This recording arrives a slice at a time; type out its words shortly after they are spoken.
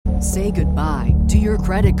Say goodbye to your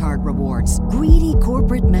credit card rewards. Greedy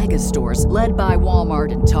corporate mega stores, led by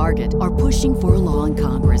Walmart and Target, are pushing for a law in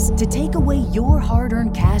Congress to take away your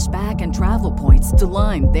hard-earned cash back and travel points to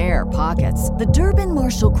line their pockets. The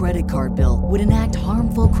Durbin-Marshall credit card bill would enact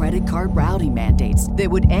harmful credit card routing mandates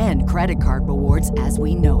that would end credit card rewards as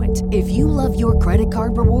we know it. If you love your credit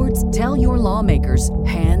card rewards, tell your lawmakers,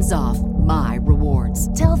 hands off my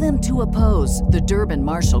rewards. Tell them to oppose the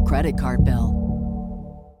Durbin-Marshall credit card bill.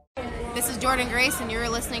 This is Jordan Grace, and you're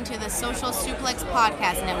listening to the Social Suplex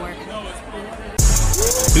Podcast Network.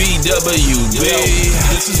 BWB,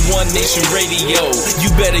 this is One Nation Radio. You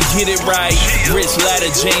better get it right. Rich Latta,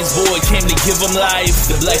 James Boyd came to give them life.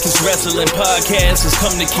 The Blackest Wrestling Podcast has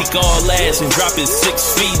come to kick all ass and drop it 6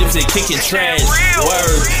 feet if they kicking trash.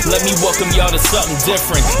 Word, let me welcome y'all to something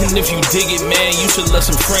different. And if you dig it, man, you should let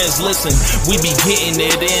some friends listen. We be getting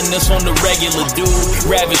it in, this on the regular, dude.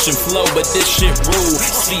 Ravish and flow, but this shit rude.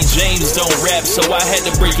 See, James don't rap, so I had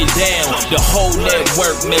to break it down. The whole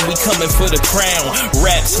network, man, we coming for the crown.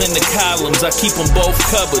 Raps in the columns, I keep them both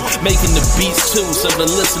covered. Making the beats too, so the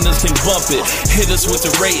listeners can bump it. Hit us with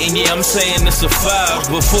the rating, yeah, I'm saying it's a 5.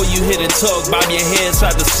 Before you hit it, talk, bob your head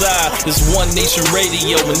side to side. It's One Nation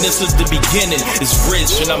Radio, and this is the beginning. It's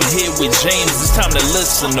Rich, and I'm here with James. It's time to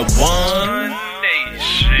listen to One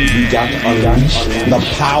Nation. You got to unleash the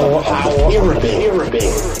power of the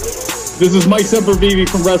pyramid. This is Mike Sempervive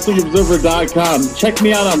from WrestlingObserver.com. Check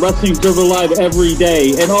me out on Wrestling Observer Live every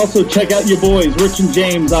day. And also check out your boys, Rich and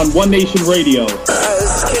James, on One Nation Radio. This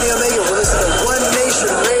is Kenny Omega. We're listening to One Nation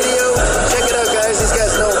Radio. Check it out, guys. These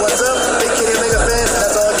guys know what's up. Big Kenny Omega fans, and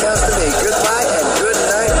that's all that counts to me. Goodbye and good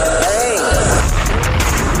night.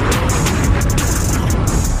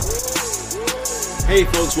 Bang. Hey,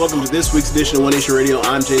 folks. Welcome to this week's edition of One Nation Radio.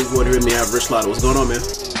 I'm James Boyd. Here with me, I have Rich Latta. What's going on, man?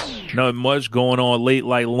 Not much going on late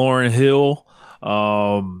like Lauryn Hill.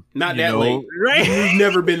 Not that late. Right? You've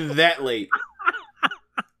never been that late.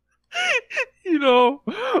 Yeah,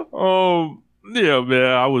 man.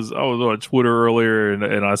 I was on Twitter earlier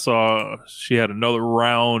and I saw she had another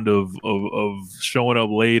round of showing up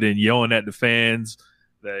late and yelling at the fans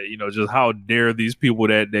that, just how dare these people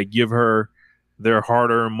that give her their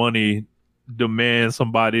hard-earned money demand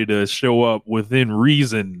somebody to show up within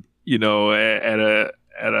reason,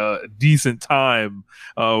 at a decent time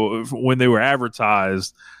when they were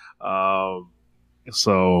advertised.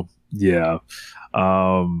 So yeah.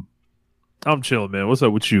 I'm chilling, man. What's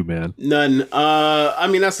up with you, man? None. I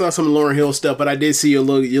mean, I saw some Lauryn Hill stuff, but I did see your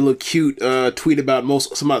little cute tweet about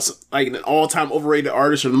like an all-time overrated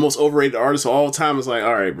artist or the most overrated artist of all time. It's like,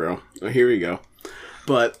 all right, bro. Well, here we go.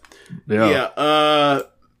 But yeah,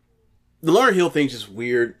 the Lauryn Hill thing's just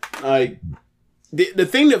weird. The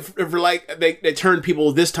thing that turned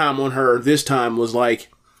people this time on her this time was like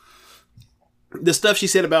the stuff she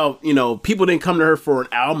said about, people didn't come to her for an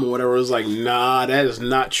album or whatever. It was like, nah, that is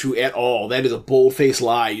not true at all. That is a bold-faced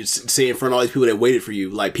lie you say in front of all these people that waited for you.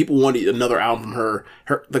 Like, people wanted another album from her.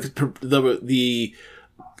 The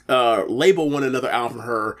label wanted another album from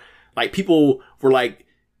her. Like, people were like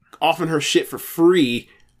offering her shit for free.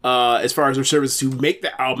 As far as her services to make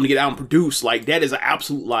the album, to get the album produced, like, that is an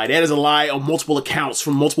absolute lie. That is a lie on multiple accounts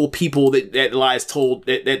from multiple people that lies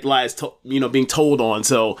being told on.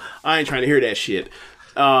 So I ain't trying to hear that shit.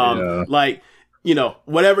 Like,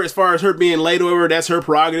 whatever, as far as her being late over, that's her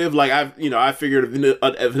prerogative. Like, I figured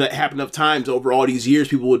if that happened enough times over all these years,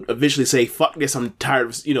 people would eventually say, fuck this, I'm tired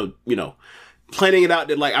of, planning it out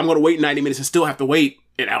that, like, I'm going to wait 90 minutes and still have to wait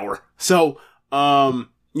an hour. So,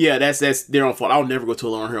 yeah, that's their own fault. I would never go to a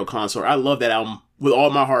Lauryn Hill concert. I love that album with all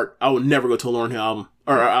my heart. I would never go to a Lauryn Hill album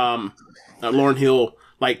or a Lauryn Hill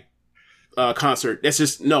concert. That's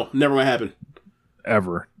just never gonna happen.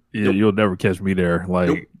 Ever. Yeah, Nope. You'll never catch me there.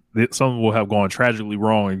 Like, something will have gone tragically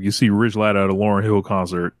wrong if you see Rich Latta at a Lauryn Hill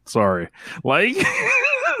concert. Sorry. Like,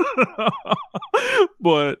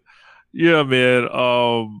 but yeah, man.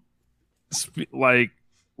 Like,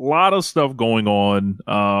 a lot of stuff going on.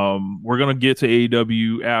 We're gonna get to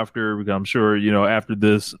AEW after, because I'm sure after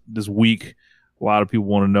this week, a lot of people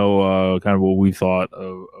want to know kind of what we thought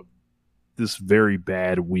of this very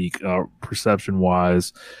bad week, perception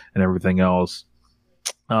wise, and everything else.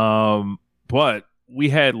 But we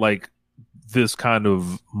had like this kind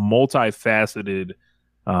of multifaceted,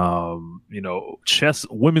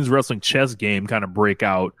 women's wrestling chess game kind of break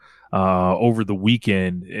out over the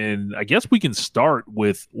weekend, and I guess we can start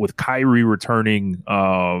with Kyrie returning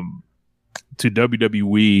to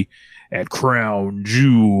WWE at Crown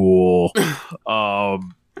Jewel. To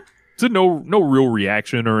no real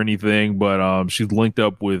reaction or anything, but she's linked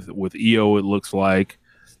up with EO, it looks like,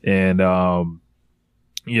 and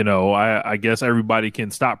I guess everybody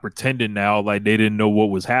can stop pretending now like they didn't know what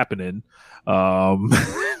was happening.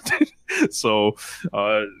 So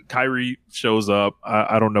Kyrie shows up.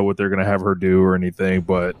 I don't know what they're gonna have her do or anything,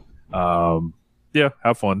 but yeah,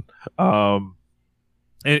 have fun.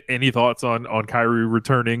 Any thoughts on Kyrie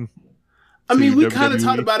returning? I mean, we kind of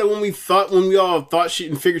talked about it when we all thought she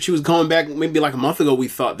and figured she was coming back. Maybe like a month ago, we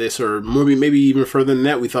thought this, or maybe even further than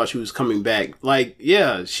that, we thought she was coming back. Like,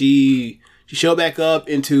 yeah, she showed back up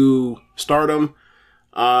into Stardom.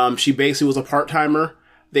 She basically was a part-timer.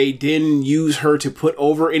 They didn't use her to put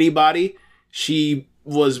over anybody. She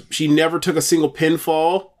never took a single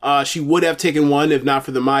pinfall. She would have taken one if not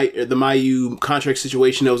for the Mayu contract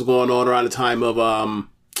situation that was going on around the time of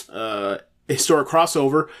historic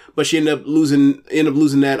crossover, but she ended up losing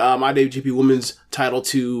that IWGP Women's title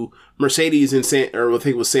to Mercedes in I think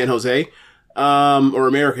it was San Jose, or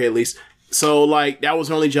America at least. So like that was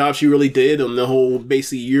the only job she really did on the whole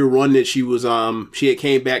basically year run that she was she had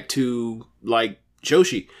came back to like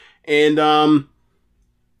Joshi, and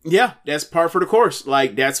yeah, that's par for the course.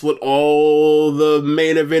 Like that's what all the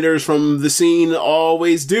main eventers from the scene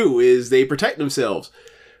always do, is they protect themselves.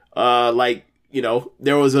 Like,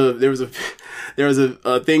 there was a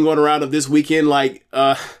thing going around of this weekend, like,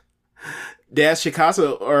 Dash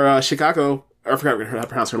Chicago, I forgot how to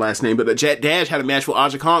pronounce her last name, but Dash had a match with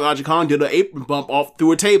Aja Kong. Aja Kong did an apron bump off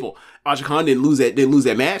through a table. Aja Kong didn't lose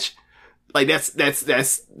that match. Like that's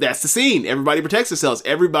the scene. Everybody protects themselves.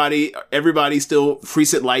 Everybody still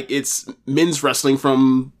treats it like it's men's wrestling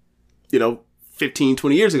from, 15,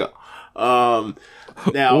 20 years ago.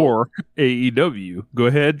 Now, or AEW. Go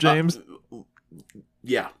ahead, James.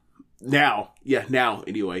 Now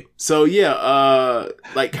anyway. So yeah,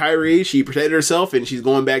 like Kyrie, she protected herself and she's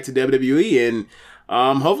going back to WWE, and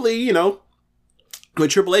hopefully, with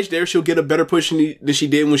Triple H there, she'll get a better push than she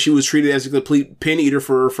did when she was treated as a complete pin eater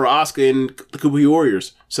for Asuka and the Kabuki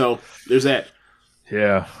Warriors. So there's that.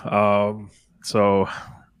 Yeah. So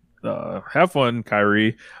have fun,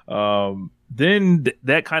 Kyrie. Then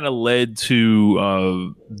that kind of led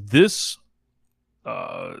to this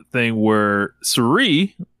thing where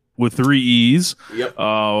Sari, with 3 E's. Yep.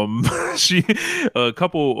 She a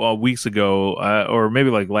couple weeks ago, or maybe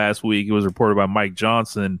like last week, it was reported by Mike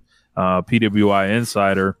Johnson, PW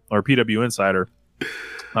Insider,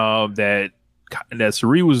 that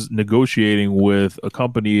Sari was negotiating with a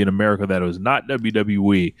company in America that was not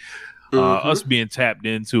WWE. Us being tapped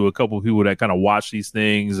into a couple of people that kind of watch these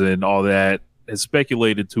things and all that has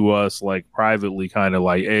speculated to us like privately, kind of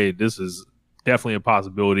like, hey, this is definitely a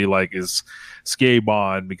possibility, like is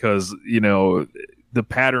Skabon, because the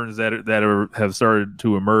patterns that have started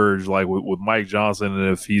to emerge, like with Mike Johnson,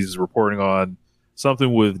 and if he's reporting on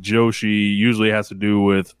something with Joshi, usually has to do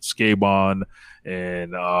with Skabon,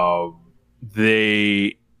 and I'm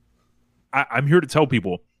here to tell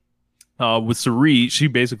people, with Sari, she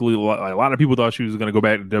basically, like, a lot of people thought she was going to go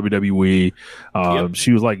back to WWE. Yep.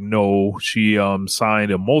 She was like, no, she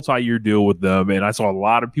signed a multi-year deal with them, and I saw a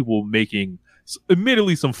lot of people making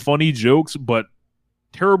admittedly some funny jokes, but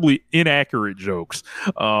terribly inaccurate jokes.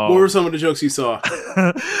 What were some of the jokes you saw?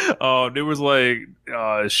 There was like,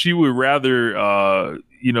 she would rather,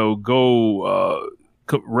 go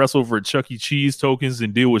wrestle for Chuck E. Cheese tokens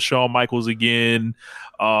and deal with Shawn Michaels again.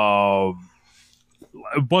 A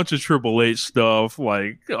bunch of Triple H stuff.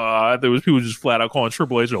 Like, there was people just flat out calling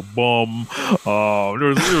Triple H a bum.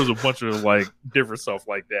 There was a bunch of like different stuff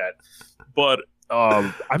like that. But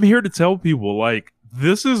I'm here to tell people, like,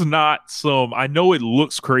 this is not I know it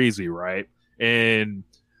looks crazy, right? And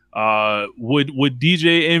would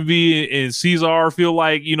DJ Envy and Cesar feel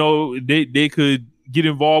like, they could get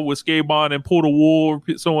involved with Skabon and pull the wool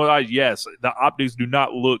or someone like? Yes, the optics do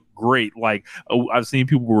not look great. Like, I've seen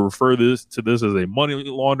people refer to this as a money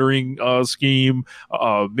laundering scheme,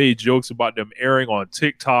 made jokes about them airing on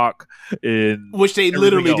TikTok, and which they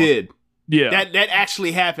literally did. Yeah, that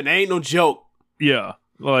actually happened. That ain't no joke. Yeah.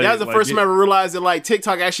 Like, that was the first time I ever realized that, like,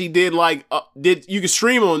 TikTok actually did you could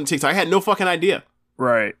stream on TikTok. I had no fucking idea.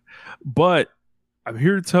 Right. But I'm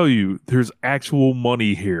here to tell you, there's actual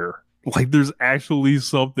money here. Like, there's actually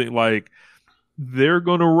something, like, they're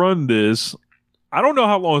going to run this. I don't know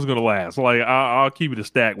how long it's going to last. Like, I'll keep it a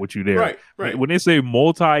stack with you there. Right. When they say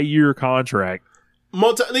multi-year contract,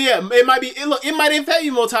 it might be. Look, it might in fact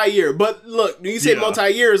be multi-year. But look, when you say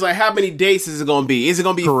multi-year, it's like, how many days is it going to be? Is it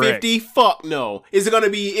going to be Correct. 50? Fuck no. Is it going to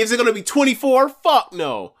be 24? Fuck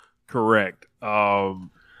no. Correct.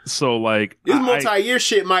 So like, this multi-year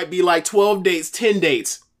shit might be like 12 dates, 10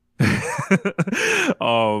 dates.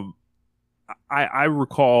 I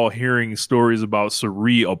recall hearing stories about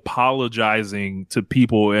Sari apologizing to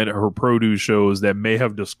people at her produce shows that may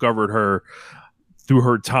have discovered her through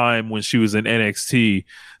her time when she was in NXT.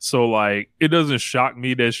 So like, it doesn't shock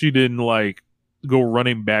me that she didn't like go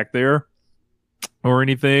running back there or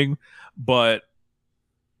anything. But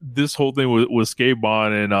this whole thing with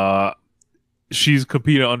Skate-Bon, and she's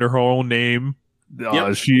competing under her own name.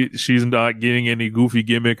 Yep. She's not getting any goofy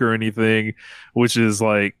gimmick or anything, which is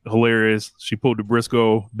like hilarious. She pulled the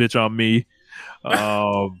Briscoe bitch on me.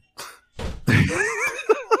 And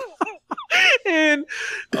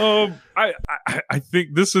I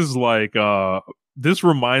think this is like this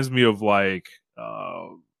reminds me of like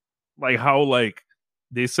how like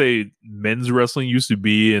they say men's wrestling used to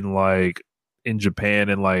be in Japan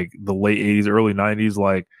in like the late 80s, early 90s.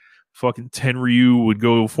 Like fucking Tenryu would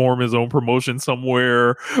go form his own promotion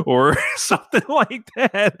somewhere or something like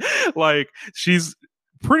that. Like she's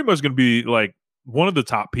pretty much going to be like one of the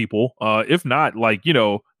top people, if not like, you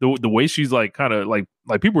know, the way she's like kind of like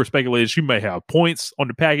people were speculating she may have points on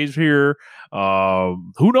the package here,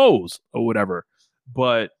 who knows or whatever.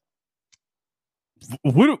 But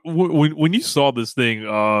when you saw this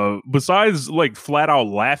thing, besides like flat out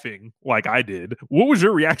laughing like I did, what was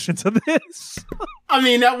your reaction to this? I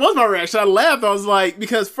mean, that was my reaction. I laughed. I was like,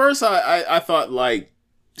 because first I thought like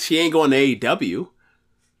she ain't going to AEW,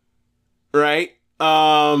 right?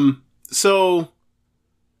 So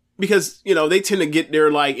because you know they tend to get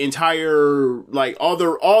their like entire like all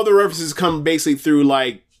the references come basically through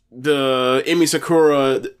like the Emi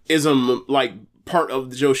Sakura ism like part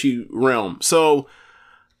of the Joshi realm. So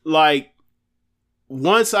like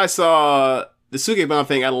once I saw the Suke-Ban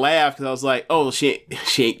thing, I laughed because I was like, oh, she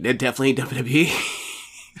ain't that definitely ain't WWE.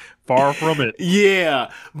 Far from it. Yeah.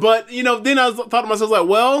 But, you know, then I thought to myself, like,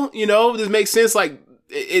 well, you know, this makes sense. Like,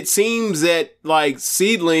 it seems that, like,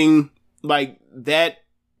 Seedling, like, that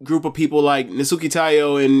group of people, like Nasuki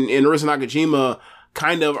Tayo and Arisa Nakajima,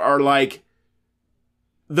 kind of are, like,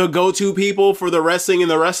 the go-to people for the wrestling and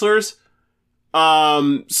the wrestlers.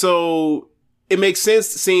 So it makes sense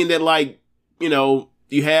seeing that, like, you know,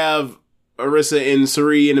 you have Arisa and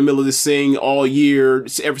Sari in the middle of this thing all year.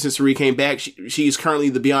 Ever since Sari came back, she's currently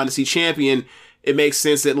the Beyond the Sea champion. It makes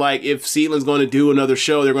sense that, like, if Seedling's going to do another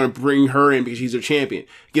show, they're going to bring her in because she's their champion.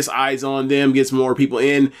 Gets eyes on them, gets more people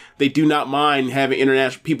in. They do not mind having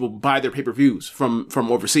international people buy their pay-per-views from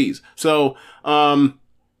overseas. So, thinking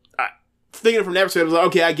from that perspective, I was like,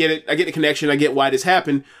 okay, I get it. I get the connection. I get why this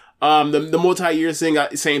happened. The multi-year thing,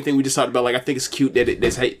 same thing we just talked about. Like, I think it's cute that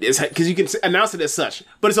it's because you can announce it as such,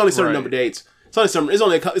 but it's only certain number of dates. It's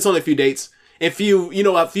only a few dates. And few, you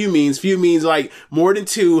know what few means? Few means like more than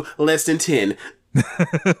 2, less than 10.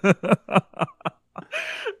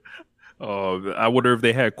 Oh, I wonder if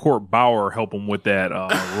they had Court Bauer help them with that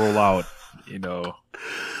rollout. You know,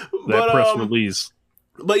 that press release.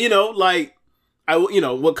 But you know, like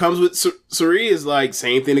what comes with Suri is like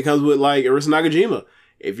same thing that comes with like Arisa Nakajima.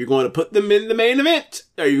 If you're going to put them in the main event,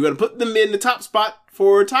 or you're going to put them in the top spot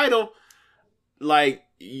for a title, like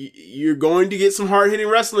you're going to get some hard hitting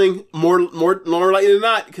wrestling more likely than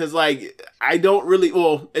not. Because like I don't really,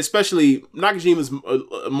 well, especially Nakajima's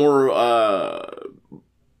more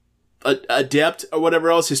adept or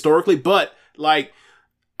whatever else historically, but like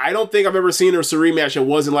I don't think I've ever seen a Suri match that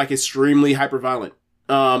wasn't like extremely hyper violent,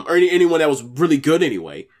 or anyone that was really good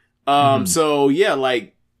anyway. So yeah,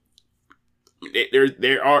 like.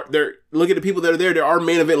 There are look at the people that are there. There are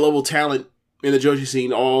main event level talent in the Joshi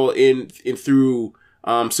scene, all in through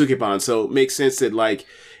Suke-Ban. So it makes sense that like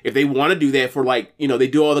if they want to do that for like they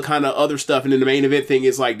do all the kind of other stuff, and then the main event thing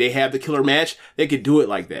is like they have the killer match, they could do it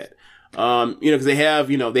like that. Because they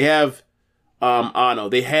have Ano, they have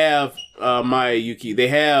Mayuki, they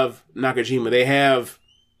have Nakajima, they have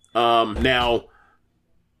now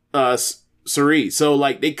Suri. So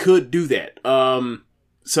like they could do that.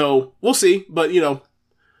 So we'll see, but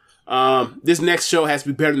this next show has to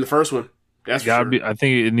be better than the first one. That's for sure. I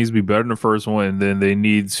think it needs to be better than the first one, and then they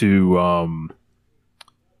need to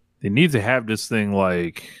have this thing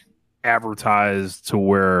like advertised to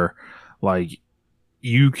where like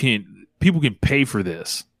people can pay for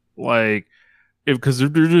this, like because they're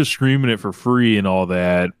just streaming it for free and all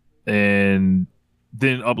that, and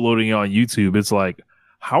then uploading it on YouTube. It's like,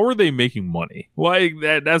 how are they making money? Like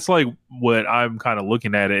that's like what I'm kind of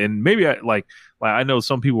looking at it. And maybe I know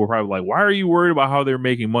some people are probably like, why are you worried about how they're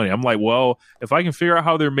making money? I'm like, well, if I can figure out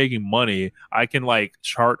how they're making money, I can like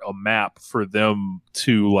chart a map for them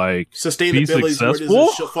to like be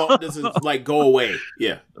successful. Doesn't like go away.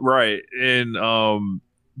 Yeah. Right. And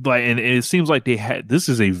like, and it seems like this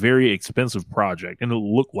is a very expensive project, and it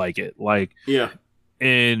looked like it. Like, yeah.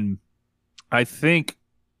 And I think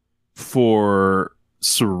for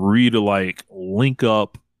Suri to like link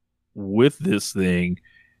up with this thing,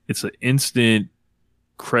 it's an instant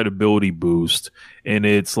credibility boost, and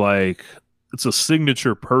it's like it's a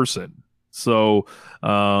signature person. So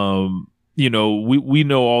we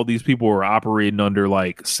know all these people are operating under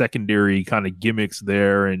like secondary kind of gimmicks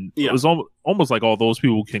there, and it was almost like all those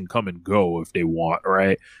people can come and go if they want,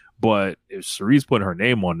 right? But if Suri's putting her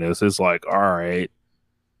name on this, it's like, all right,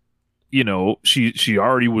 she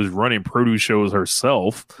already was running produce shows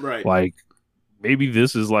herself, right? Like maybe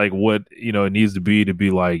this is like what it needs to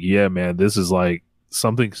be like, yeah, man, this is like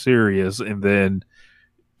something serious, and then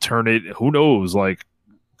turn it, who knows, like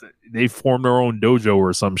they form their own dojo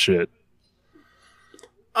or some shit.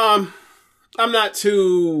 I'm not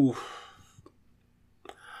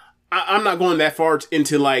going that far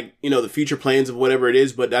into like, the future plans of whatever it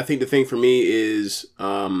is, but I think the thing for me is,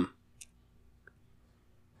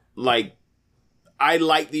 like, I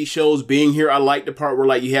like these shows being here. I like the part where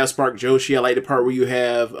like you have Spark Joshi. I like the part where you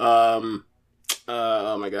have, oh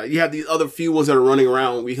my God, you have these other few ones that are running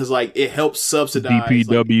around because like it helps subsidize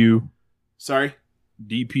DPW. Sorry?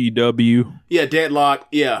 DPW. Yeah, Deadlock.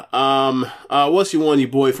 Yeah. What's your one, you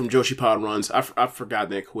boy from Joshi Pod runs? I forgot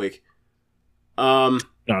that quick. Not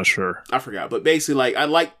sure. I forgot. But basically, like, I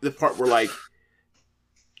like the part where like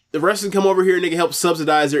the wrestlers come over here and they can help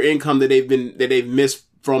subsidize their income that they've missed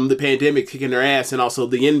from the pandemic kicking their ass, and also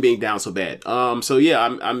the yen being down so bad. So yeah,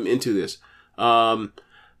 I'm into this.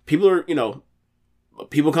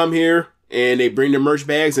 People come here and they bring their merch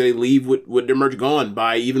bags and they leave with their merch gone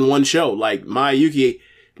by even one show. Like Maya Yuki,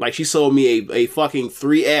 like she sold me a fucking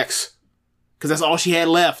 3X because that's all she had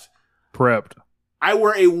left. Prepped. I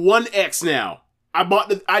wear a 1X now. I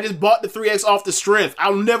just bought the 3X off the strength.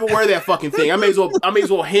 I'll never wear that fucking thing. I may as well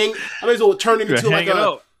turn it into like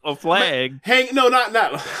a flag. No, not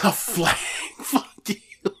a flag. Fuck you.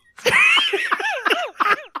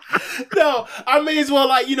 No, I may as well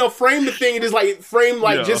frame the thing and just frame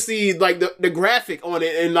just the graphic on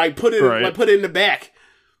it and put it put it in the back.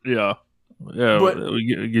 Yeah. Yeah, but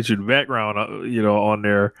we get you the background, on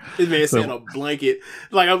there. This man saying a blanket,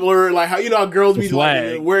 like I'm learning, like how girls be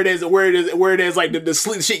like where it is like the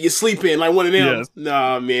sleep shit you sleep in, like one of them. Yes.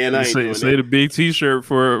 Nah, man, I ain't doing say that. The big T-shirt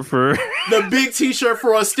for the big T-shirt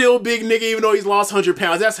for a still big nigga, even though he's lost 100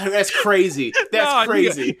 pounds. That's crazy. That's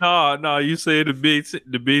crazy. No, you say the big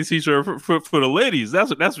T-shirt for the ladies. That's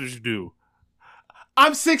what you do.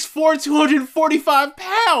 I'm 6'4", 245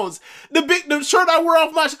 pounds. The shirt I wear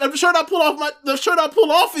off the shirt I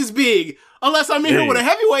pull off is big. Unless I'm in here with a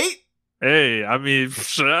heavyweight. Hey, I mean,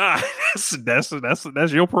 that's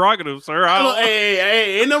your prerogative, sir.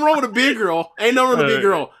 Hey, ain't nothing wrong with a big girl. I'm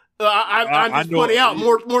just pointing out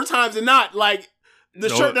more times than not. Like the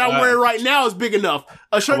shirt that I'm wearing right now is big enough.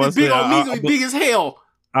 A shirt that's big on me is gonna be big as hell.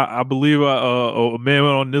 I believe a man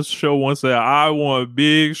on this show once said, "I want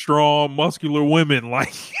big, strong, muscular women."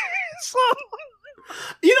 Like, so.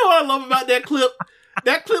 You know what I love about that clip?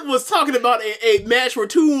 That clip was talking about a match where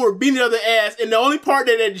two were beating each other ass, and the only part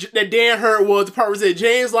that Dan heard was the part where it said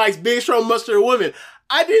James likes big, strong, muscular women.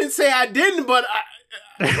 I didn't say I didn't, but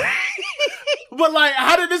but like,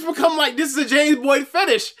 how did this become like this is a James Boyd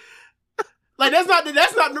fetish? Like that's not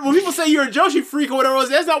when people say you're a Joshi freak or whatever else,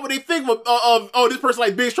 that's not what they think of this person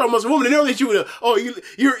like big strong muscular woman. And they don't think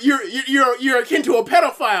you're akin to a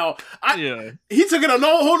pedophile. He took it a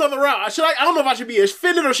whole nother route. I don't know if I should be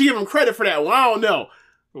offended or should give him credit for that. Well, I don't know.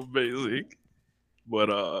 Amazing. But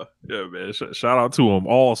yeah, man, shout out to him,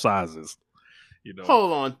 all sizes.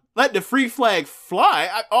 Hold on. Let the free flag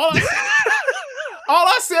fly. All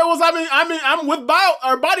I said was I'm with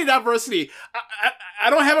body diversity.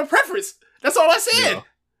 I don't have a preference. That's all I said. Yeah.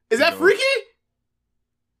 Is that freaky?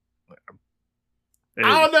 Hey,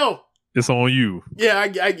 I don't know. It's on you. Yeah,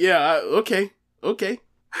 okay.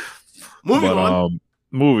 Moving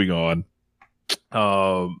on.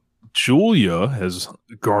 Julia has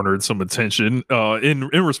garnered some attention in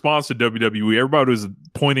response to WWE. Everybody was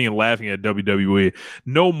pointing and laughing at WWE.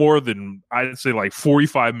 No more than, I'd say, like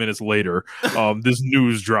 45 minutes later, this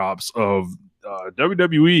news drops of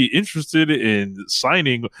WWE interested in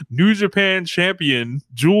signing New Japan champion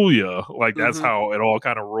Julia. Like, that's how it all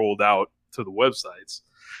kind of rolled out to the websites.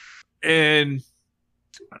 And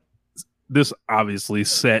this obviously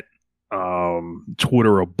set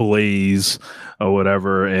Twitter ablaze or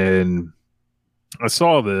whatever. And I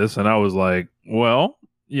saw this and I was like, well,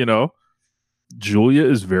 Julia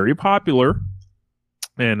is very popular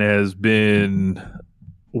and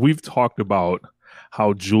we've talked about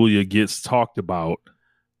how Julia gets talked about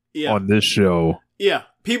on this show. Yeah.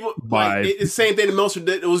 People, like, it's the same thing that Meltzer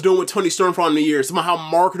was doing with Toni Storm for all the years. About how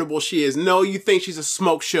marketable she is. No, you think she's a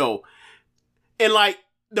smoke show. And, like,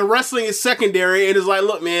 the wrestling is secondary, and it's like,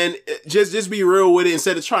 look, man, just be real with it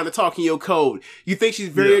instead of trying to talk in your code. You think she's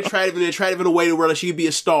very attractive in a way where like, she could be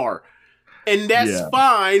a star. And that's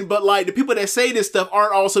fine, but, like, the people that say this stuff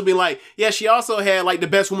aren't also being like, yeah, she also had, like, the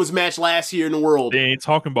best women's match last year in the world. They ain't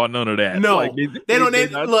talking about none of that. No. Like, they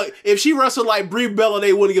don't, look, if she wrestled like Brie Bella,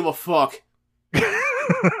 they wouldn't give a fuck.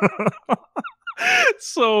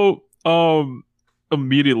 So,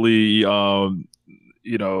 immediately,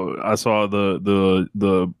 you know, I saw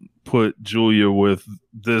the put Julia with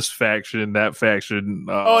this faction, that faction.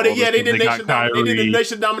 They did the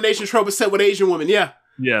nation domination trope set with Asian women. Yeah.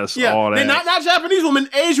 Yes, all that. They're not Japanese women,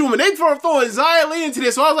 Asian women. They throwing Xia Li into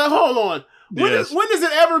this. So I was like, hold on. When does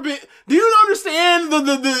it ever be? Do you understand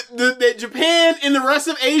that Japan and the rest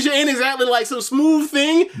of Asia ain't exactly like some smooth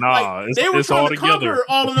thing? Nah, like, they were trying to conquer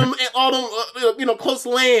all of them, close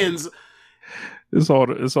lands. It's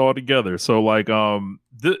all together. So like, the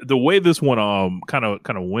way this one kind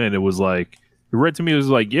of went, it was like, it read to me, it was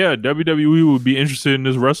like, yeah, WWE would be interested in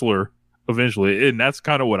this wrestler eventually, and that's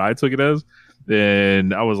kind of what I took it as.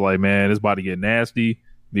 And I was like, man, it's about to get nasty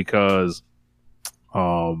because,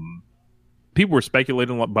 people were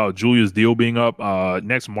speculating about Julia's deal being up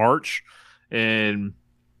next March, and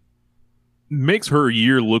makes her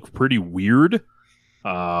year look pretty weird.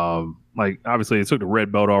 Like, obviously, they took the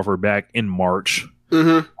red belt off her back in March.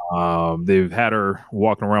 Mm-hmm. They've had her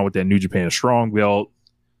walking around with that New Japan Strong belt.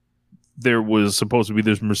 There was supposed to be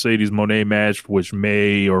this Mercedes Moné match, which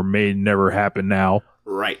may or may never happen now.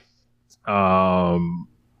 Right. I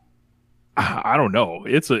don't know.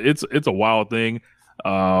 It's a wild thing.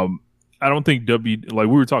 I don't think like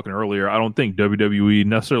we were talking earlier, I don't think WWE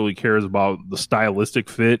necessarily cares about the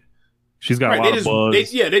stylistic fit. She's got a lot of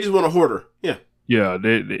buzz. They just want to hoard her. Yeah. Yeah,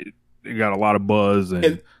 they got a lot of buzz, and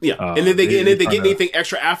then they get anything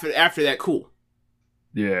extra after that, cool.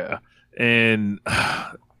 Yeah, and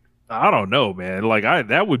I don't know, man. Like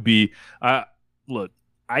that would be. Look,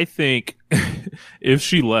 I think if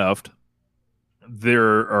she left,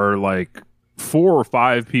 there are like 4 or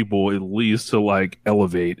 5 people at least to like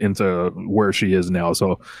elevate into where she is now.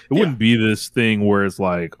 So it wouldn't be this thing where it's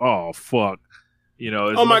like, oh fuck. You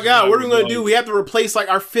know, oh my God, what are we going to do? We have to replace like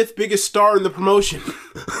our 5th biggest star in the promotion.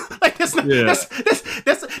 Like that's not, that's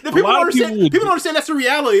the people don't understand. People don't understand that's the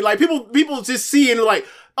reality. Like people just see and like,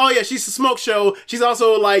 oh yeah, she's a smoke show. She's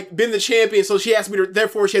also like been the champion, so she has to be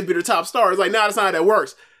therefore she has to be the top star. It's like, nah, that's not how that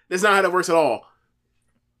works. That's not how that works at all.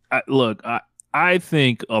 I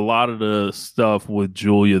think a lot of the stuff with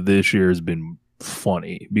Julia this year has been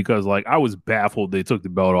funny because like I was baffled they took the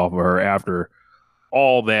belt off of her after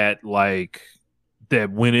all that like that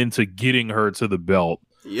went into getting her to the belt.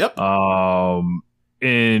 Yep.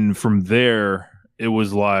 And from there it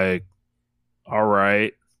was like, all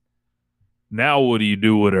right, now what do you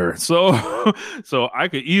do with her? So I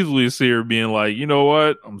could easily see her being like, you know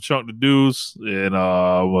what, I'm chunk the deuce and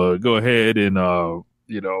go ahead and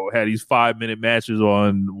had these 5-minute matches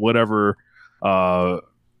on whatever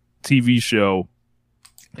TV show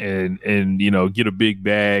and get a big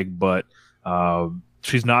bag, but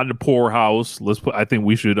she's not in the poorhouse. I think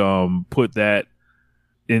we should put that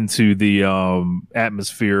into the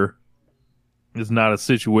atmosphere. It's not a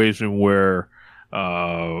situation where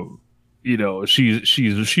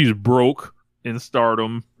she's broke in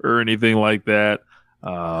Stardom or anything like that.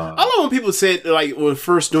 I love when people said, like, when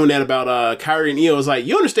first doing that about Kyrie and Io, was like,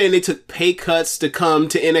 you understand they took pay cuts to come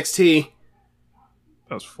to NXT?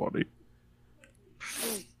 That's funny.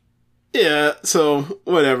 Yeah, so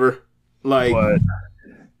whatever. Like, but,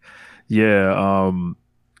 yeah.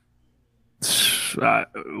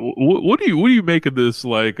 What do you make of this?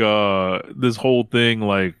 Like, this whole thing,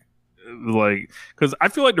 like, because I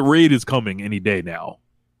feel like the raid is coming any day now.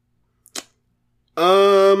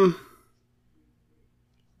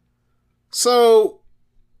 So,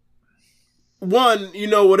 one,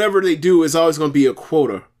 whatever they do is always going to be a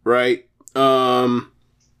quota, right? I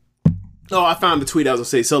found the tweet I was going to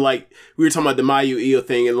say. So, like, we were talking about the Mayu Io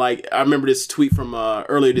thing, and, like, I remember this tweet from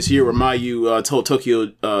earlier this year where Mayu told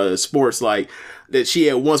Tokyo Sports, like, that she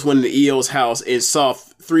had once went into Io's house and saw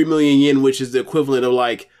 3 million yen, which is the equivalent of,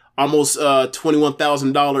 like, almost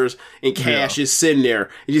 $21,000 in cash is sitting there.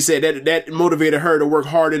 And she said that motivated her to work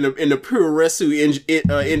hard in the pure wrestling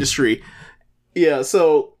industry. Yeah,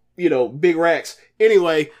 so, big racks.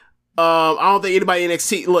 Anyway, I don't think anybody in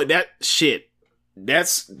NXT, look, that shit,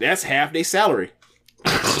 that's half their salary.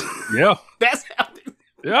 Yeah. That's half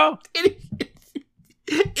yeah.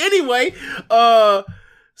 Anyway,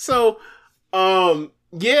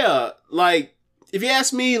 yeah, like, if you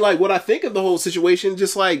ask me, like, what I think of the whole situation,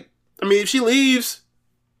 just like, I mean, if she leaves,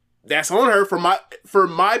 that's on her. For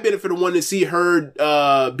my benefit of wanting to see her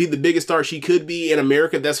be the biggest star she could be in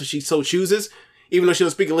America, if that's what she so chooses, even though she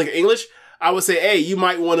don't speak a lick of English, I would say, hey, you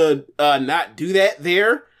might want to not do that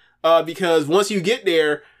there, because once you get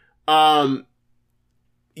there,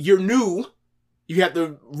 you're new. You have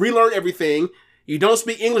to relearn everything. You don't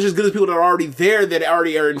speak English as good as people that are already there, that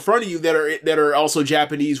already are in front of you, that are also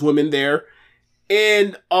Japanese women there.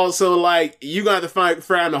 And also, like, you're going to have to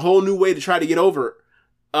find a whole new way to try to get over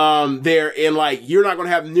there. And, like, you're not going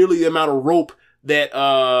to have nearly the amount of rope that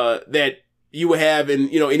that you would have in,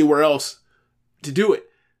 anywhere else to do it.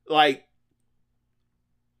 Like,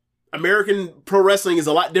 American pro wrestling is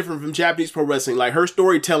a lot different from Japanese pro wrestling. Like, her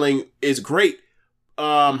storytelling is great.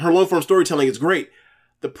 Her long form storytelling is great.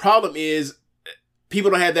 The problem is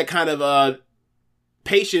people don't have that kind of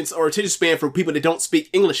patience or attention span for people that don't speak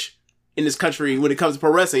English in this country when it comes to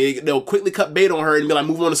pro wrestling. They'll quickly cut bait on her and be like,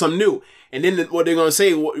 move on to something new. And then what they're going to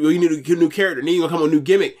say, well, you need a new character. And then you're going to come with a new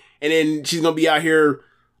gimmick. And then she's going to be out here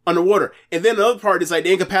underwater. And then the other part is like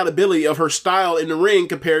the incompatibility of her style in the ring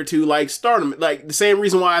compared to like Stardom. Like the same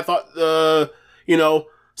reason why I thought, Saray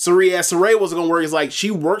wasn't going to work is like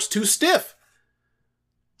she works too stiff.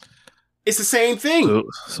 It's the same thing.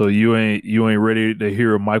 So you ain't ready to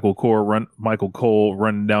hear Michael Cole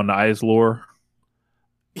running down the ice lore?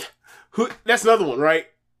 That's another one, right?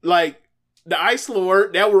 Like the ice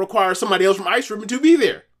lore, that will require somebody else from Ice Ribbon to be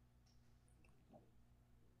there.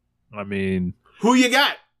 I mean, who you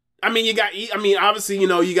got? I mean, obviously,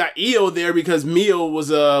 you got Io there because Mio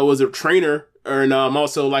was a trainer and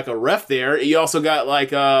also like a ref there. You also got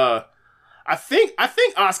like I think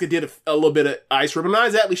Asuka did a little bit of Ice Ribbon. I'm not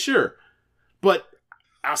exactly sure, but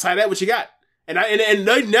outside of that, what you got? And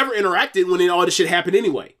they never interacted when all this shit happened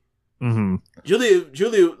anyway. Mm-hmm.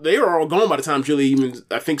 Julia, they were all gone by the time Julia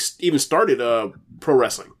even started pro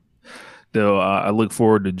wrestling. Though I look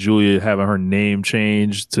forward to Julia having her name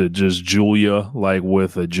changed to just Julia, like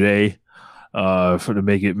with a J, to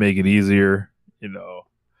make it easier. It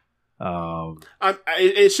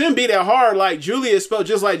shouldn't be that hard. Like Julia is spelled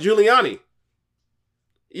just like Giuliani.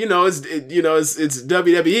 It's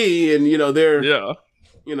WWE, and they're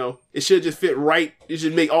it should just fit right. It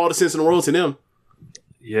should make all the sense in the world to them.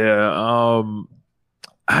 Yeah,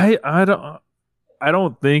 I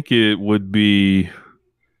don't think it would be.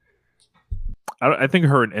 I think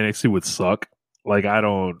her in NXT would suck. Like I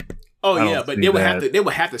don't. Oh yeah, but they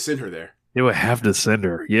would have to send her there. They would have to send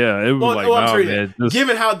her. Yeah, it would man.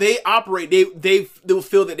 Given how they operate, they will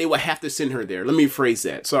feel that they would have to send her there. Let me phrase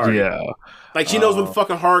that. Sorry. Yeah. Like she knows what the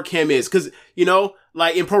fucking hard cam is, because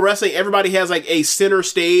like in pro wrestling, everybody has like a center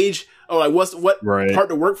stage or like what part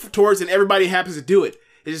to work towards, and everybody happens to do it.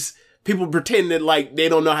 It's just people pretend that like they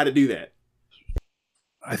don't know how to do that.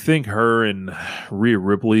 I think her and Rhea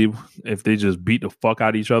Ripley, if they just beat the fuck out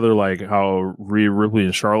of each other, like how Rhea Ripley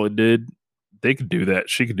and Charlotte did, they could do that.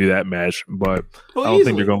 She could do that match, but I don't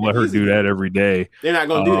think they're going to let her do that every day. They're not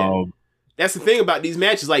going to do that. That's the thing about these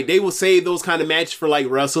matches. Like they will save those kind of matches for like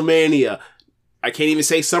WrestleMania. I can't even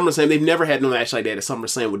say SummerSlam. They've never had no match like that at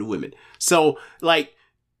SummerSlam with the women. So like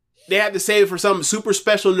they have to save it for something super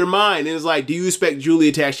special in their mind. And it's like, do you expect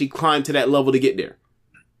Julia to actually climb to that level to get there?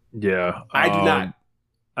 Yeah. I do not.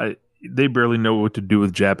 They barely know what to do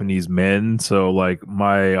with Japanese men, so like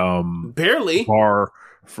my barely bar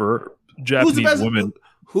for Japanese women.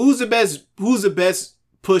 Who's the best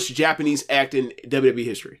push Japanese act in WWE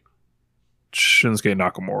history? Shinsuke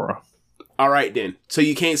Nakamura. All right then. So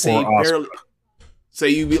you can't say barely. So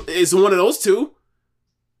it's one of those two.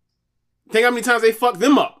 Think how many times they fucked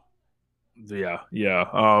them up. Yeah.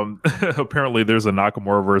 Apparently there's a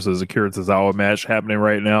Nakamura versus Akira Tozawa match happening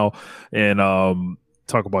right now, and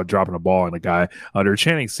talk about dropping a ball on a guy. They're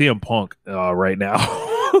chanting CM Punk right now.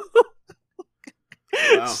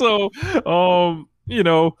 Wow. So,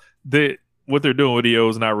 what they're doing with EO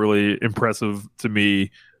is not really impressive to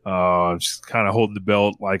me. Just kind of holding the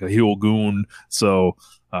belt like a heel goon. So,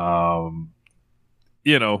 I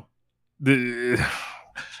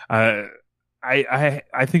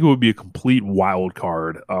think it would be a complete wild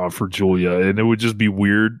card for Julia, and it would just be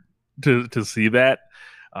weird to see that.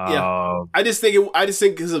 Yeah, I just think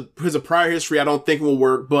because of prior history, I don't think it will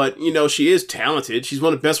work. But she is talented. She's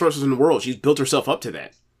one of the best wrestlers in the world. She's built herself up to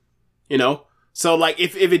that. So like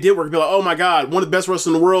if it did work, it'd be like, oh my god, one of the best wrestlers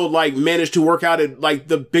in the world like managed to work out at like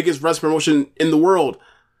the biggest wrestling promotion in the world.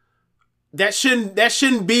 That shouldn't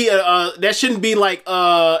be like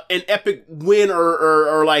an epic win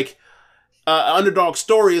or like an underdog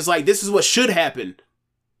story. It's like this is what should happen.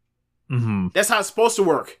 Mm-hmm. That's how it's supposed to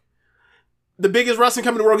work. the biggest wrestling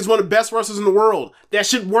company in the world. He's one of the best wrestlers in the world. That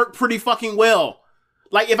should work pretty fucking well.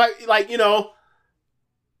 Like, if I, like, you know,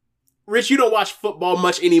 Rich, you don't watch football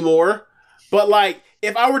much anymore, but, like,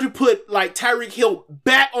 if I were to put, like, Tyreek Hill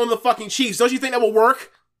back on the fucking Chiefs, don't you think that would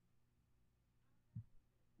work?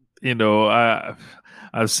 You know,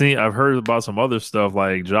 I've heard about some other stuff,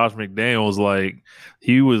 like Josh McDaniels, like,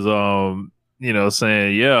 he was, you know,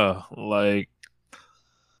 saying, yeah, like,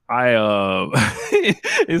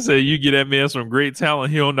 he said, you get that man some great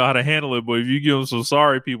talent, he don't know how to handle it, but if you give him some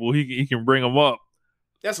sorry people, he can bring them up.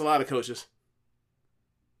 That's a lot of coaches.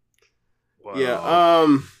 But,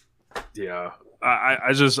 yeah. Yeah.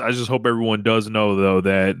 I just hope everyone does know, though,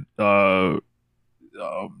 that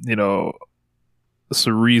you know,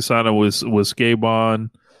 Cerise signing with Skabon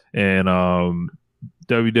and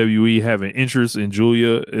WWE having interest in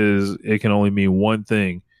Julia it can only mean one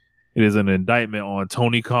thing. It is an indictment on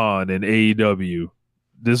Tony Khan and AEW.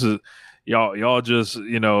 This is y'all just,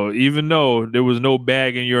 you know, even though there was no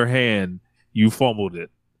bag in your hand, you fumbled it.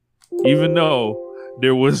 Even though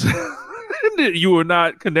there was you were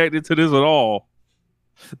not connected to this at all.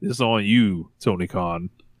 It's on you, Tony Khan.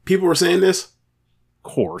 People were saying this? Of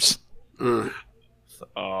course.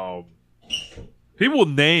 People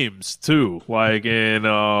names too, like, and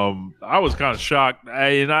I was kind of shocked,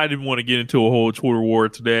 and I didn't want to get into a whole Twitter war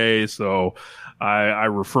today, so I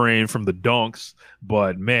refrained from the dunks.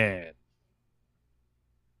 But man,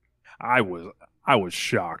 I was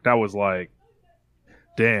shocked. I was like,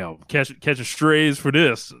 damn, catching strays for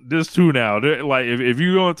this too now. Like, if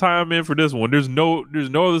you're gonna time in for this one, there's no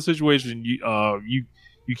other situation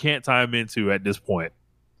you can't time into at this point.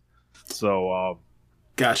 So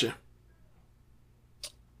gotcha.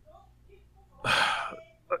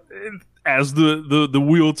 As the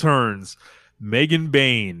wheel turns, Megan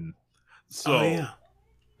Bain. So,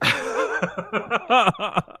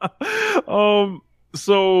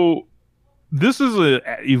 so this is a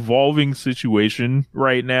evolving situation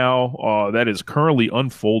right now that is currently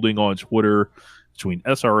unfolding on Twitter between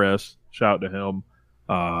SRS, shout out to him,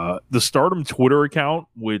 the Stardom Twitter account,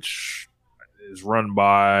 which is run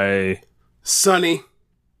by Sonny,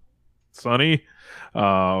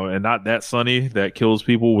 and not that Sonny that kills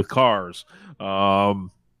people with cars.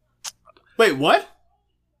 Wait, what?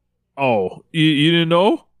 Oh, you didn't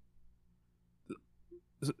know?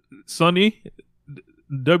 Sonny,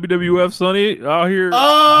 WWF Sonny out here.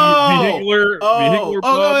 Vehicular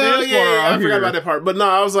I forgot about that part. But no,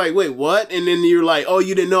 I was like, wait, what? And then you're like, oh,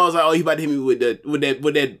 you didn't know? I was like, oh, you about to hit me with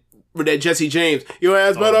that Jesse James. Your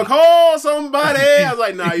ass better call somebody. I was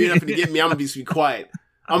like, nah, you're not gonna get me. I'm gonna be quiet.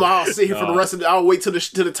 I'll sit here for the rest of I'll wait till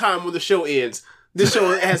the time when the show ends. This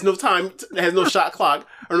show has no time, has no shot clock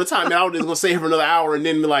or no time. And I was just gonna stay here for another hour and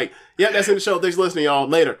then be like, yeah, that's in the show. Thanks for listening, y'all.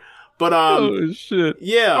 Later. But oh shit.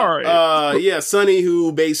 Yeah. All right. Yeah, Sonny,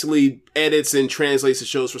 who basically edits and translates the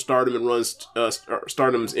shows for Stardom and runs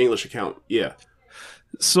Stardom's English account. Yeah.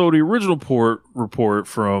 So the original report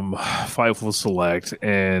from Fightful Select,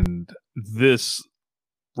 and this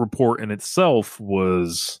report in itself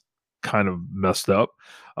was kind of messed up.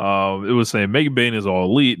 It was saying Megan Bain is all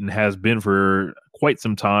elite and has been for quite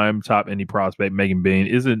some time. Top indie prospect Megan Bain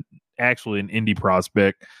isn't actually an indie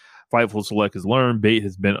prospect. Fightful Select has learned Bain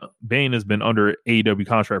has been under AEW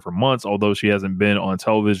contract for months, although she hasn't been on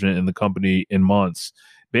television in the company in months.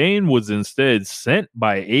 Bain was instead sent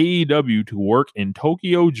by AEW to work in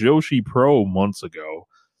Tokyo Joshi Pro months ago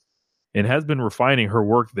and has been refining her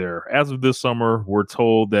work there. As of this summer, we're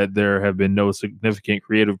told that there have been no significant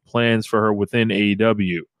creative plans for her within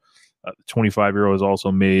AEW. The 25-year-old has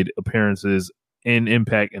also made appearances in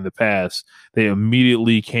Impact in the past. They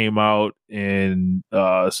immediately came out and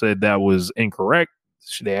said that was incorrect.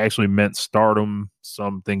 They actually meant Stardom.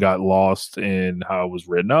 Something got lost in how it was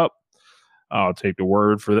written up. I'll take the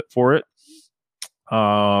word for it.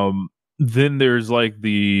 Then there's like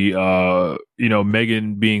the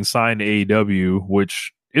Megan being signed to AEW,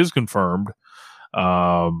 which is confirmed.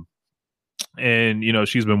 And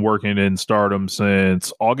she's been working in Stardom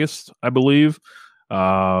since August, I believe.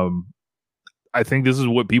 I think this is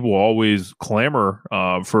what people always clamor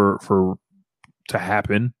for to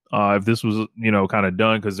happen. If this was, kind of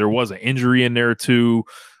done, because there was an injury in there too.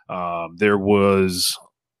 There was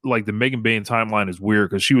like the Megan Bain timeline is weird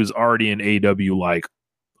because she was already in AEW like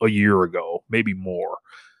a year ago, maybe more.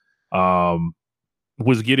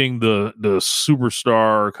 Was getting the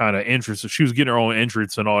superstar kind of entrance. She was getting her own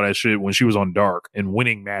entrance and all that shit when she was on Dark and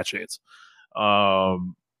winning matches.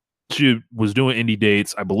 She was doing indie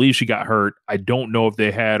dates. I believe she got hurt. I don't know if they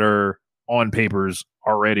had her on papers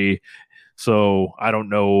already. So I don't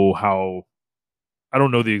know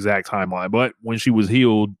the exact timeline, but when she was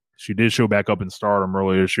healed, she did show back up in Stardom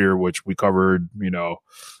earlier this year, which we covered,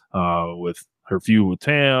 with her feud with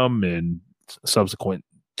Tam and subsequent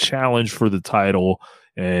challenge for the title,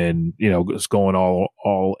 and it's going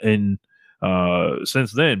all in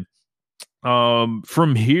since then.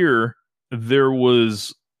 From here, there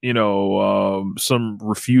was some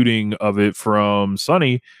refuting of it from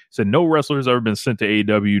Sonny. Said no wrestler has ever been sent to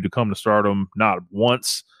AEW to come to Stardom, not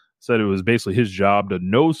once. Said it was basically his job to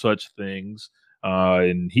know such things.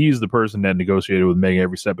 And he's the person that negotiated with Megan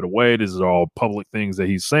every step of the way. This is all public things that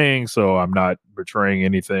he's saying, so I'm not betraying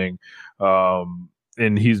anything.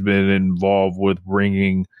 And he's been involved with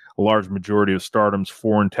bringing a large majority of Stardom's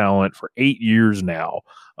foreign talent for 8 years now.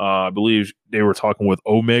 I believe they were talking with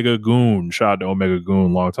Omega Goon. Shout out to Omega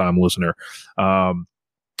Goon, longtime listener.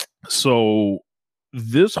 So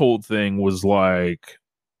this whole thing was like,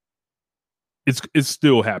 it's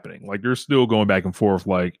still happening. Like they're still going back and forth.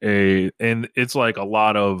 And it's like a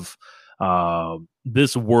lot of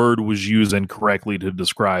this word was used incorrectly to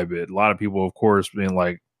describe it. A lot of people, of course, being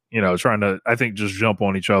like, trying to, I think, just jump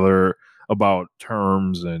on each other about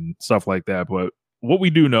terms and stuff like that. But what we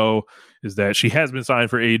do know is that she has been signed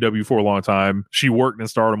for AEW for a long time. She worked in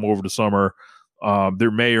Stardom over the summer.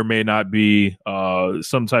 There may or may not be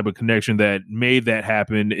some type of connection that made that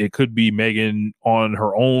happen. It could be Megan on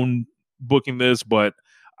her own booking this, but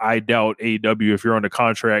I doubt AEW, if you're under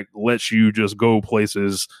contract, lets you just go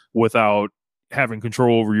places without having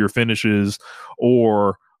control over your finishes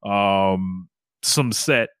or some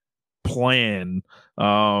set plan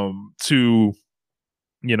to,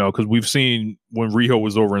 because we've seen when Riho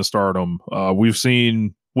was over in Stardom, we've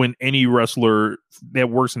seen when any wrestler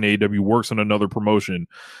that works in AEW works in another promotion,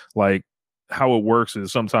 like how it works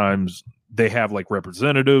is sometimes they have like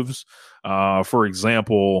representatives. For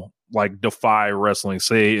example, like Defy Wrestling,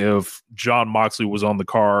 say if John Moxley was on the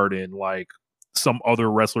card and like some other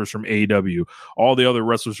wrestlers from AEW, all the other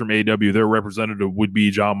wrestlers from AEW, their representative would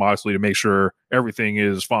be John Moxley to make sure everything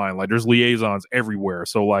is fine. Like there's liaisons everywhere.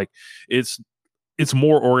 So like it's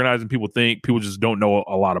more organized than people think. People just don't know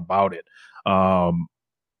a lot about it.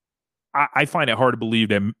 I find it hard to believe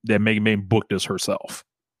that Megan Bayne booked this herself.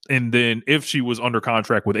 And then if she was under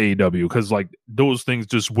contract with AEW, because like those things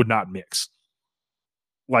just would not mix.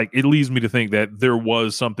 Like it leads me to think that there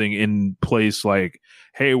was something in place like,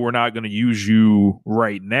 hey, we're not going to use you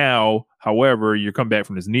right now. However, you come back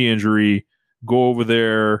from this knee injury, go over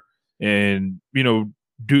there and,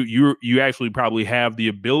 you actually probably have the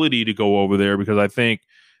ability to go over there, because I think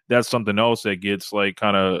that's something else that gets like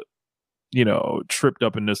kind of, tripped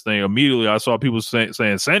up in this thing. Immediately I saw people saying,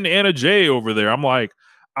 send Anna Jay over there. I'm like,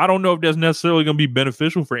 I don't know if that's necessarily going to be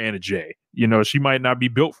beneficial for Anna Jay. She might not be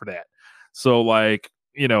built for that. So like,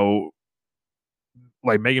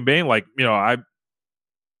 like Megan Bayne, like, I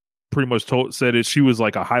pretty much said it. She was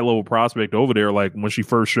like a high level prospect over there. Like when she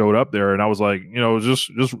first showed up there, and I was like, just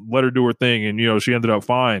let her do her thing. And, she ended up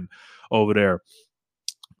fine over there.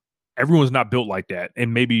 Everyone's not built like that.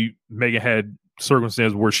 And maybe Megan had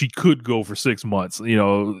circumstances where she could go for 6 months.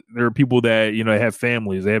 There are people that, have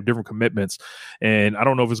families, they have different commitments. And I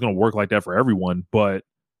don't know if it's going to work like that for everyone, but,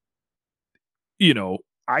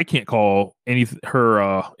 I can't call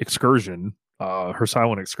her excursion, her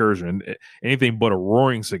silent excursion, anything but a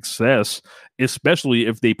roaring success, especially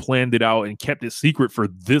if they planned it out and kept it secret for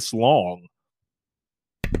this long.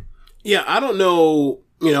 Yeah, I don't know,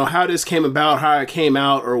 how this came about, how it came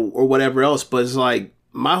out, or whatever else, but it's like,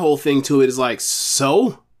 my whole thing to it is like,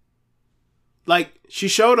 so? Like, she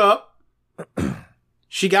showed up,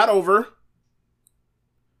 she got over,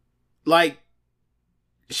 like,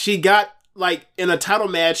 she got, like, in a title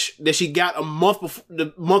match that she got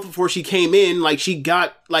the month before she came in, like, she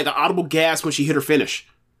got, like, an audible gasp when she hit her finish.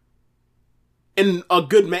 In a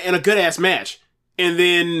good ass match. And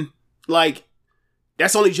then, like,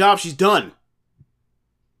 that's the only job she's done.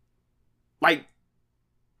 Like,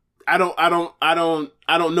 I don't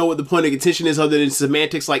know what the point of contention is other than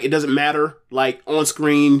semantics. Like, it doesn't matter. Like, on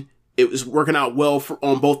screen, it was working out well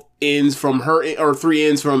on both ends from her, or three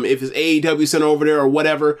ends from if it's AEW center over there or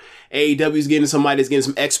whatever. AEW's getting somebody that's getting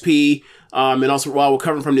some XP, and also while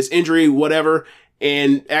recovering from this injury, whatever,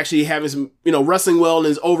 and actually having some, wrestling well and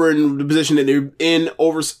is over in the position that they're in,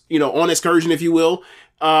 over, on excursion, if you will.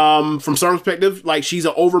 From some perspective, like, she's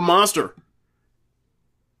an over monster.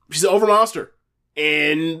 She's an over monster.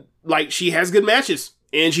 And, like, she has good matches.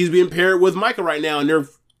 And she's being paired with Micah right now, and they're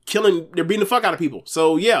beating the fuck out of people.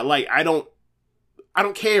 So, yeah, like, I don't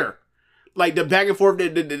care. Like, the back and forth,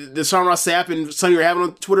 the Samara Sap and Sonny were having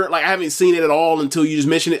on Twitter, like, I haven't seen it at all until you just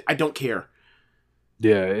mentioned it. I don't care.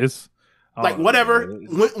 Yeah, it's... Like, whatever.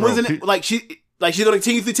 When's it, like, she's gonna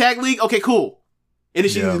continue through Tag League? Okay, cool. And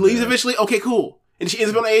if she leaves officially, okay, cool. And if she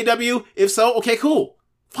ends up on AEW, if so, okay, cool.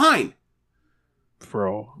 Fine.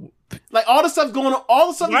 Bro. Like, all the stuff going on, all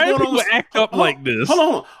the stuff that's going on with... act up like this?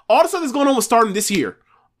 Hold on. All the stuff that's going on with Stardom this year.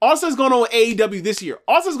 All the stuff that's going on with AEW this year.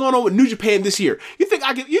 All the stuff that's going on with New Japan this year. You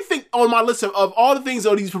think on my list of all the things,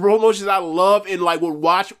 of these promotions I love and, like, would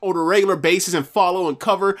watch on a regular basis and follow and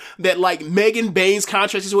cover, that, like, Megan Bain's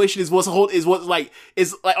contract situation is what's on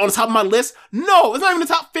the top of my list? No, it's not even the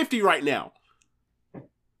top 50 right now.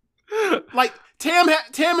 Like, Tam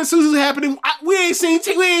and Suzu's happening. We ain't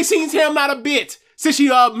seen Tam not a bit since she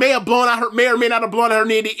may or may not have blown out her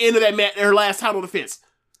knee at the end of that match, her last title defense.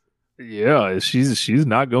 Yeah, she's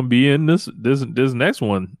not gonna be in this next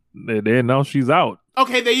one. They announced she's out.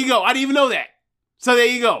 Okay, there you go. I didn't even know that. So there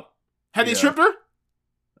you go. Have they stripped her?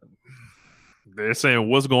 They're saying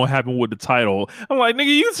what's going to happen with the title. I'm like,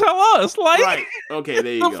 nigga, you tell us. Like, right? Okay,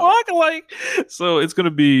 there you go. Fuck? Like, so it's gonna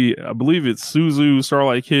be. I believe it's Suzu,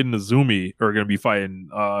 Starlight Kid, and Azumi are gonna be fighting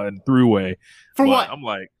in three-way. For what? I'm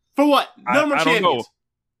like, for what? None of them are champions. Don't know.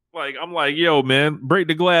 Like, I'm like, yo, man, break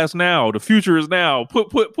the glass now. The future is now.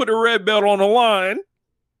 Put a red belt on the line.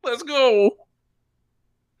 Let's go.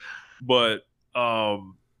 But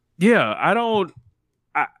yeah,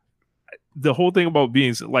 the whole thing about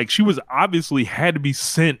being like, she was obviously had to be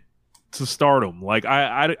sent to Stardom. Like,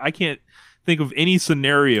 I can't think of any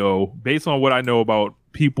scenario based on what I know about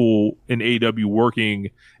people in AEW working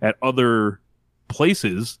at other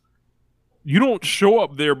places. You don't show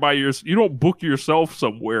up there you don't book yourself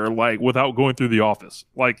somewhere like without going through the office.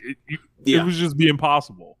 Like it was just be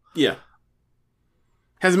impossible. Yeah.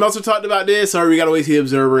 Has Meltzer talked about this, or we gotta wait to the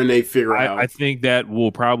Observer and they figure it out? I think that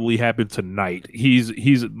will probably happen tonight. He's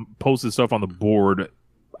posted stuff on the board,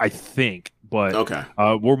 I think, but okay.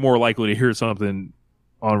 We're more likely to hear something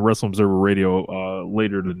on Wrestle Observer Radio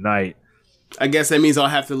later tonight. I guess that means I'll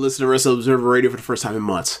have to listen to Wrestle Observer Radio for the first time in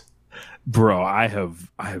months. Bro,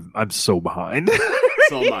 I'm so behind.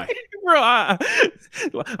 So am I. Bro,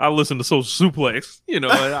 I listen to Social Suplex, and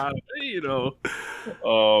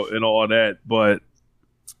all that. But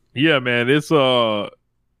yeah, man, it's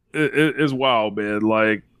wild, man.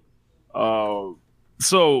 Like,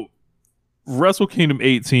 so Wrestle Kingdom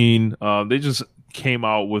 18, they just came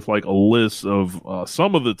out with like a list of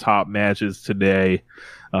some of the top matches today.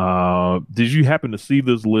 Did you happen to see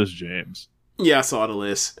this list, James? Yeah, I saw the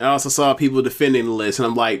list. I also saw people defending the list, and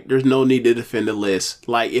I'm like, there's no need to defend the list.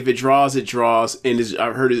 Like, if it draws, it draws, and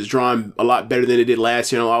I've heard it's drawn a lot better than it did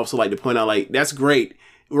last year. And I also like to point out, like, that's great.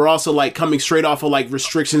 We're also, like, coming straight off of, like,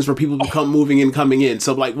 restrictions for people to coming in.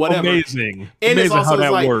 So, like, whatever. Amazing. And Amazing it's also how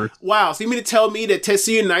that like, works. wow, so you mean to tell me that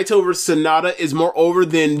Tetsuya Naito versus Sonata is more over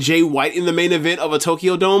than Jay White in the main event of a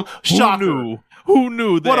Tokyo Dome? Shocker. Who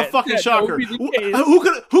knew that? What a fucking shocker.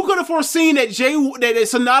 Who could have foreseen that that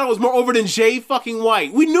Sonata was more over than Jay fucking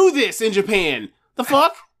White? We knew this in Japan. The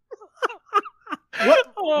fuck?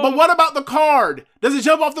 What? But what about the card? Does it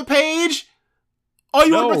jump off the page? Oh,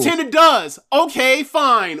 you want to pretend it does? Okay,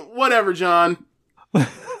 fine. Whatever, John. A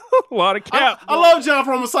lot of cap. I love John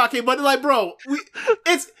from Osaka, but like, bro,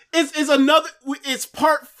 it's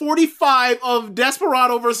part 45 of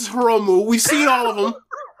Desperado versus Hiromu. We've seen all of them.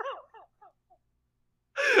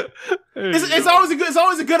 It's always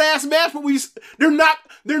a good ass match, but they're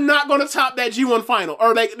not going to top that G1 final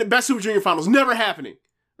or like the best Super Junior finals. Never happening,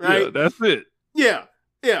 right? Yeah, that's it. Yeah.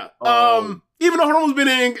 Even though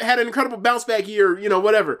Hiromu's had an incredible bounce back year,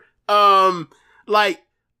 whatever. Like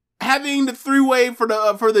having the 3-way for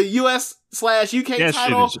the US/UK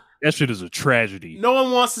title. That shit is a tragedy. No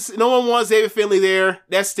one wants David Finlay there.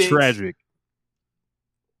 That stinks. Tragic.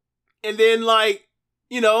 And then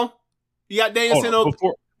you got Danielson.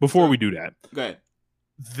 Before we do that, go ahead.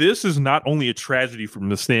 This is not only a tragedy from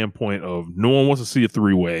the standpoint of no one wants to see a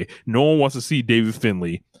 3-way, no one wants to see David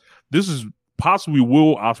Finlay. This is possibly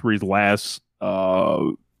Will Ospreay's last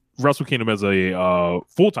Wrestle Kingdom as a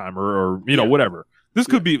full timer, or whatever. This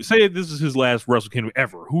could be, say this is his last Wrestle Kingdom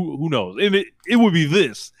ever. Who knows? And it would be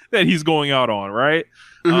this that he's going out on, right?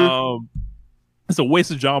 Mm-hmm. It's a waste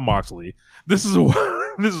of Jon Moxley. This is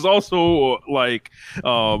also like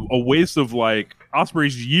a waste of like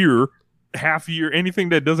Ospreay's year, half year, anything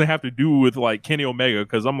that doesn't have to do with like Kenny Omega.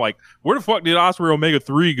 Because I'm like, where the fuck did Ospreay Omega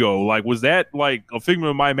 3 go? Like, was that like a figment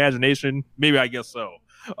of my imagination? Maybe, I guess so.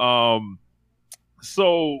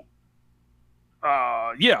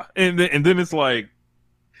 Yeah, and then it's like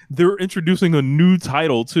they're introducing a new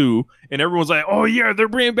title too, and everyone's like, "Oh yeah, they're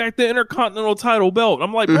bringing back the Intercontinental title belt."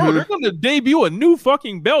 I'm like, bro, they're going to debut a new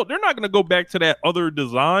fucking belt. They're not going to go back to that other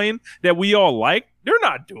design that we all like. They're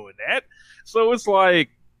not doing that. So it's like,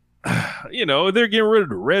 they're getting rid of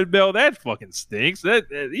the red belt. That fucking stinks. That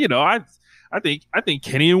think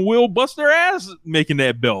Kenny and Will bust their ass making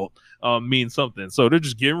that belt mean something. So they're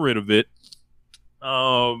just getting rid of it.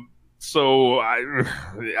 So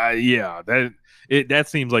that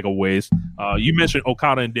seems like a waste. You mentioned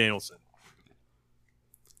Okada and Danielson.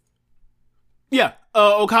 Yeah,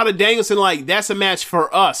 Okada Danielson, like, that's a match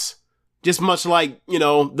for us. Just much like,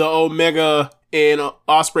 the Omega and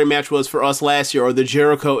Ospreay match was for us last year, or the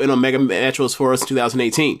Jericho and Omega match was for us in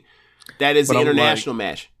 2018. That is the international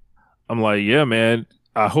match. I'm like, yeah, man.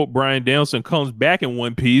 I hope Bryan Danielson comes back in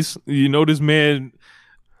one piece. This man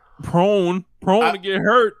prone to get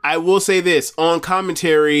hurt. I will say this on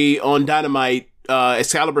commentary on Dynamite.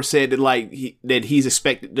 Excalibur said that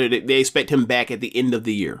they expect him back at the end of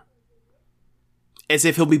the year, as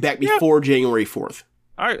if he'll be back before January 4th.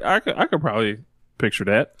 I could probably picture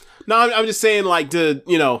that. No, I'm just saying, like, in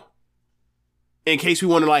case we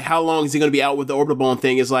wonder, like, how long is he going to be out with the orbital bone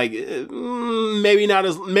thing? Is like maybe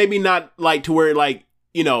not like to where, like,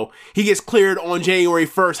 he gets cleared on January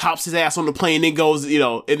 1st, hops his ass on the plane, then goes,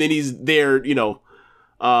 and then he's there,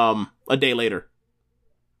 a day later.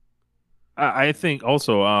 I think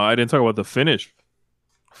also I didn't talk about the finish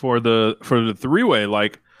for the 3-way.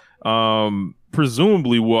 Like,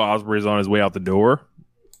 presumably Will Ospreay's on his way out the door.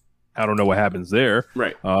 I don't know what happens there.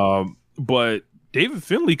 Right. But David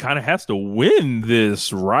Finlay kind of has to win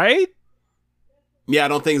this, right? Yeah, I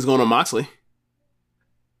don't think it's going to Moxley.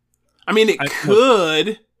 I mean, it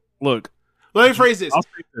could. Look. Let me phrase this. I'll say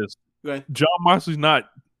this. Go ahead. John Moxley's not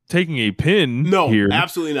taking a pin here. No,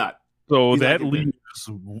 absolutely not. So that leaves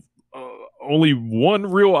only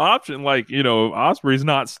one real option. Like, Ospreay's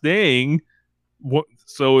not staying.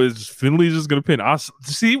 So is Finlay just going to pin?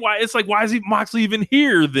 See why it's like, why is Moxley even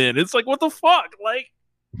here then? It's like, what the fuck? Like,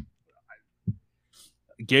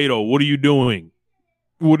 Gato, what are you doing?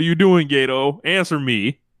 What are you doing, Gato? Answer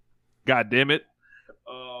me. God damn it.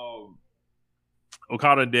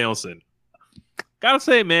 Okada and Danielson. Gotta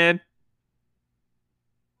say, man,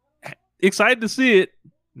 excited to see it.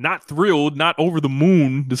 Not thrilled, not over the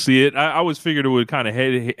moon to see it. I always figured it would kind of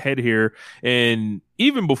head here. And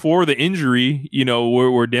even before the injury,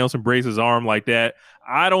 where Danielson breaks his arm like that,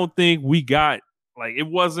 I don't think we got, like, it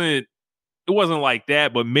wasn't like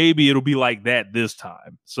that, but maybe it'll be like that this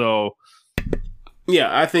time. So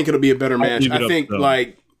yeah, I think it'll be a better match. I think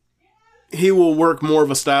like he will work more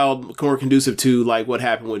of a style more conducive to like what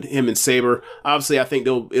happened with him and Sabre. Obviously, I think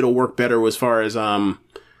it'll work better as far as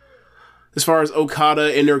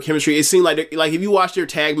Okada and their chemistry. It seemed like if you watch their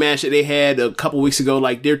tag match that they had a couple weeks ago,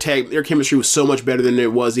 like their chemistry was so much better than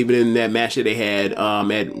it was even in that match that they had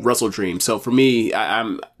at Wrestle Dream. So for me,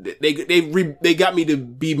 they got me to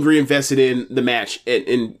be reinvested in the match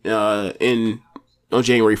on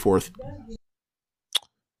January 4th.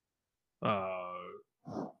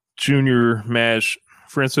 Junior match.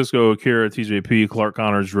 Francisco Akira, TJP, Clark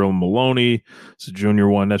Connors, Drill Maloney. It's a junior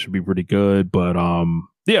one. That should be pretty good. But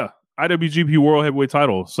yeah. IWGP World Heavyweight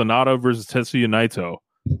Title, Sonata versus Tetsuya Naito.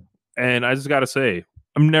 And I just got to say,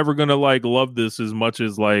 I'm never going to like love this as much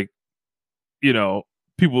as like,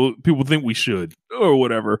 people think we should or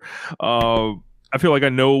whatever. I feel like I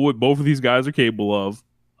know what both of these guys are capable of.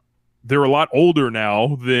 They're a lot older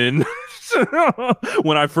now than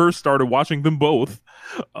when I first started watching them both.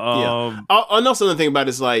 Yeah. I'll know something about it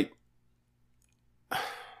is like,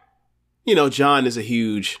 John is a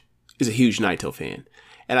huge Naito fan.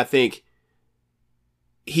 And I think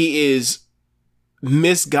he is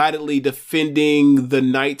misguidedly defending the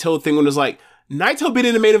Naito thing when it's like, Naito being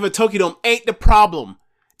in the main event of Tokyo Dome ain't the problem.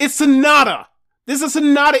 It's Sonata. This is a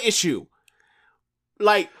Sonata issue.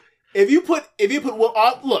 Like, if you put,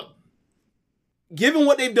 look, given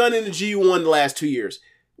what they've done in the G1 the last 2 years,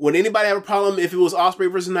 would anybody have a problem if it was Ospreay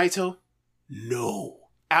versus Naito? No,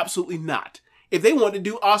 absolutely not. If they want to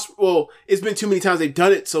do it's been too many times they've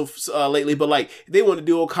done it lately, but like if they want to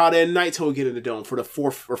do Okada and Naito again in the Dome for the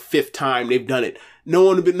 4th or 5th time they've done it, no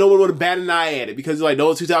one would have batted an eye at it because like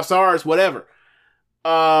those 2 top stars, whatever.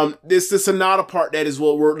 This the Sonata part that is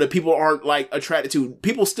that people aren't like attracted to.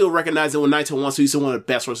 People still recognize that when Naito wants to, he's still one of the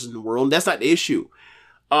best wrestlers in the world. That's not the issue.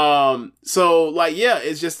 So like yeah,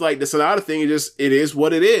 it's just like the Sonata thing. It is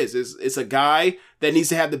what it is. It's a guy that needs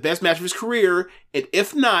to have the best match of his career, and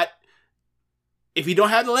if you don't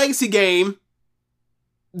have the legacy game,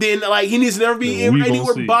 then like he needs to never be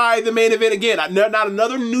anywhere by the main event again. Not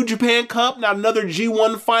another New Japan Cup, not another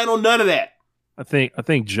G1 final, none of that. I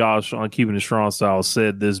think Josh on Keeping It Strong Style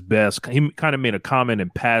said this best. He kind of made a comment in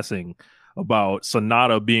passing about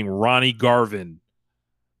Sonata being Ronnie Garvin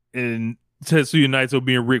and Tetsuya Naito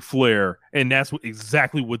being Ric Flair, and that's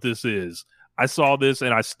exactly what this is. I saw this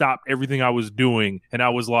and I stopped everything I was doing, and I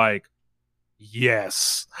was like,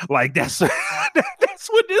 Yes, like that's that's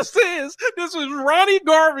what this is. This is Ronnie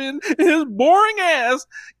Garvin and his boring ass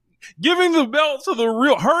giving the belt to the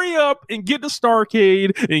real. Hurry up and get the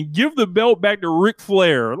Starcade and give the belt back to Ric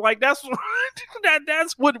Flair. Like that's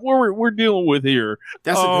that's what we're dealing with here.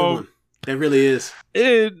 That's a good one. That really is.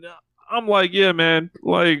 And I'm like, yeah, man.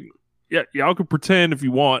 Like, yeah, y'all can pretend if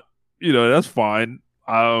you want. You know, that's fine.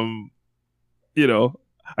 You know,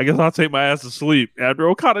 I guess I'll take my ass to sleep after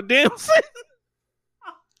Okada dancing.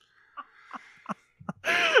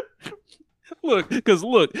 Look,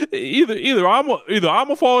 either I'm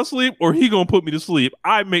gonna fall asleep or he gonna put me to sleep.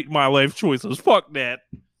 I make my life choices. Fuck that.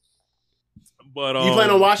 But you plan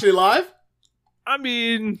on watching it live? I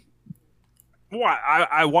mean, why?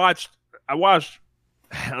 I watched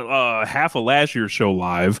half of last year's show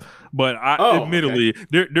live, but admittedly,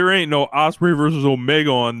 there ain't no Ospreay versus Omega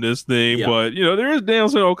on this thing. Yeah. But you know, there is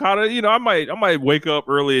Danielson Okada. You know, I might wake up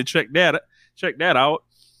early and check that out.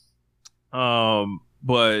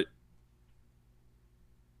 But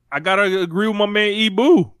I gotta agree with my man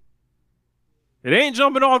Ibu. It ain't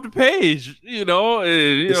jumping off the page, you know.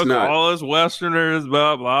 All us Westerners,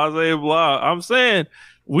 blah blah blah. I'm saying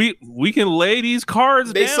we can lay these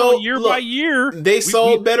cards down year by year. They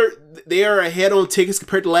sold better. They are ahead on tickets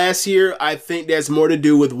compared to last year. I think that's more to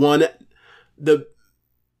do with the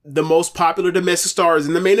most popular domestic stars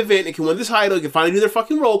in the main event. They can win the title. They can finally do their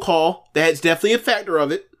fucking roll call. That's definitely a factor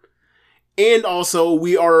of it. And also,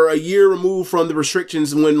 we are a year removed from the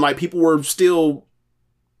restrictions when like people were still,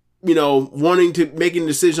 you know, making a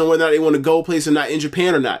decision on whether or not they want to go place or not in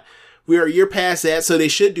Japan or not. We are a year past that, so they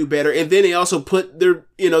should do better. And then they also put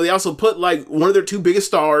like one of their two biggest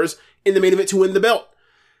stars in the main event to win the belt.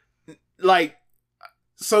 Like,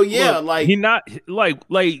 so yeah, look, like he not like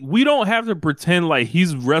we don't have to pretend like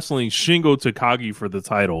he's wrestling Shingo Takagi for the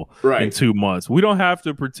title in 2 months. We don't have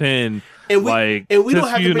to pretend we don't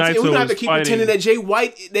have to keep pretending that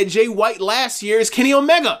Jay White last year is Kenny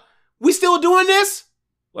Omega. We still doing this?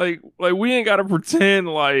 Like we ain't got to pretend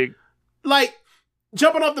like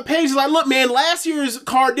jumping off the page is like, look, man, last year's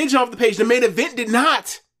card did jump off the page. The main event did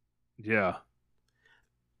not. Yeah.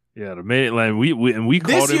 Yeah, the main like we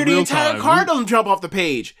called this year it the real entire time. card doesn't jump off the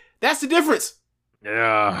page. That's the difference.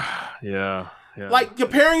 Yeah. Like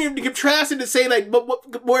comparing it, contrasting to say like,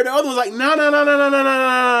 but where the other was like,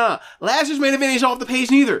 no. Last year's main event ain't off the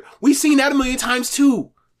page neither. We've seen that a million times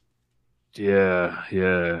too. Yeah,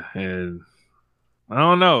 and I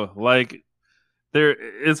don't know, like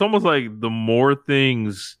it's almost like the more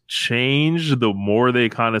things change, the more they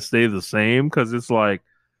kind of stay the same. Because it's like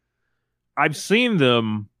I've seen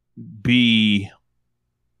them be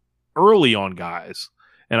early on guys,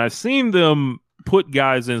 and I've seen them put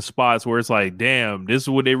guys in spots where it's like, damn, this is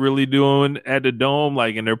what they really doing at the Dome.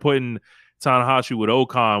 Like, and they're putting Tanahashi with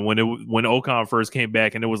Okan when Okan first came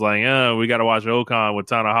back, and it was like, we got to watch Okan with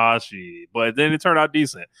Tanahashi, but then it turned out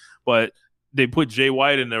decent. But they put Jay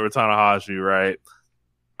White in there with Tanahashi, right?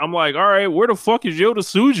 I'm like, all right, where the fuck is Yota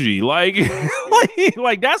Tsuji? Like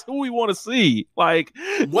that's who we want to see. Like,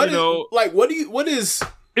 what is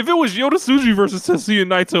if it was Yota Tsuji versus Tetsuya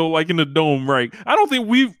Naito, like in the Dome, right? I don't think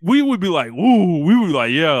we would be like, ooh, we would be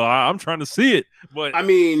like, yeah, I'm trying to see it. But I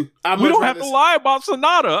mean, we don't have to lie about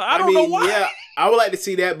Sonata. I don't know why. Yeah, I would like to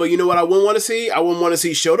see that, but you know what I wouldn't want to see? I wouldn't want to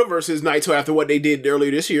see Shota versus Naito after what they did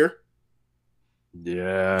earlier this year.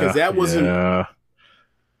 Yeah, because that wasn't. Yeah.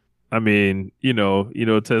 I mean, you know,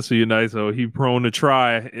 Tetsuya Naito, he prone to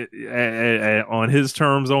try on his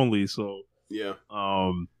terms only. So yeah.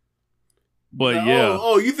 But like,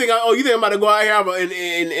 yeah. You think I'm about to go out here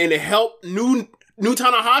and help new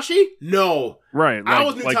Tanahashi? No. Right. I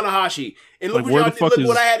was new Tanahashi, and look what y'all did. Look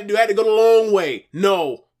what I had to do. I had to go the long way.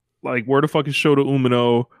 No. Like, where the fuck is Shota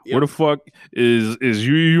Umino? Yep. Where the fuck is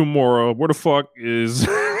Yuya Uemura? Where the fuck is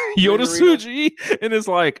Yota Tsuji? And it's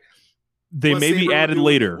like they may be added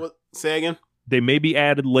later. Say again. They may be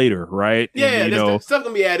added later, right? Yeah, and, stuff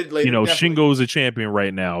gonna be added later. You know, definitely. Shingo's a champion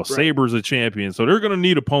right now. Right. Saber's a champion, so they're gonna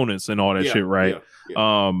need opponents and all that shit, right?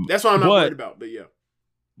 Yeah. That's what I'm not worried about. But yeah,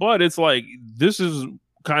 but it's like this is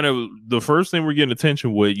kind of the first thing we're getting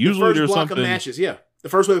attention with. Usually, there's something of matches. Yeah, the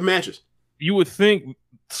first wave of matches. You would think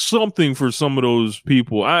something for some of those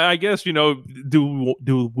people. I guess, you know, do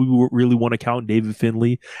we really want to count David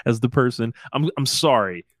Finlay as the person? I'm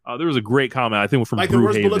sorry. There was a great comment, I think, it was from like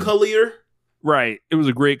Brew the Respublica leader. Right. It was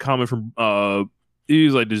a great comment from he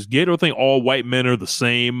was like, does Gato think all white men are the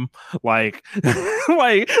same? Like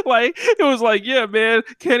like it was like, yeah, man,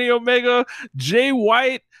 Kenny Omega, Jay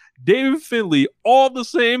White, David Finlay, all the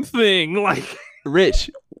same thing. Like,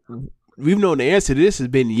 Rich, we've known the answer to this has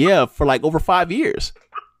been for like over 5 years.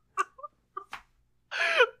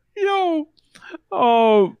 Yo,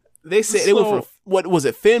 Oh, they said they went from what was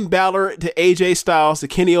it, Finn Balor to AJ Styles to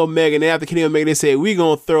Kenny Omega, and then after Kenny Omega, they said we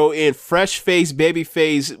gonna throw in fresh face, baby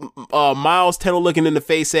face, Miles Teller looking in the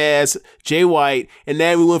face ass Jay White, and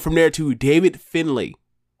then we went from there to David Finlay.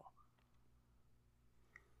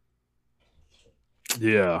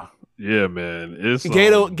 Yeah, man. It's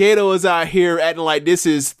Gato is out here acting like this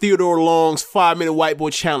is Theodore Long's 5-minute white boy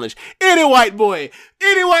challenge. Any white boy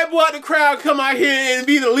out the crowd come out here and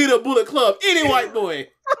be the leader of Bullet Club. Any white boy.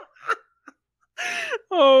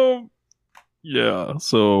 Yeah.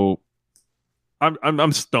 So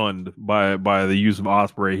I'm stunned by the use of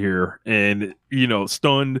Ospreay here, and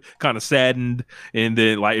stunned, kind of saddened, and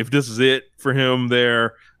then like if this is it for him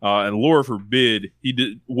there, and Lord forbid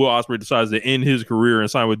Will Ospreay decides to end his career and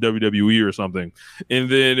sign with WWE or something, and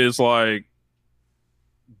then it's like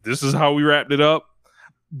this is how we wrapped it up.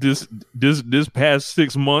 This past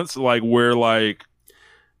 6 months, like where like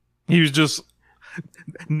he was just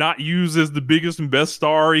not used as the biggest and best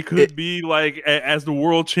star he could be, like as the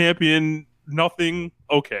world champion. Nothing.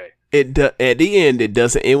 Okay. At the end, it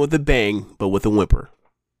doesn't end with a bang, but with a whimper.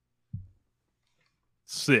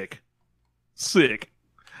 Sick.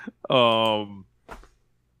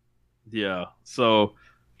 Yeah. So,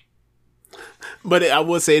 but I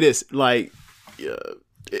will say this: like,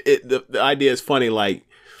 the idea is funny. Like,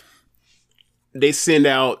 they send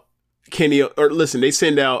out they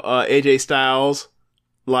send out AJ Styles,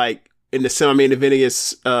 like in the semi-main event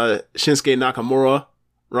against Shinsuke Nakamura,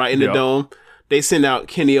 right in the dome. They send out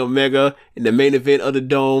Kenny Omega in the main event of the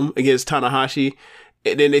dome against Tanahashi,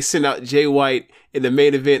 and then they send out Jay White in the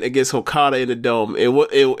main event against Okada in the dome. And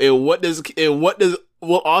what does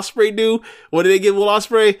Will Ospreay do? What do they give Will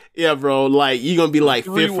Ospreay? Yeah, bro, like you're gonna be like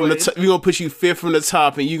fifth from the top. We're gonna put you fifth from the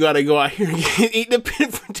top, and you gotta go out here and eat the pin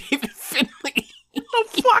for David Finlay. Get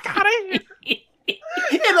the fuck out of here!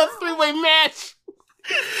 In a 3-way match.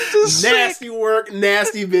 Nasty work,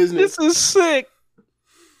 nasty business. This is sick.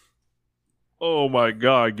 Oh my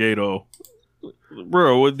God, Gato.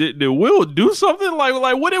 Bro, did Will do something? Like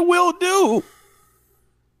what did Will do?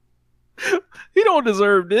 He don't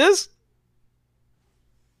deserve this.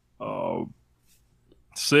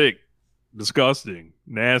 Sick. Disgusting.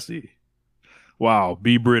 Nasty. Wow.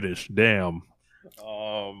 Be British. Damn.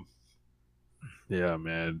 Yeah,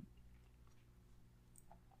 man.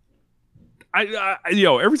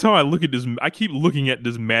 Every time I look at this, I keep looking at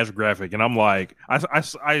this match graphic, and I'm like,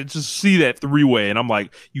 I just see that 3-way, and I'm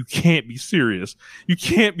like, you can't be serious. You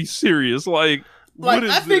can't be serious. Like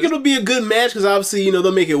I think it'll be a good match because obviously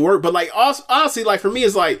they'll make it work. But like honestly, like for me,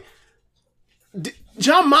 it's like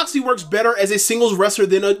Jon Moxley works better as a singles wrestler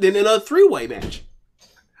than in a 3-way match.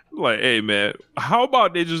 Like, hey man, how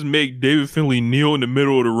about they just make David Finlay kneel in the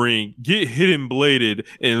middle of the ring, get hidden bladed,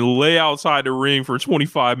 and lay outside the ring for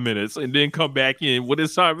 25 minutes, and then come back in when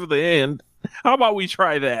it's time for the end? How about we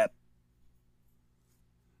try that?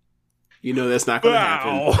 That's not going to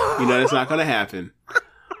happen. That's not going to happen.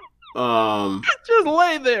 Just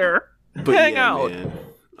lay there, hang out,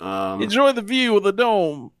 man. Enjoy the view of the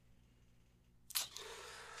dome.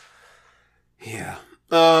 Yeah.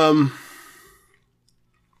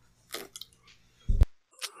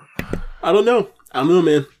 I don't know,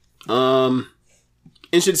 man.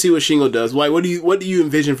 Interested to see what Shingo does. Like, what do you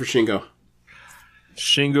envision for Shingo?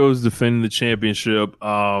 Shingo's defending the championship.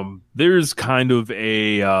 There's kind of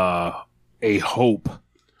a hope.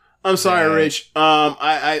 I'm sorry, Rich.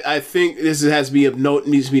 I think this has to be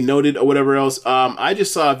needs to be noted or whatever else. I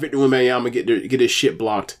just saw Victor Wembanyama get his shit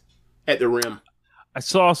blocked at the rim. I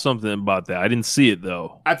saw something about that. I didn't see it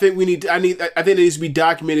though. I think I think it needs to be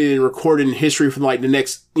documented and recorded in history for like the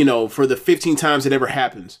next, for the 15 times it ever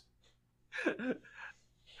happens.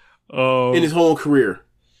 In his whole career.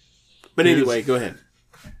 But anyway, go ahead.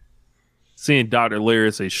 Seeing Dr.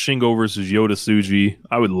 Laird say Shingo versus Yota Tsuji,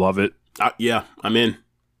 I would love it. Yeah, I'm in.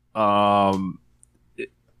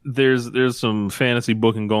 There's some fantasy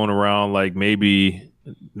booking going around, like maybe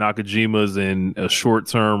Nakajima's in a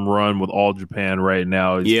short-term run with All Japan right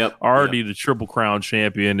now. He's already the Triple Crown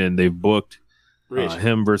champion, and they've booked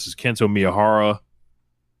him versus Kento Miyahara.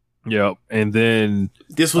 Yep, and then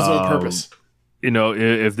this was on purpose.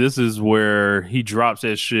 If this is where he drops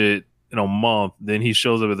that shit in a month, then he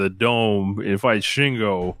shows up at the Dome and fights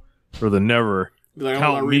Shingo for the Never. Like,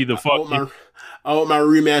 count me the fuck. I want my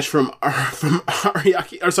rematch from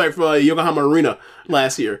Yokohama Arena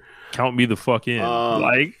last year. Count me the fuck in.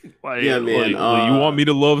 Yeah, man. You want me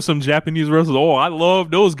to love some Japanese wrestlers? Oh, I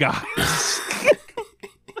love those guys.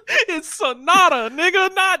 It's Sonata,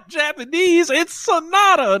 nigga, not Japanese. It's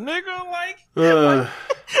Sonata, nigga.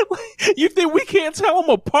 You think we can't tell them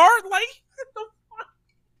apart?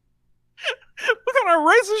 What kind of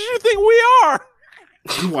racist you think we are?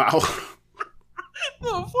 Wow.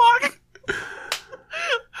 The fuck?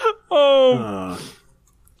 Oh.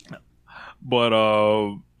 But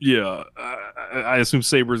yeah, I assume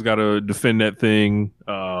Saber's got to defend that thing.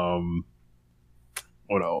 What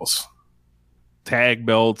else? Tag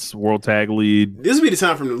belts, world tag lead. This would be the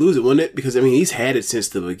time for him to lose it, wouldn't it? Because I mean, he's had it since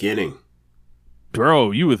the beginning. Bro,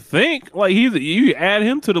 you would think like you add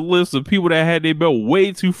him to the list of people that had their belt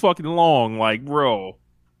way too fucking long. Like, bro.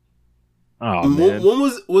 Oh man. When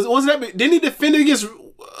was that? Didn't he defend it against?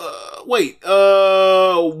 When was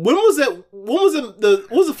that? What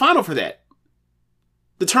was the final for that?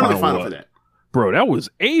 The tournament final for that, bro. That was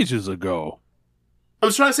ages ago. I'm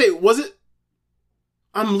just trying to say, was it?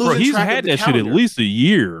 I'm losing. Bro, he's track had of the that calendar. shit at least a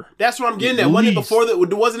year. That's what I'm getting at. Wasn't it before that?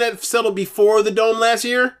 Wasn't that settled before the Dome last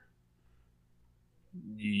year?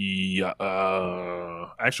 Yeah.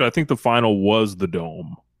 Actually, I think the final was the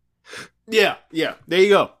Dome. Yeah. There you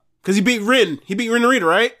go. Because he beat Rin. He beat Rin Narita,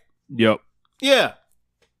 right? Yep. Yeah.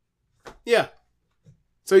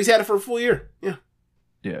 So he's had it for a full year. Yeah.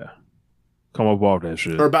 Yeah. Come up off that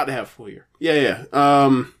shit. Or about to have a full year. Yeah.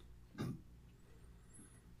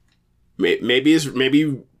 Maybe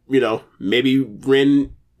Rin,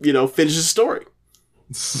 finishes the story.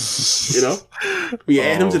 We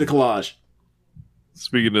add him to the collage.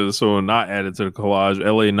 Speaking of someone not added to the collage,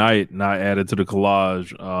 LA Knight not added to the collage.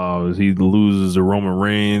 He loses to Roman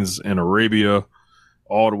Reigns in Arabia,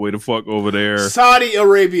 all the way to fuck over there. Saudi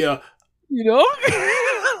Arabia.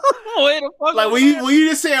 Way to fuck like when you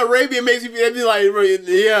just say Arabia, makes me be like,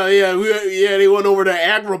 yeah, they went over to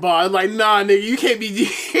Agrabah. I'm like, nah, nigga, you can't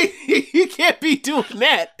be doing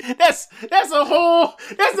that. That's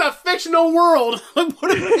a fictional world. What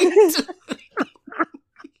are they doing?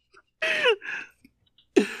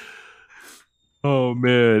 Oh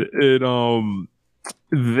man, I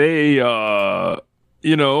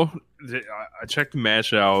checked the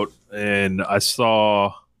match out and I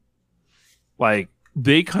saw like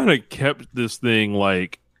they kind of kept this thing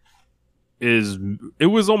like it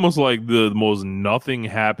was almost like the most nothing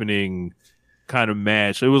happening kind of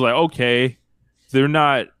match. It was like, okay, they're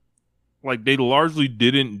not like they largely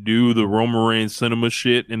didn't do the Roman Reigns cinema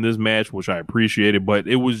shit in this match, which I appreciated, but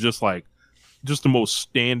it was just the most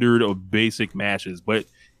standard of basic matches. But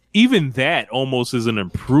even that almost is an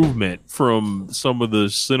improvement from some of the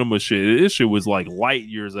cinema shit. This shit was like light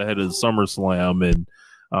years ahead of SummerSlam. And,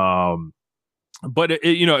 but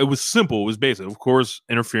it was simple. It was basic. Of course,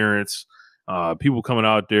 interference, people coming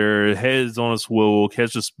out there, heads on a swivel,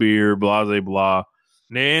 catch a spear, blah, blah, blah.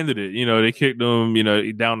 And they ended it. They kicked them,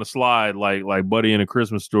 down the slide like Buddy in A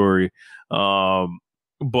Christmas Story. But,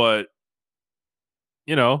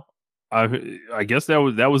 I guess that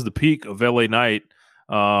was the peak of LA Knight.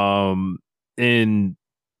 And I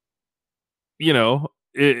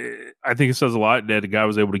think it says a lot that the guy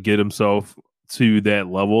was able to get himself to that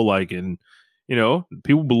level. Like, and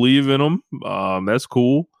people believe in him. That's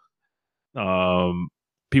cool.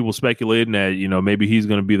 People speculating that maybe he's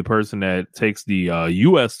going to be the person that takes the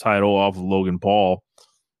U.S. title off of Logan Paul.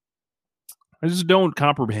 I just don't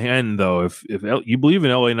comprehend though. If you believe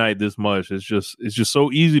in LA Knight this much, it's just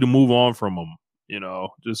so easy to move on from him.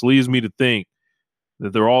 Just leaves me to think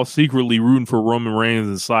that they're all secretly rooting for Roman Reigns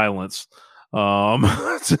in silence, and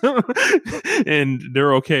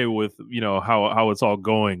they're okay with how it's all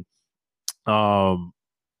going. I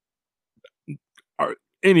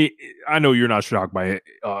know you're not shocked by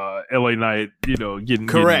LA Knight, getting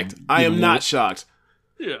correct. Getting I am more. not shocked.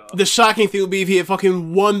 Yeah. The shocking thing would be if he had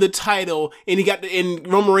fucking won the title and and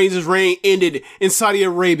Roman Reigns' reign ended in Saudi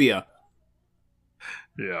Arabia.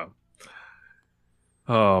 Yeah.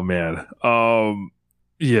 Oh man.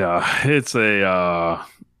 Yeah, it's a I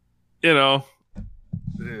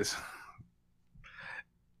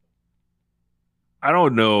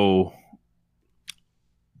don't know.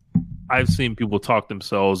 I've seen people talk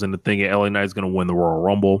themselves into thinking LA Knight's going to win the Royal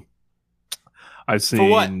Rumble. I've seen For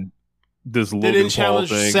what? This They Logan didn't Paul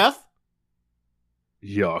challenge thing. Seth?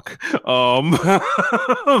 Yuck.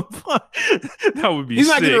 That would be. He's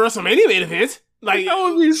sick. not getting a WrestleMania main event. Like that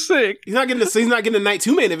would be sick. He's not getting a night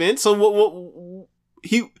 2 main event. So what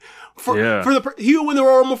he will win the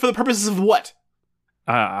Royal Rumble for the purposes of what?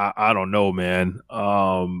 I don't know, man.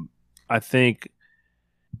 I think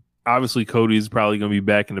obviously Cody's probably going to be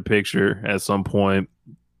back in the picture at some point.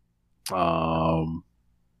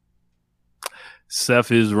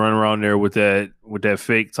 Seth is running around there with that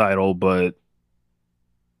fake title, but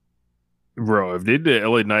bro, if they did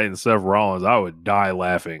LA Knight and Seth Rollins, I would die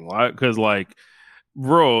laughing. Because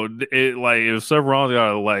bro, if Seth Rollins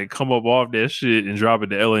gotta come up off that shit and drop it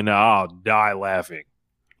to LA Knight, I'll die laughing.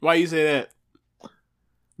 Why you say that?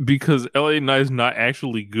 Because LA Knight's not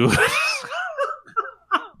actually good.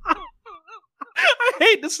 I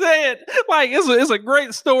hate to say it. Like, it's a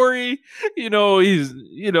great story. You know, he's,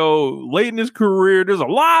 you know, late in his career. There's a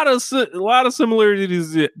lot of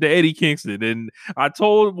similarities to Eddie Kingston. And I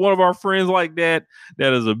told one of our friends like that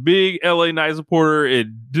is a big LA Knight supporter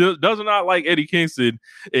and does not like Eddie Kingston.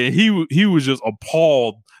 And he was just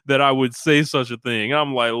appalled that I would say such a thing. And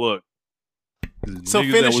I'm like, look. So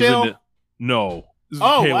finish him? No.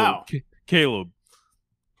 Oh, Caleb. wow. Caleb.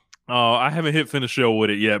 I haven't hit finish show with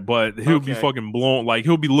it yet, but he'll be fucking blown. Like,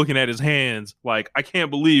 he'll be looking at his hands like, I can't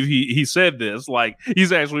believe he said this. Like,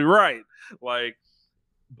 he's actually right. Like,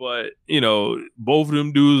 but, you know, both of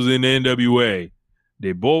them dudes in the NWA,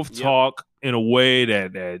 they both talk in a way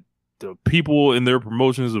that the people in their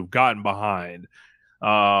promotions have gotten behind.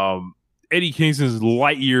 Eddie Kingston's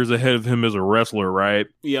light years ahead of him as a wrestler, right?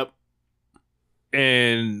 Yep.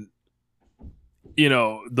 And, you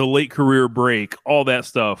know, the late career break, all that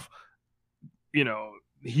stuff. You know,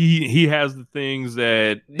 he has the things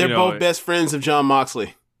that they're both best friends of Jon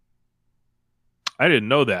Moxley. I didn't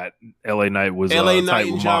know that LA Knight was LA Knight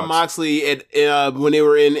and Jon Moxley at when they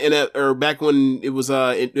were or back when it was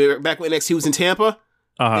back when NXT was in Tampa.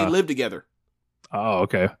 They lived together. Oh,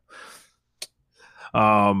 okay.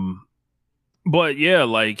 But yeah,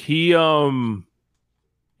 like he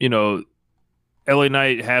you know, LA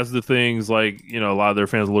Knight has the things like, you know, a lot of their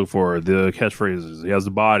fans look for, the catchphrases. He has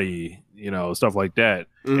the body, you know, stuff like that.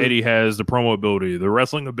 Mm-hmm. Eddie has the promo ability, the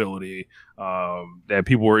wrestling ability that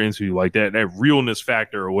people were into, like that realness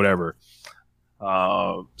factor or whatever.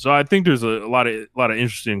 So I think there's a lot of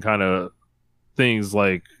interesting kind of things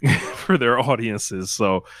like for their audiences.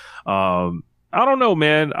 So I don't know,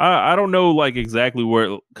 man. I don't know like exactly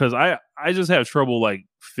where, because I just have trouble like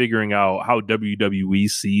figuring out how WWE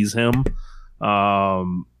sees him.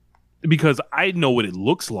 Because I know what it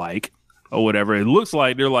looks like or whatever. It looks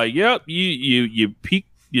like they're like, yep, you peaked,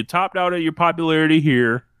 you topped out at your popularity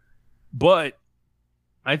here. But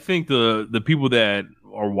I think the people that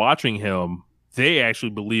are watching him, they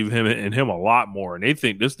actually believe in him a lot more, and they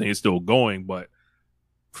think this thing is still going. But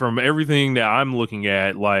from everything that I'm looking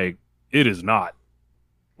at, like, it is not.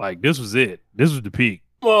 Like, this was it. This was the peak.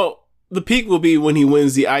 Well, the peak will be when he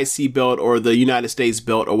wins the IC belt or the United States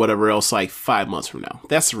belt or whatever else, like 5 months from now.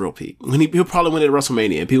 That's the real peak. When he'll probably win at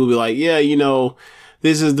WrestleMania, and people will be like, "Yeah, you know,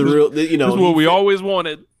 this is the real." You know, this is what we always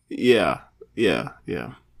wanted. Yeah.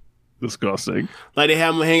 Disgusting. Like they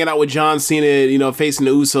have him hanging out with John Cena, you know, facing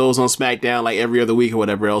the Usos on SmackDown like every other week or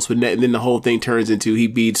whatever else. But then the whole thing turns into he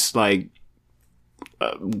beats like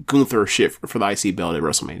Gunther shit for the IC belt at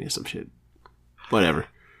WrestleMania, some shit. Whatever.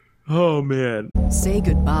 Oh, man. Say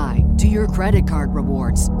goodbye to your credit card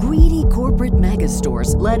rewards. Greedy corporate mega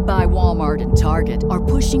stores, led by Walmart and Target, are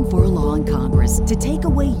pushing for a law in Congress to take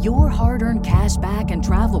away your hard-earned cash back and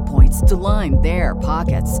travel points to line their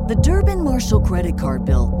pockets. The Durbin-Marshall credit card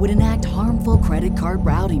bill would enact harmful credit card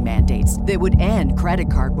routing mandates that would end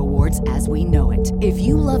credit card rewards as we know it. If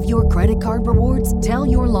you love your credit card rewards, tell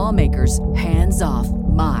your lawmakers, hands off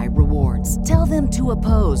my rewards. Tell them to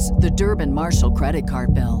oppose the Durbin-Marshall credit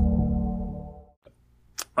card bill.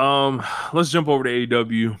 Let's jump over to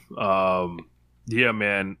AEW. Yeah,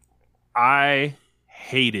 man, I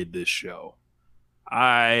hated this show.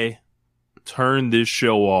 I turned this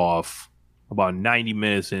show off about 90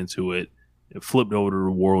 minutes into it and flipped over to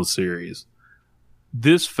the World Series.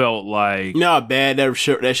 This felt like... You know how bad that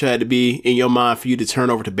show had to be in your mind for you to turn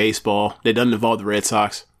over to baseball that doesn't involve the Red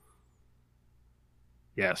Sox?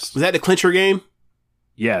 Yes. Was that the clincher game?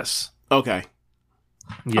 Yes. Okay.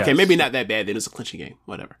 Yes. Okay, maybe not that bad. Then it was a clinching game.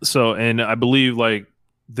 Whatever. So, and I believe like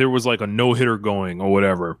there was like a no-hitter going or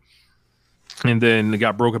whatever, and then it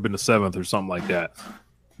got broke up in the 7th or something like that.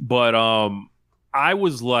 But I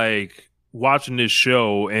was like watching this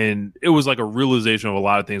show, and it was like a realization of a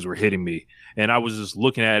lot of things were hitting me, and I was just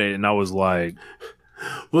looking at it, and I was like,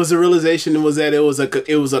 was the realization was that it was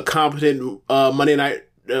a competent Monday night,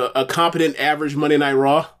 a competent average Monday Night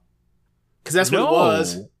Raw? Because that's what it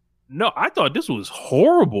was. No, I thought this was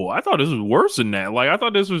horrible. I thought this was worse than that. Like, I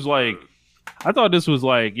thought this was like,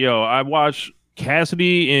 yo, I watched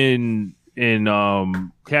Cassidy and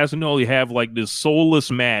Cassidy only have like this soulless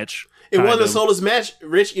match. It wasn't a soulless match,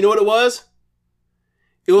 Rich. You know what it was?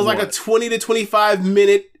 It was like a 20 to 25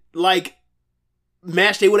 minute like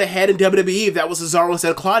match they would have had in WWE if that was Cesaro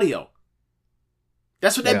instead of Claudio.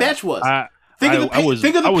 That's what that match was. Think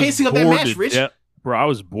of the pacing of that match, Rich. Bro, I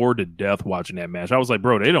was bored to death watching that match. I was like,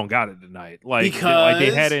 bro, they don't got it tonight. Like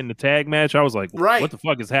they had it in the tag match. I was like, what the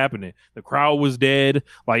fuck is happening? The crowd was dead.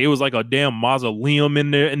 Like, it was like a damn mausoleum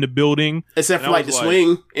in there in the building. Except for like the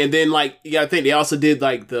swing, and then like you gotta think they also did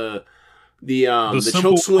like the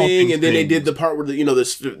choke swing, and then they did the part where like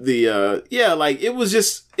it was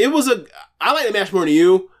I like the match more than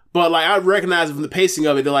you, but like I recognize from the pacing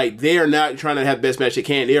of it that they are not trying to have the best match they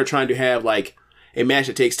can. They are trying to have like a match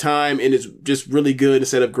that takes time and is just really good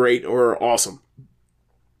instead of great or awesome.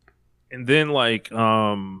 And then like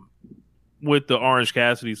with the Orange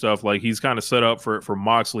Cassidy stuff, like he's kind of set up for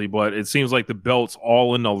Moxley, but it seems like the belt's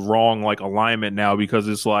all in the wrong like alignment now, because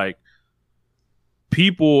it's like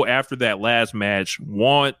people after that last match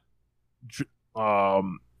want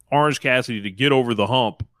Orange Cassidy to get over the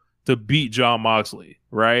hump to beat Jon Moxley,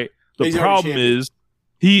 right? The problem is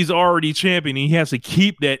he's already champion. He has to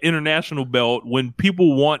keep that international belt when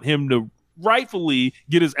people want him to rightfully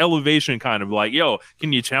get his elevation, kind of like, yo,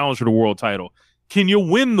 can you challenge for the world title? Can you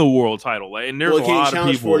win the world title? And there's a lot of people. Can you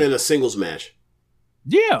challenge for it in a singles match?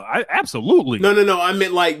 Yeah, absolutely. No. I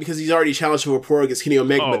meant like because he's already challenged for a poor against Kenny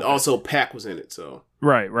Omega, but also Pac was in it. So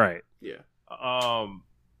right. Yeah.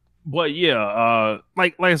 But yeah,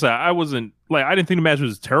 like I said, I didn't think the match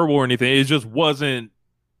was terrible or anything. It just wasn't,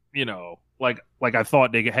 like I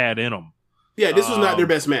thought they had in them. Yeah, this was not their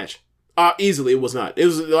best match. Easily, it was not. It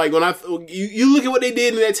was like when you look at what they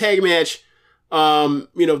did in that tag match,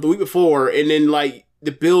 the week before, and then like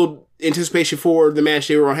the build anticipation for the match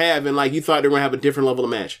they were gonna have, and like you thought they were gonna have a different level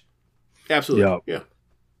of match. Absolutely, yeah.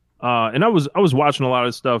 And I was watching a lot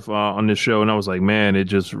of stuff on this show, and I was like, man, it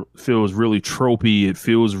just feels really tropey. It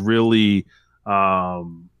feels really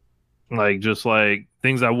like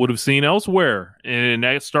things I would have seen elsewhere, and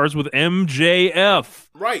that starts with MJF.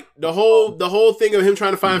 Right, the whole thing of him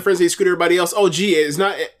trying to find friends, he screwed everybody else. Oh, gee,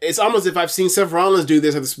 it's almost as if I've seen Seth Rollins do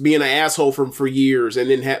this, as being an asshole for years, and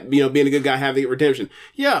then being a good guy, having redemption.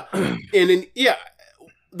 Yeah, and then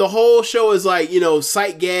the whole show is like,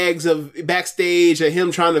 sight gags of backstage of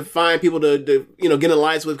him trying to find people to get in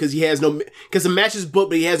alliance with, because because the match is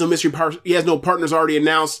booked, but he has no mystery he has no partners already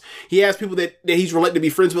announced. He has people that he's reluctant to be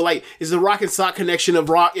friends with. Like, it's the Rock and Sock connection of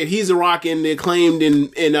Rock. If he's a Rock and the Acclaimed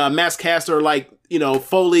and Mass Caster, like,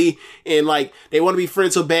 Foley, and like they want to be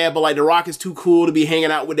friends so bad, but like the Rock is too cool to be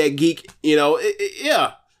hanging out with that geek.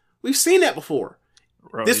 Yeah, we've seen that before.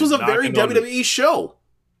 Bro, this was a very WWE show.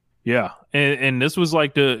 Yeah, and this was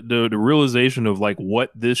like the realization of like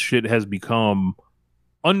what this shit has become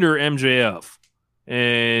under MJF,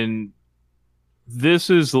 and this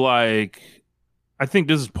is like, I think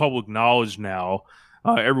this is public knowledge now.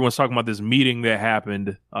 Everyone's talking about this meeting that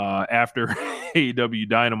happened after AEW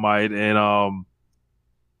Dynamite, and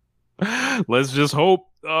let's just hope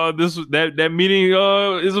that meeting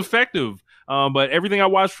is effective. But everything I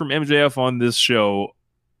watched from MJF on this show,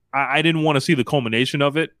 I didn't want to see the culmination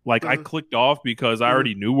of it. Like, I clicked off because I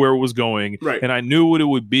already knew where it was going, right, and I knew what it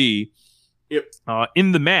would be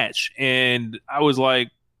in the match. And I was like,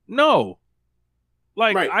 no,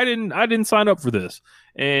 like, right. I didn't sign up for this.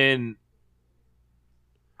 And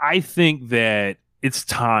I think that it's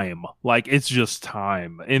time. Like, it's just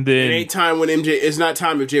time. And then it ain't time when it's not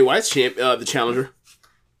time if Jay White's the challenger.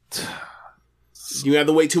 You have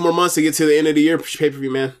to wait 2 more months to get to the end of the year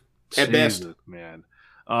pay-per-view, man. At best, man.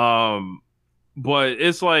 But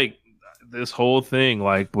it's like this whole thing,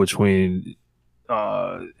 like between,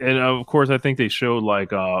 and of course, I think they showed like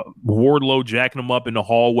Wardlow jacking him up in the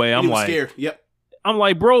hallway. I'm like, scared. Yep. I'm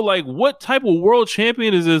like, bro, like, what type of world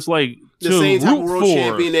champion is this? Like, the same type of world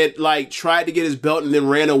champion that like tried to get his belt and then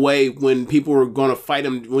ran away when people were going to fight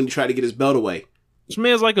him when he tried to get his belt away. This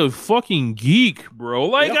man's like a fucking geek, bro.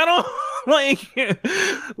 Like, I don't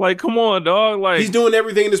like, come on, dog. Like, he's doing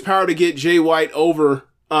everything in his power to get Jay White over.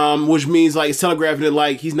 Which means like it's telegraphing it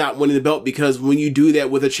like he's not winning the belt, because when you do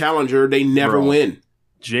that with a challenger, they never win.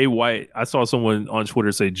 Jay White, I saw someone on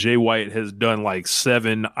Twitter say Jay White has done like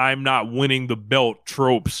 7 "I'm not winning the belt"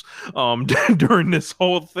 tropes during this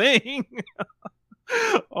whole thing.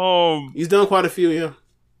 He's done quite a few, yeah.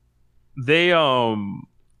 They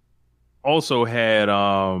also had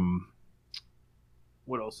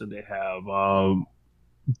what else did they have? Going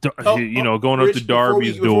Rich, up to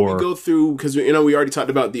Darby's door. Before we go through, because we already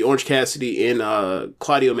talked about the Orange Cassidy and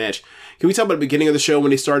Claudio match. Can we talk about the beginning of the show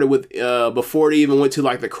when they started with before they even went to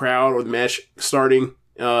like the crowd or the match starting,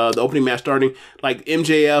 the opening match starting, like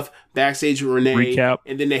MJF backstage with Renee, recap,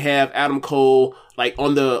 and then they have Adam Cole like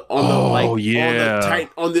on the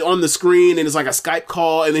screen, and it's like a Skype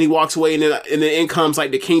call, and then he walks away, and then in comes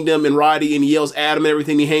like the Kingdom and Roddy, and he yells Adam and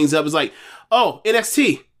everything. He hangs up. It's like, oh,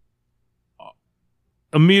 NXT.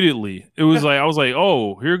 Immediately. It was like, I was like,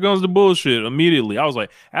 oh, here comes the bullshit. Immediately. I was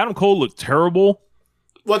like, Adam Cole looked terrible.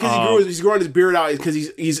 Well, because he's growing his beard out because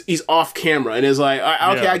he's off camera, and it's like,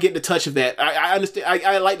 okay, I get the touch of that. I understand.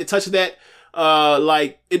 I like the touch of that.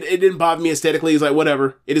 Like it didn't bother me aesthetically. It's like,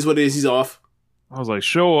 whatever. It is what it is. He's off. I was like,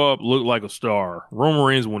 show up, look like a star. Roman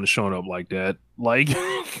Reigns wouldn't have shown up like that. Like,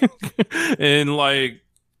 and like,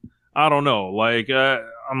 I don't know. Like,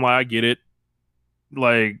 I'm like, I get it.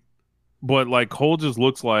 Like, but like Cole just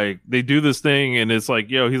looks like they do this thing and it's like,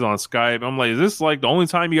 yo, he's on Skype. I'm like, is this like the only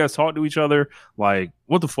time you guys talk to each other? Like,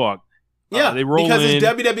 what the fuck? Yeah, they roll because in. it's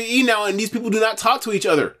WWE now and these people do not talk to each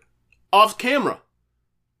other off camera.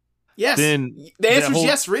 Yes. Then the answer is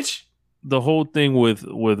yes, Rich. The whole thing with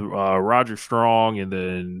Roger Strong, and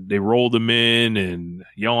then they rolled him in and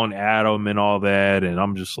yelling at him and all that, and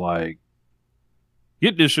I'm just like,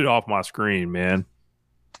 get this shit off my screen, man.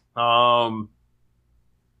 The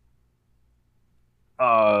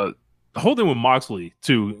whole thing with Moxley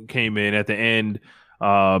too came in at the end,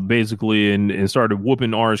 basically, and started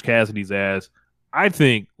whooping Orange Cassidy's ass. I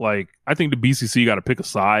think the BCC got to pick a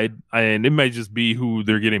side, and it may just be who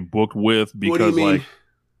they're getting booked with, because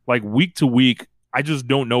like week to week, I just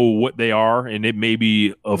don't know what they are, and it may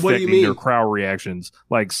be affecting their crowd reactions.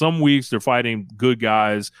 Like some weeks they're fighting good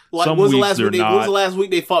guys, some weeks they're not. When was the last week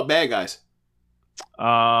they fought bad guys?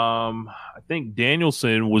 I think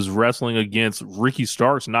Danielson was wrestling against Ricky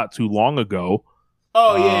Starks not too long ago.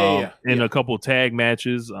 Oh, yeah. In a couple of tag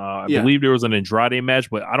matches. I believe there was an Andrade match,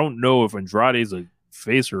 but I don't know if Andrade's a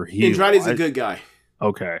face or heel. Andrade's a good guy.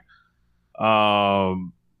 Okay.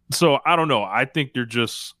 So I don't know. I think they're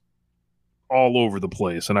just all over the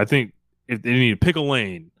place, and I think if they need to pick a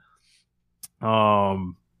lane.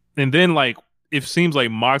 And then like it seems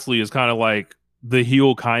like Moxley is kind of like the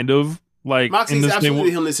heel, kind of like Moxley's absolutely the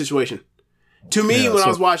heel in this situation. To me, when I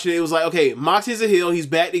was watching it, it was like, okay, Moxley's a heel. He's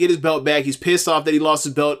back to get his belt back. He's pissed off that he lost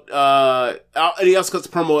his belt. And he also cuts a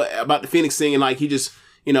promo about the Phoenix thing, and like he just,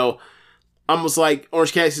 almost like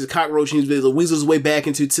Orange Cassidy's a cockroach, and he's weasels his way back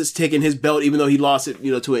into taking his belt, even though he lost it,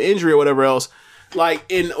 to an injury or whatever else. Like,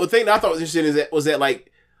 and the thing that I thought was interesting was that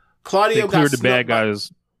like Claudio cleared the bad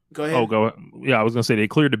guys. Go ahead. Oh, go ahead. Yeah, I was gonna say they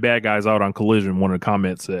cleared the bad guys out on Collision. One of the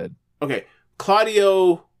comments said. Okay,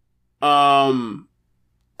 Claudio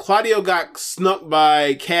got snuck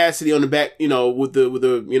by Cassidy on the back, with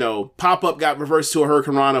the pop up got reversed to a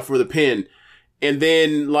Hurricane Rana for the pin. And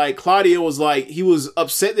then like Claudio was like, he was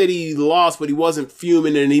upset that he lost, but he wasn't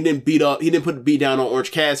fuming, and he didn't put the beat down on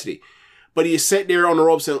Orange Cassidy. But he sat there on the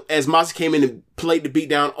ropes, and as Moxley came in and played the beat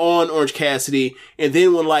down on Orange Cassidy, and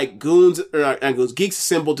then when like Geeks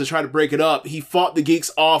assembled to try to break it up, he fought the Geeks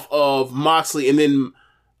off of Moxley and then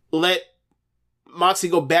let Moxley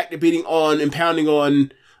go back to beating on and pounding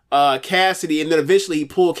on Cassidy, and then eventually he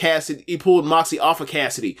pulled Moxley off of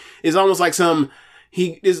Cassidy. It's almost like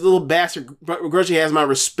this little bastard begrudgingly has my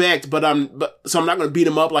respect, so I'm not going to beat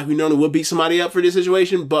him up like we normally would beat somebody up for this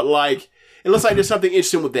situation, but like, it looks like there's something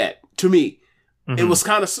interesting with that, to me. Mm-hmm. It was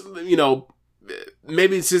kind of,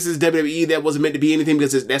 maybe since it's WWE, that wasn't meant to be anything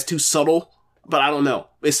because that's too subtle, but I don't know.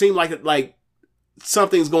 It seemed like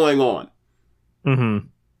something's going on. Mm-hmm.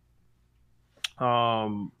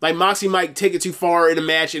 Like Moxie might take it too far in a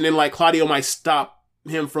match, and then like Claudio might stop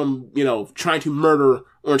him from, trying to murder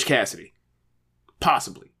Orange Cassidy.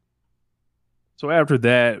 Possibly. So after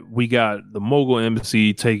that, we got the Mogul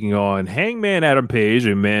Embassy taking on Hangman Adam Page,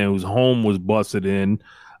 a man whose home was busted in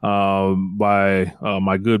by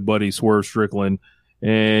my good buddy Swerve Strickland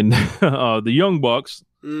and the Young Bucks.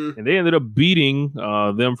 And they ended up beating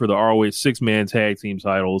them for the ROH 6-man tag team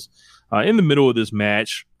titles. In the middle of this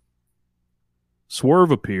match,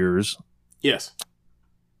 Swerve appears. Yes.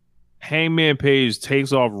 Hangman Page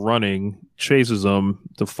takes off running, chases him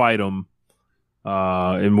to fight him.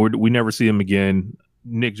 And we never see him again.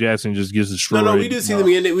 Nick Jackson just gets destroyed. No, we do see them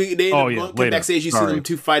again. They come backstage. You see them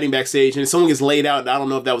two fighting backstage, and someone gets laid out. And I don't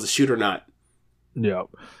know if that was a shoot or not. Yeah,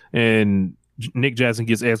 and Nick Jackson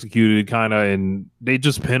gets executed, kind of, and they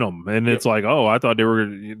just pin him. And it's like, oh, I thought they were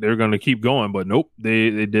going to keep going, but nope,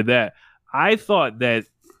 they did that. I thought that,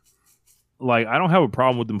 like, I don't have a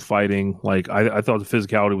problem with them fighting. Like, I thought the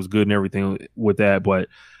physicality was good and everything with that, but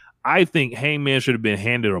I think Hangman should have been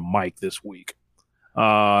handed a mic this week.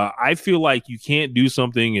 I feel like you can't do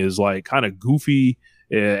something as like kind of goofy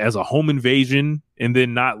as a home invasion and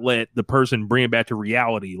then not let the person bring it back to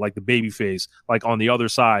reality, like the babyface, like on the other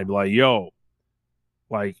side, be like, yo,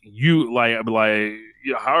 like you,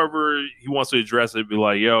 however he wants to address it, be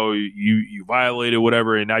like, yo, you violated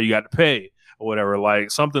whatever, and now you got to pay or whatever, like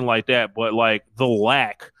something like that. But like the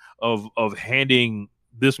lack of handing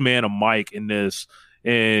this man a mic in this,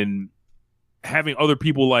 and having other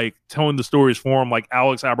people like telling the stories for him, like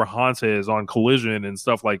Alex Abrahantes on Collision and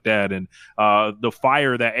stuff like that, and the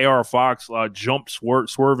fire that AR Fox jumped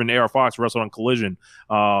Swerve and AR Fox wrestled on Collision.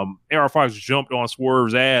 AR Fox jumped on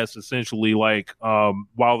Swerve's ass essentially, like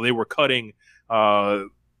while they were cutting,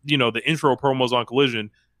 the intro promos on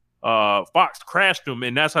Collision. Fox crashed him,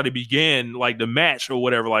 and that's how they began like the match or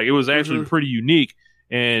whatever. Like it was actually pretty unique,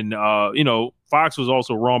 and Fox was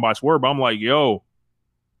also wrong by Swerve. But I'm like, yo,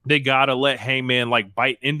 they gotta let Hangman like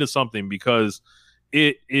bite into something, because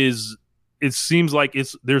it seems like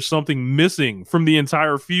there's something missing from the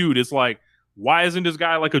entire feud. It's like, why isn't this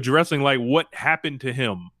guy like addressing like what happened to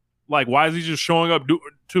him? Like, why is he just showing up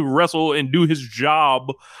to wrestle and do his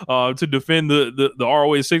job to defend the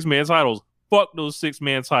ROH 6-man titles? Fuck those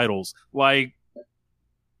 6-man titles. Like,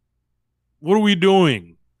 what are we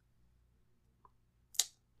doing?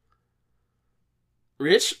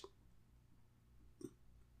 Rich,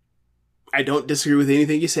 I don't disagree with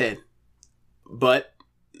anything you said, but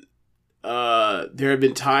there have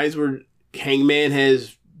been times where Hangman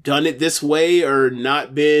has done it this way, or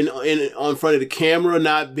not been on front of the camera,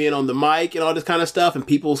 not been on the mic and all this kind of stuff, and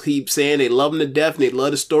people keep saying they love him to death and they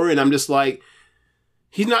love the story, and I'm just like,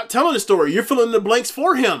 he's not telling the story. You're filling the blanks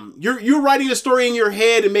for him. You're writing the story in your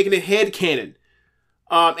head and making it headcanon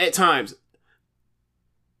at times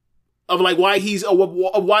of like why he's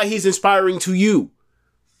inspiring to you.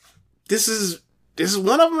 This is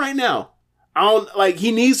one of them right now.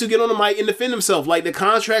 He needs to get on the mic and defend himself. Like the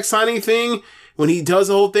contract signing thing, when he does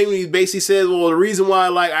the whole thing, when he basically says, well, the reason why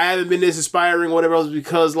like I haven't been this inspiring or whatever else is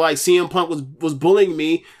because like CM Punk was bullying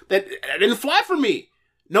me. That didn't fly for me.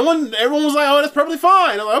 Everyone was like, oh, that's perfectly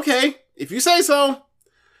fine. I'm like, okay, if you say so.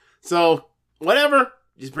 So, whatever.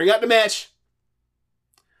 Just bring out the match.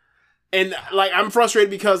 And like, I'm frustrated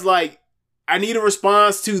because like, I need a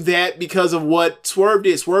response to that because of what Swerve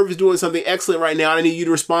did. Swerve is doing something excellent right now. I need you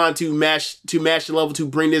to respond to match the level, to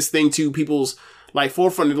bring this thing to people's like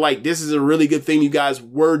forefront. Like, this is a really good thing you guys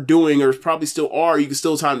were doing, or probably still are. You can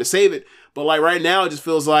still time to save it. But like right now, it just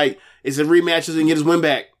feels like it's a rematch so he can get his win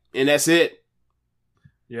back, and that's it.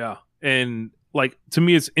 Yeah, and like to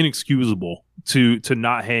me, it's inexcusable to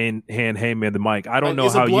not hand Hangman the mic. I don't know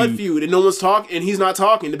it's how a blood feud, and no one's talking, and he's not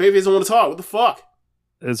talking. The baby doesn't want to talk. What the fuck?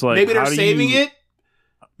 It's like, maybe they're saving it.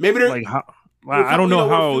 Maybe they're like, I don't know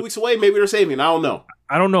how. A few weeks away, maybe they're saving it. I don't know.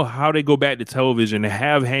 I don't know how they go back to television and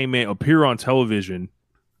have Hangman appear on television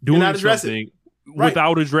doing something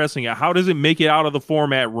without addressing it. How does it make it out of the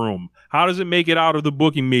format room? How does it make it out of the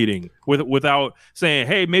booking meeting without saying,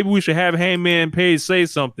 hey, maybe we should have Hangman Page say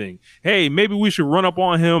something. Hey, maybe we should run up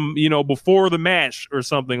on him, before the match or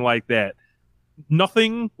something like that.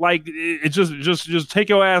 Nothing. Like, it just take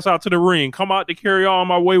your ass out to the ring, come out to carry on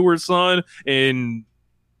my wayward son, and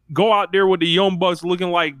go out there with the Young Bucks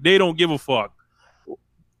looking like they don't give a fuck.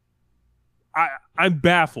 I'm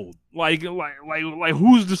baffled. Like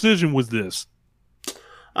whose decision was this?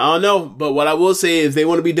 I don't know, but what I will say is they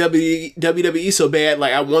want to be WWE so bad.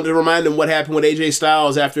 Like, I wanted to remind them what happened with AJ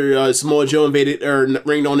Styles after Samoa Joe invaded or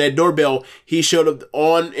ringed on that doorbell. He showed up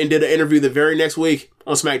on and did an interview the very next week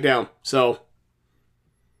on SmackDown. So,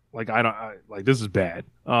 like, this is bad.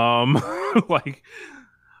 But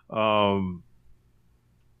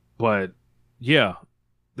yeah,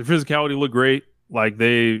 the physicality looked great. Like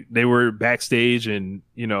they were backstage, and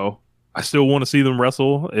I still want to see them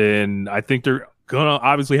wrestle, and I think they're gonna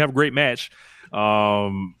obviously have a great match. But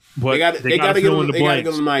they got to get on the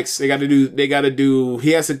mics.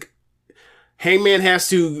 Hangman has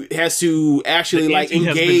to actually like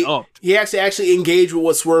engage. He has to actually engage with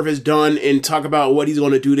what Swerve has done and talk about what he's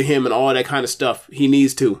going to do to him and all that kind of stuff. He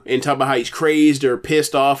needs to, and talk about how he's crazed or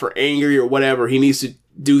pissed off or angry or whatever. He needs to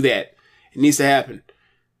do that. It needs to happen.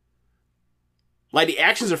 Like, the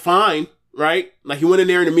actions are fine, right? Like, he went in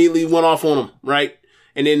there and immediately went off on him, right?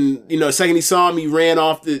 And then, the second he saw him, he ran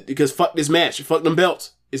off because fuck this match. Fuck them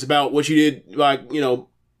belts. It's about what you did, like,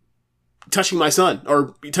 touching my son,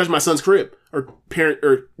 or you touched my son's crib, or parent,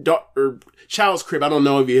 or daughter, or child's crib. I don't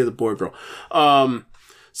know if he has a boy or girl.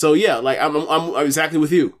 So yeah, like, I'm exactly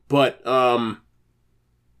with you. But,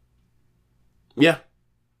 yeah.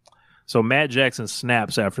 So Matt Jackson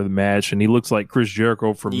snaps after the match, and he looks like Chris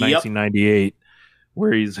Jericho from 1998.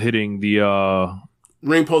 Where he's hitting the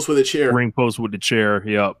ring post with a chair.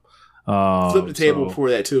 Yep. Flipped the table before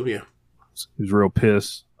that too. Yeah. He was real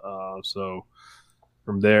pissed. So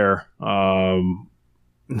from there,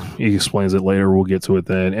 he explains it later. We'll get to it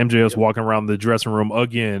then. MJF's walking around the dressing room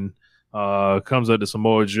again. Comes up to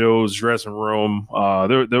Samoa Joe's dressing room.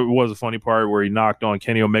 There was a funny part where he knocked on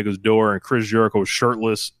Kenny Omega's door, and Chris Jericho,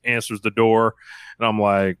 shirtless, answers the door. And I'm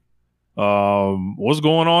like, What's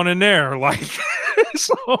going on in there? Like,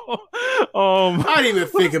 so, I didn't even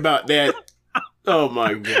think about that. Oh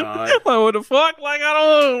my god! Like, what the fuck? Like, I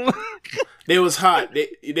don't. It was hot.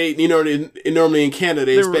 They normally in Canada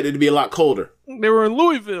they expect it to be a lot colder. They were in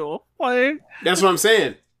Louisville. Like, that's what I'm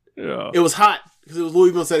saying. Yeah, it was hot because it was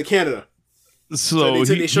Louisville instead of Canada. So they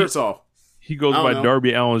took their shirts off. He goes by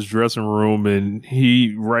Darby Allin's dressing room and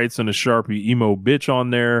he writes in a Sharpie "emo bitch" on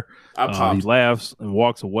there. He laughs and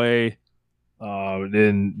walks away.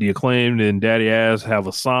 Then the Acclaimed and Daddy Ass have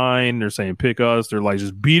a sign. They're saying pick us. They're like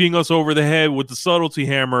just beating us over the head with the subtlety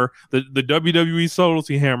hammer, the WWE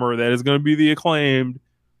subtlety hammer that is going to be the Acclaimed.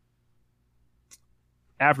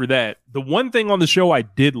 After that, the one thing on the show I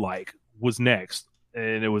did like was next,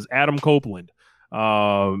 and it was Adam Copeland.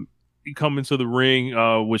 He come into the ring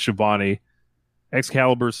with Shivani.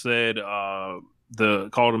 Excalibur said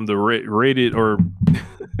called him the rated, or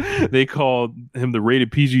they called him the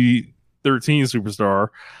rated PG-13 superstar.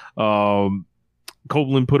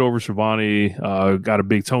 Copeland put over Shivani, got a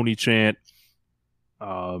big Tony chant.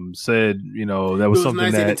 Said, that was something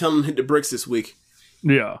nice. That They didn't tell him to hit the bricks this week.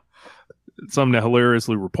 Yeah, something that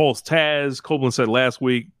hilariously repulsed Taz. Copeland said last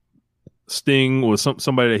week Sting was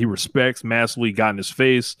somebody that he respects, massively got in his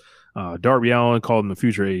face. Darby Allin called him the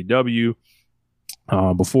future AEW.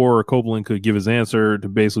 Before Copeland could give his answer to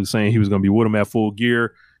basically saying he was going to be with him at Full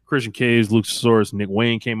Gear, Christian Cage, Luchasaurus, Nick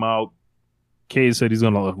Wayne came out. Cage said he's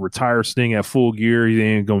going to retire Sting at Full Gear. He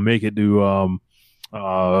ain't going to make it to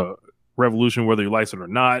Revolution, whether he likes it or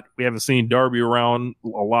not. We haven't seen Darby around a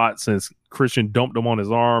lot since Christian dumped him on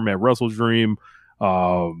his arm at Wrestle Dream.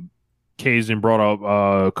 Cage then brought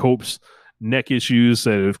up Cope's neck issues,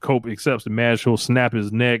 said if Cope accepts the match, he'll snap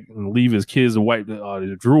his neck and leave his kids to wipe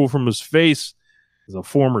the drool from his face. As a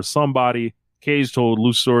former somebody, Cage told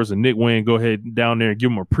Luchasaurus and Nick Wayne, go ahead down there and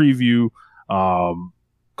give him a preview.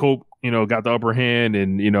 Cope, got the upper hand,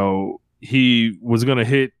 and, he was going to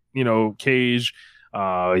hit, Cage,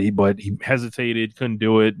 but he hesitated, couldn't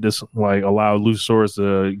do it. This allowed Luchasaurus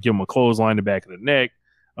to give him a clothesline in the back of the neck.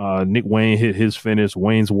 Nick Wayne hit his finish,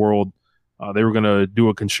 Wayne's World. They were going to do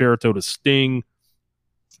a concerto to Sting,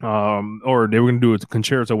 or they were going to do a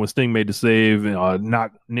concerto when Sting made the save,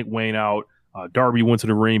 knock Nick Wayne out. Darby went to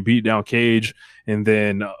the ring, beat down Cage, and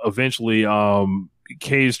then eventually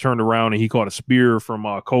Cage turned around and he caught a spear from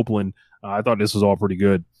Copeland. I thought this was all pretty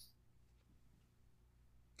good.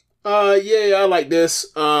 Yeah, I like this.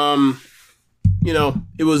 It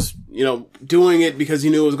was, doing it because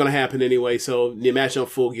you knew it was going to happen anyway. So the match on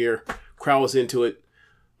Full Gear, crowd was into it.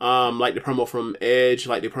 Like the promo from Edge,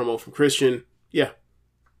 like the promo from Christian. Yeah.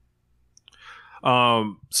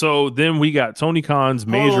 So then we got Tony Khan's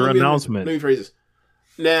major announcement. Let me phrase this.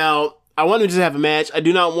 Now, I want to just have a match. I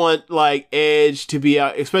do not want Edge to be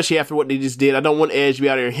out, especially after what they just did. I don't want Edge to be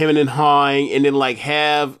out there hemming and hawing and then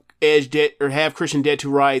have Edge dead or have Christian dead to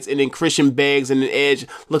rights, and then Christian begs, and then Edge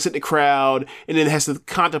looks at the crowd and then has to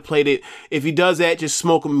contemplate it. If he does that, just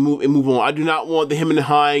smoke him and move on. I do not want the hemming and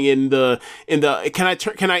hawing and the can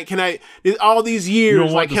I all these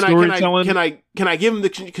years can I give him the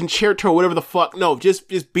concerto or whatever the fuck? No,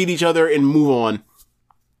 just beat each other and move on.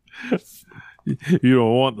 You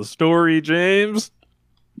don't want the story, James?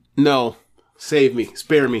 No. Save me.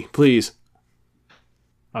 Spare me, please.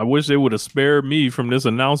 I wish they would have spared me from this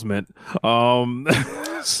announcement.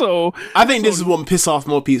 So I think this is what pisses off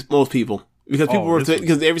most people, because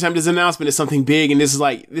because every time there's an announcement, it's something big, and this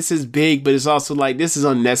is big, but it's also this is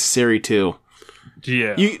unnecessary too.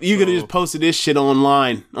 Yeah, you could have just posted this shit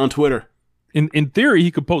online on Twitter. In theory, he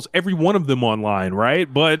could post every one of them online, right?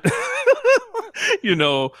 But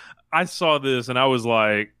I saw this and I was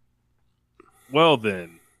like, well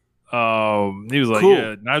then. He was like,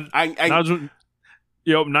 cool.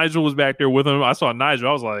 Yeah, Nigel was back there with him. I saw Nigel.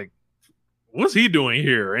 I was like, what's he doing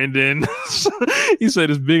here? And then he said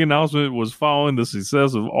his big announcement was following the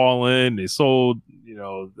success of All In. They sold,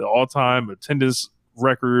 the all-time attendance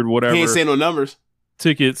record, whatever. He ain't saying no numbers.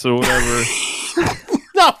 Tickets or whatever.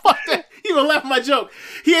 No, fuck that. You gonna laugh at my joke.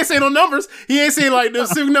 He ain't saying no numbers. He ain't saying the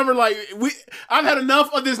specific number. I've had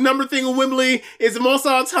enough of this number thing in Wembley. It's the most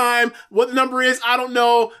all time. What the number is, I don't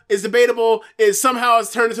know. It's debatable. Somehow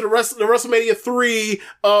it's turned into the WrestleMania 3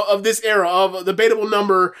 of this era of a debatable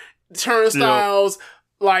number. Turnstiles,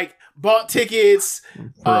 bought tickets.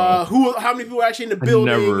 How many people are actually in the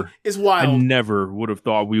building? It's wild. I never would have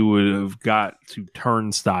thought we would have got to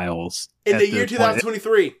turnstiles in the year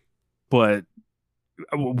 2023. But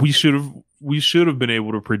we should have been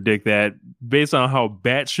able to predict that based on how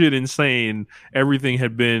batshit insane everything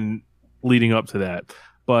had been leading up to that.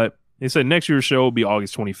 But They said next year's show will be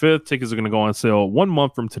August 25th. Tickets are going to go on sale 1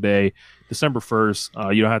 month from today, December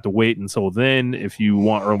 1st. You don't have to wait until then. If you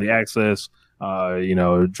want early access,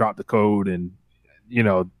 drop the code and,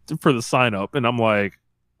 for the sign up. And I'm like,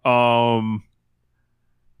 I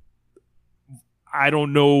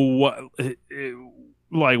don't know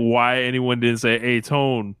why anyone didn't say, hey,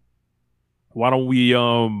 Tone, why don't we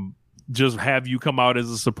just have you come out as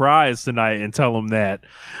a surprise tonight and tell them that.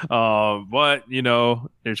 But,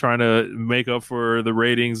 they're trying to make up for the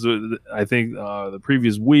ratings. I think the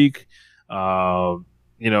previous week,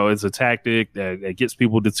 it's a tactic that gets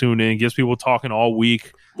people to tune in, gets people talking all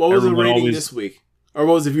week. What was the rating this week? Or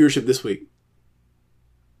what was the viewership this week?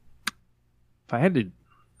 If I had to,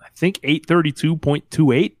 I think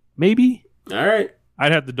 832.28, maybe. All right.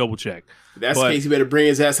 I'd have to double check. If that's the case, you better bring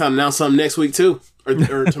his ass out and announce something next week too, or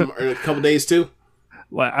a couple days too.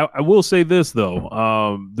 Like I will say this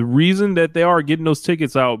though, the reason that they are getting those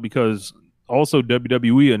tickets out because also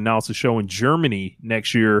WWE announced a show in Germany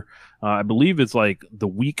next year. I believe it's like the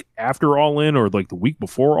week after All In or like the week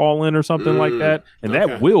before All In or something like that, and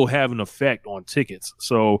that will have an effect on tickets.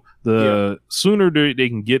 So the sooner they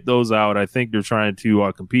can get those out, I think they're trying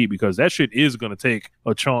to compete because that shit is going to take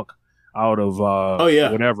a chunk out of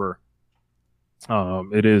whatever.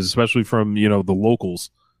 It is, especially from the locals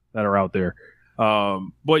that are out there.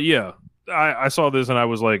 But yeah, I saw this and I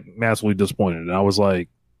was like massively disappointed, and I was like,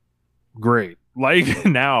 great. Like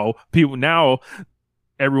now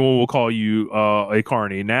everyone will call you a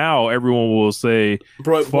carny. Now everyone will say,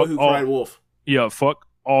 boy who cried wolf. Yeah, fuck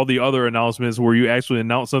all the other announcements where you actually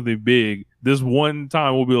announce something big. This one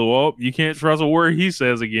time we'll be like, well, you can't trust a word he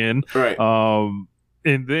says again. Right.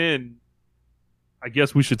 And then I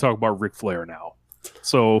guess we should talk about Ric Flair now.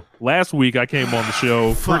 So last week I came on the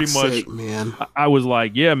show pretty much. Sake, man. I was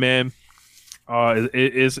like, yeah, man,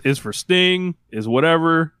 it's for Sting, is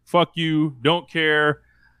whatever. Fuck you, don't care.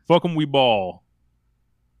 Fuck them, we ball.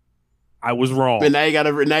 I was wrong. And now you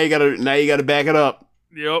gotta back it up.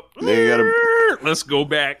 Yep. Now you gotta. Let's go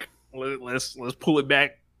back. Let's pull it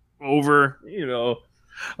back over.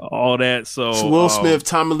 All that. So Will Smith,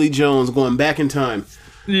 Tommy Lee Jones going back in time.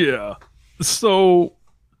 Yeah. So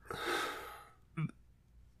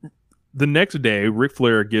the next day, Ric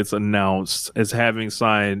Flair gets announced as having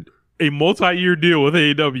signed a multi-year deal with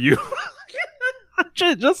AEW.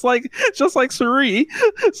 just like Suri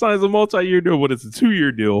signs a multi-year deal, but it's a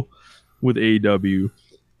 2-year deal with AEW,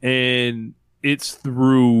 and it's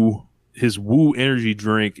through his Woo energy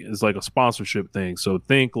drink is like a sponsorship thing. So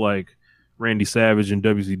think like Randy Savage and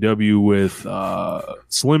WCW with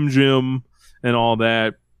Slim Jim and all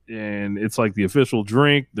that. And it's like the official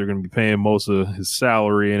drink. They're going to be paying most of his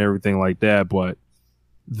salary and everything like that. But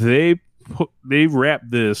they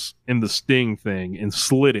wrapped this in the Sting thing and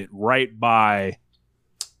slid it right by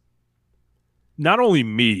not only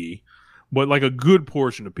me, but like a good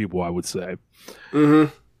portion of people, I would say.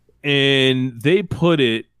 Mm-hmm. And they put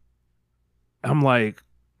it, I'm like,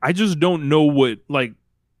 I just don't know what, like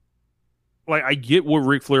I get what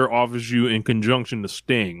Ric Flair offers you in conjunction to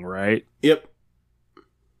Sting, right? Yep.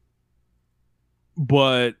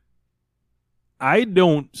 But I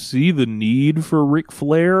don't see the need for Ric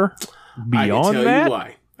Flair beyond that.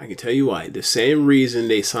 I can tell you why. The same reason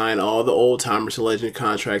they sign all the old timers to legend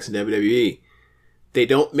contracts in WWE. They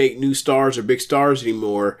don't make new stars or big stars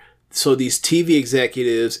anymore. So these TV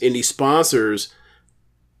executives and these sponsors,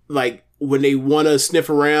 like when they want to sniff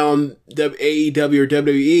around AEW or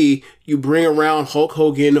WWE, you bring around Hulk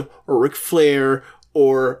Hogan or Ric Flair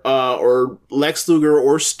or Lex Luger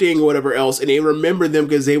or Sting or whatever else, and they remember them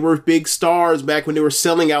because they were big stars back when they were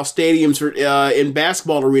selling out stadiums for in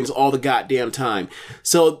basketball arenas all the goddamn time.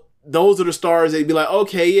 So those are the stars. They'd be like,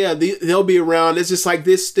 okay, yeah, they'll be around. It's just like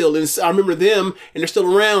this still. And I remember them, and they're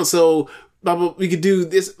still around. So we could do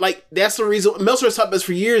this. Like that's the reason. Meltzer has talked about this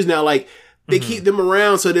for years now. Like they keep them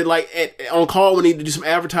around so that like on call when they need to do some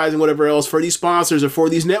advertising, whatever else for these sponsors or for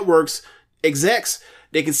these networks execs.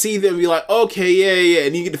 They can see them and be like, okay, yeah.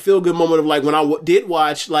 And you get the feel good moment of like when I did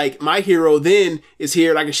watch, like my hero then is here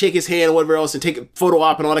and I can shake his hand or whatever else and take a photo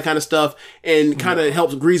op and all that kind of stuff and kind of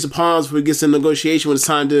helps grease the palms when it gets to negotiation when it's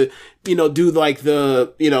time to, do like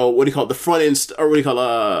the, what do you call it? The front ends, or what do you call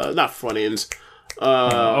not front ends.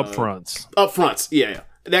 Upfronts. Upfronts. Yeah.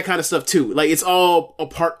 That kind of stuff too. Like it's all a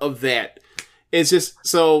part of that. It's just,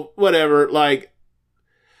 so whatever, like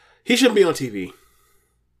he shouldn't be on TV.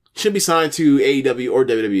 Should be signed to AEW or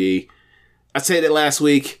WWE. I said it last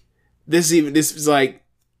week. This is like,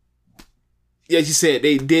 as you said,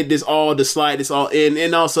 they did this all to slide this all in.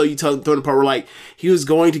 And also you throw the part where like he was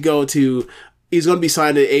going to be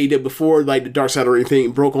signed to AEW before like the Dark Side of the Ring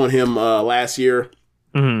thing broke on him last year.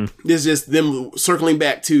 Mm-hmm. This is just them circling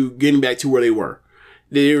back to getting back to where they were.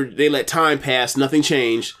 They let time pass. Nothing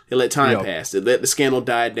changed. They let time pass. They let the scandal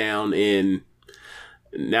die down, and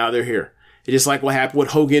now they're here. It's just like what happened with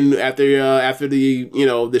Hogan after the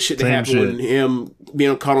the shit that happened with him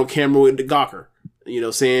being caught on camera with the Gawker.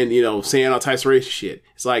 Saying all types of racist shit.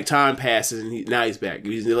 It's like time passes, and now he's back.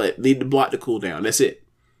 He's need the block to cool down. That's it.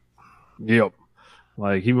 Yep.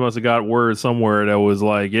 Like, he must have got word somewhere that was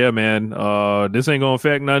like, yeah, man, this ain't gonna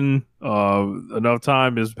affect nothing. Enough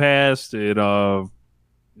time has passed.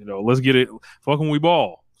 Let's get it. Fucking we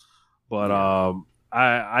ball. But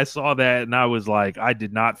I saw that and I was like, I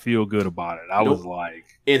did not feel good about it. I was like,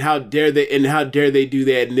 and how dare they do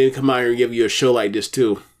that and then come out here and give you a show like this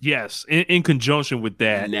too? Yes, in conjunction with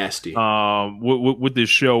that, nasty. With this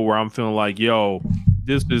show where I'm feeling like, yo,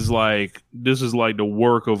 this is like the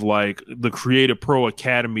work of like the Creative Pro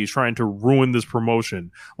Academy trying to ruin this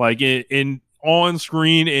promotion, like in on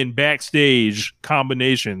screen and backstage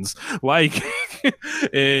combinations, like,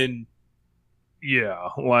 and yeah,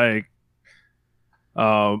 like.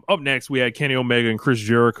 Up next, we had Kenny Omega and Chris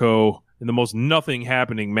Jericho in the most nothing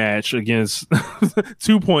happening match against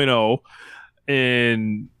 2.0,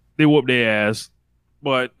 and they whooped their ass,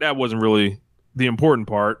 but that wasn't really the important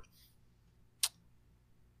part.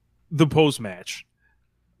 The post-match,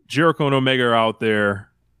 Jericho and Omega are out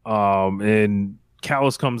there, and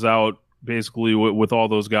Callis comes out basically with all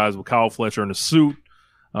those guys, with Kyle Fletcher in a suit.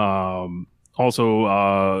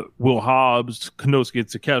 Also, Will Hobbs, Konosuke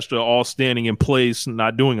Takeshita, all standing in place,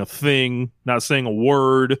 not doing a thing, not saying a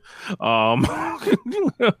word, while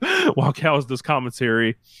Callis does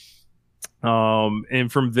commentary.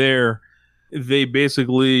 And from there, they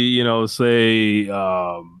basically, say,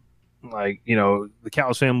 the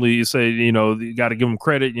Callis family say, you got to give them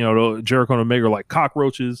credit. Jericho and Omega are like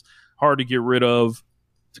cockroaches, hard to get rid of.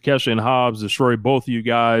 Takeshita and Hobbs destroy both of you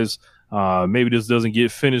guys. Maybe this doesn't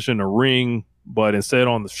get finished in the ring, but instead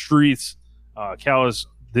on the streets. Callis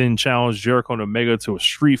then challenged Jericho and Omega to a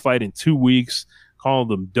street fight in 2 weeks, calling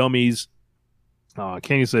them dummies.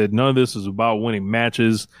 Kenny said none of this is about winning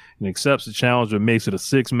matches and accepts the challenge, but makes it a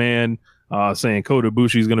 6-man, saying Kota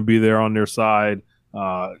Ibushi is going to be there on their side.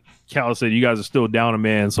 Callis said, you guys are still down a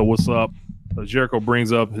man, so what's up? Jericho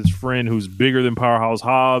brings up his friend who's bigger than Powerhouse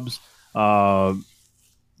Hobbs.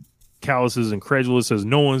 Callis is incredulous, says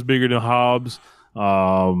no one's bigger than Hobbs.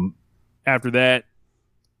 After that,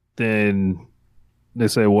 then they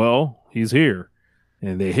say, well, he's here.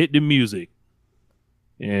 And they hit the music.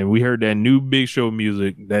 And we heard that new Big Show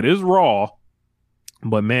music that is raw.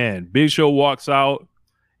 But man, Big Show walks out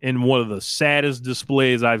in one of the saddest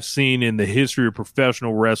displays I've seen in the history of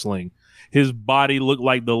professional wrestling. His body looked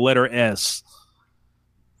like the letter S.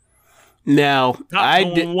 Now,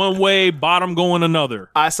 top going one way, bottom going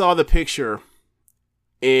another. I saw the picture,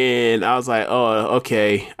 and I was like, "Oh,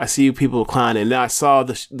 okay." I see people declining. Now I saw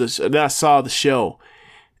the show.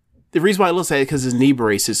 The reason why I looked at it because his knee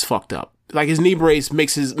brace is fucked up. Like, his knee brace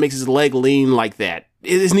makes his leg lean like that.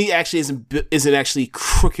 His knee actually isn't actually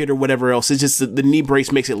crooked or whatever else. It's just the knee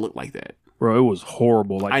brace makes it look like that. Bro, it was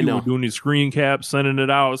horrible. Like, I know. Were doing these screen caps, sending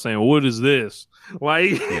it out, saying, "What is this?"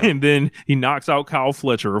 Like, and then he knocks out Kyle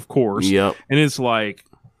Fletcher, of course. Yep. And it's like,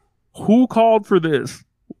 who called for this?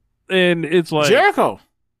 And it's like Jericho.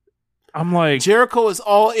 I'm like, Jericho is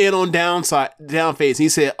all in on down phase. He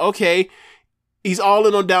said, okay. He's all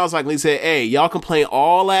in on downside. He said, hey, y'all complain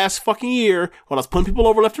all last fucking year while I was putting people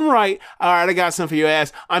over left and right. All right, I got something for your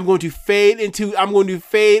ass. I'm going to fade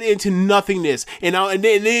into nothingness. And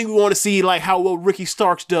then we want to see like how well Ricky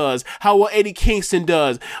Starks does, how well Eddie Kingston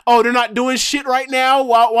does. Oh, they're not doing shit right now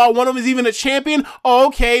while one of them is even a champion? Oh,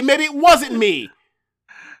 okay, maybe it wasn't me.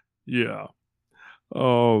 Yeah.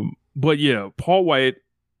 But yeah, Paul White,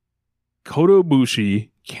 Kota Ibushi,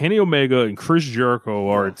 Kenny Omega, and Chris Jericho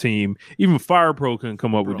are a team. Even Fire Pro couldn't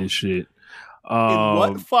come up with this shit. In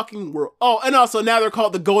what fucking world? Oh, and also now they're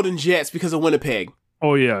called the Golden Jets because of Winnipeg.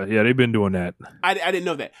 Oh, yeah, they've been doing that. I didn't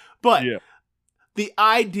know that. But the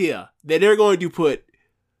idea that they're going to put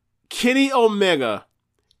Kenny Omega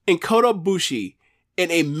and Kota Ibushi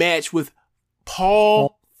in a match with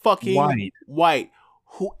Paul fucking White,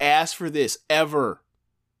 who asked for this ever?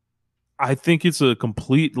 I think it's a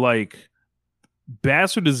complete, like,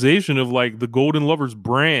 bastardization of like the Golden Lovers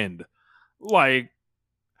brand. Like,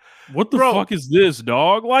 what the fuck is this,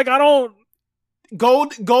 dog? Like, I don't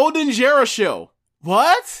Golden Jericho.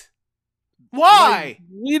 What? Why? Like,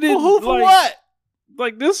 we didn't, who for what?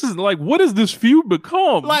 like this is like, what has this feud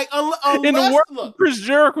become? Like, in the world of Chris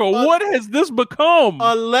Jericho, what has this become?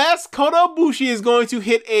 Unless Kota Ibushi is going to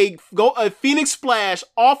hit a Phoenix Splash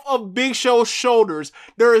off of Big Show's shoulders,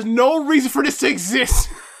 there is no reason for this to exist.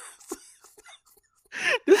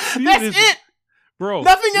 That's it, bro.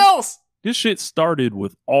 Nothing else. This shit started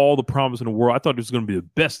with all the promise in the world. I thought this was going to be the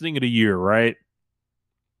best thing of the year, right?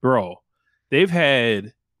 Bro, they've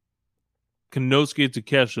had Konosuke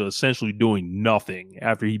Takeshita essentially doing nothing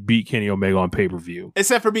after he beat Kenny Omega on pay-per-view.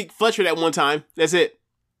 Except for beat Fletcher that one time. That's it.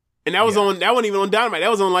 And that was on, that wasn't even on Dynamite.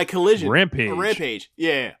 That was on like Collision. Rampage.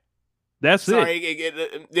 Yeah. That's it. Sorry,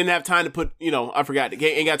 it didn't have time to put, I forgot.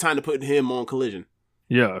 Ain't got time to put him on Collision.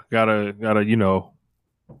 Yeah. Gotta,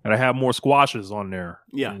 gotta have more squashes on there.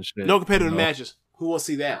 Yeah. No competitive matches. Who will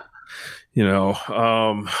see that?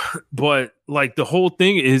 But like the whole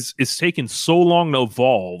thing is, it's taken so long to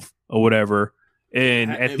evolve or whatever.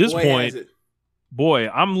 And at this point,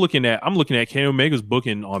 I'm looking at Kenny Omega's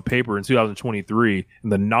booking on paper in 2023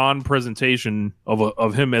 and the non-presentation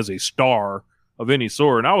of him as a star of any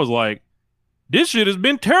sort. And I was like, this shit has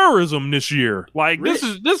been terrorism this year. Like this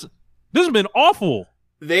has been awful.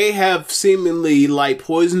 They have seemingly like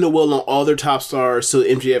poisoned the well on all their top stars so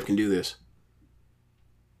MJF can do this.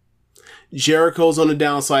 Jericho's on the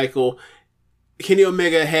down cycle. Kenny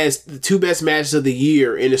Omega has the 2 best matches of the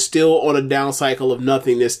year and is still on a down cycle of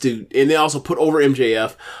nothingness and then also put over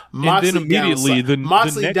MJF. Moxley and then immediately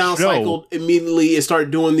Moxley down cycled immediately and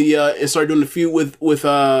started doing the feud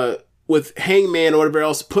with Hangman or whatever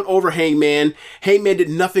else, put over Hangman. Hangman did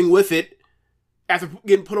nothing with it after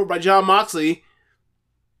getting put over by Jon Moxley.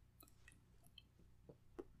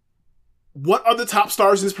 What are the top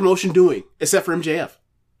stars in this promotion doing except for MJF?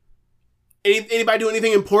 Anybody do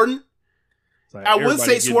anything important? Like I would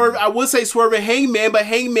say Swerve and Hangman, but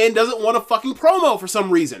Hangman doesn't want a fucking promo for some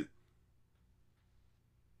reason.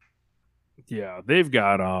 Yeah, they've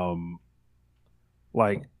got and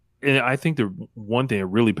I think the one thing that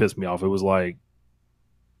really pissed me off, it was like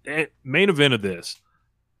main event of this.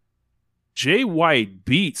 Jay White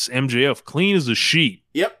beats MJF clean as a sheet.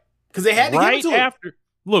 Yep. Because they had to give it to him.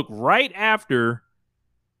 Right after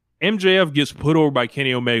MJF gets put over by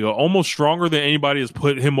Kenny Omega, almost stronger than anybody has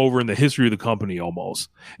put him over in the history of the company almost.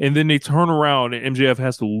 And then they turn around and MJF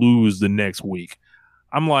has to lose the next week.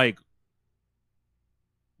 I'm like,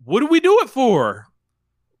 what do we do it for?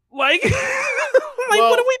 Like,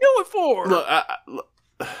 what do we do it for? Look,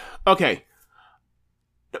 okay.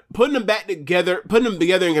 Putting them together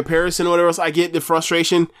in comparison or whatever else, I get the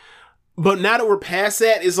frustration. But now that we're past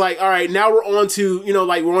that, it's like, all right, now we're on to,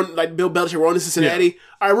 we're on, like Bill Belichick, we're on to Cincinnati. Yeah.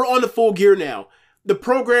 All right, we're on to Full Gear now. The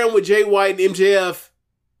program with Jay White and MJF,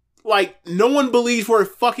 like, no one believes for a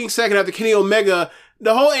fucking second after Kenny Omega.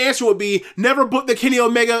 The whole answer would be, never book the Kenny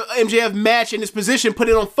Omega MJF match in this position, put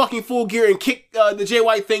it on fucking Full Gear and kick the Jay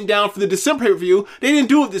White thing down for the December pay-per-view. They didn't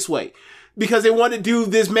do it this way. Because they wanted to do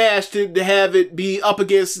this match to have it be up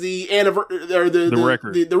against the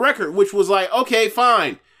the record, which was like, okay,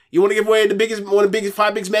 fine. You want to give away one of the biggest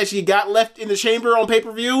 5 biggest matches you got left in the chamber on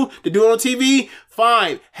pay-per-view to do it on TV?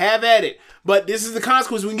 Fine. Have at it. But this is the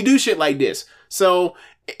consequence when you do shit like this. So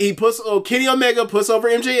Kenny Omega puts over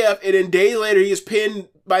MJF, and then days later he is pinned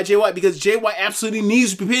by Jay White because Jay White absolutely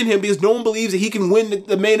needs to pin him because no one believes that he can win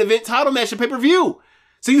the main event title match at pay-per-view.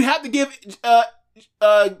 So you have to give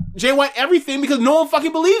Jay White everything because no one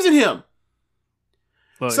fucking believes in him.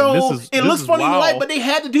 Look, so it looks funny in the light, but they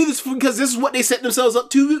had to do this because this is what they set themselves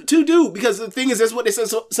up to do. Because the thing is, that's what they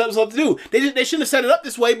set themselves up to do. They shouldn't have set it up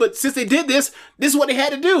this way, but since they did this is what they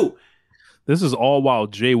had to do. This is all while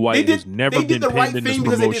Jay White has never been pinned in this promotion. They did the right thing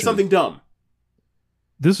because they did something dumb.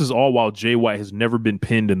 This is all while Jay White has never been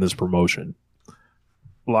pinned in this promotion.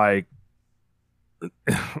 Like,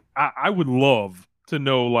 I would love to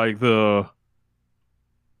know, I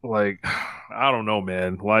don't know,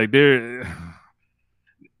 man. Like,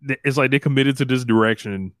 it's like they committed to this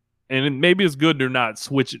direction, and maybe it's good they're not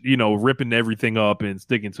ripping everything up and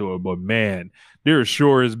sticking to it. But man, there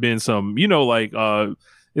sure has been some,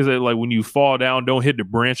 is it like when you fall down, don't hit the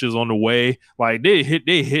branches on the way? Like they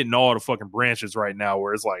hitting all the fucking branches right now,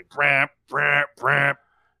 where it's like, bramp, bramp, bramp.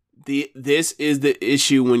 This is the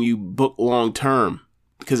issue when you book long term,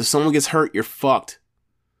 because if someone gets hurt, you're fucked.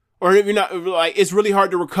 Or if you're not, like, it's really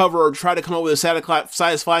hard to recover or try to come up with a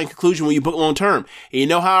satisfying conclusion when you book long term. And you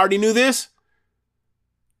know how I already knew this?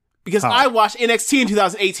 Because I watched NXT in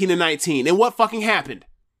 2018 and 19, and what fucking happened?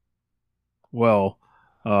 Well,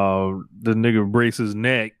 the nigga breaks his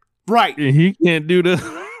neck. Right. And he can't do the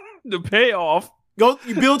payoff.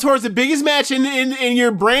 You build towards the biggest match in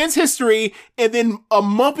your brand's history, and then a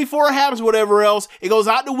month before it happens, whatever else, it goes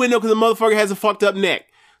out the window because the motherfucker has a fucked up neck.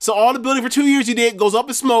 So all the building for 2 years you did goes up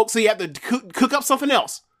in smoke, so you have to cook up something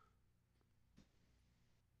else.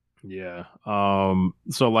 Yeah.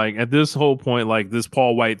 So like at this whole point, like this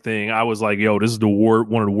Paul White thing, I was like, yo, this is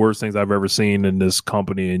one of the worst things I've ever seen in this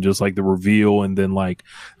company. And just like the reveal, and then like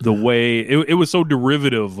the way it was so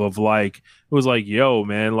derivative of like, it was like, yo,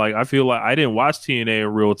 man, like I feel like I didn't watch TNA in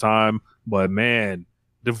real time, but man,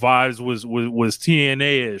 the vibes was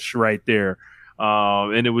TNA-ish right there.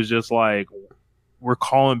 And it was just like, we're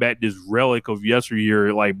calling back this relic of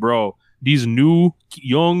yesteryear. Like, bro, these new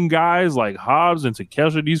young guys like Hobbs and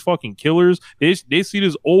Takeshita, these fucking killers, they see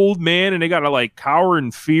this old man and they gotta like cower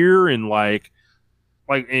in fear, and like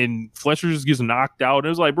and Fletcher just gets knocked out.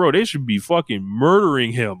 And it's like, bro, they should be fucking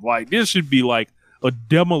murdering him. Like, this should be like a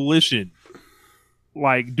demolition.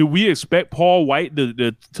 Like, do we expect Paul White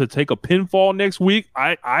to take a pinfall next week?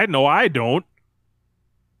 I know I don't.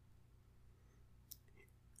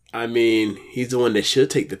 I mean, he's the one that should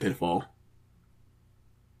take the pinfall.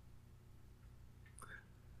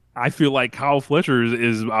 I feel like Kyle Fletcher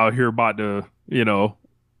is out here about to,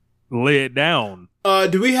 lay it down.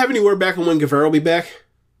 Do we have any word back on when Guevara will be back?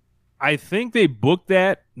 I think they booked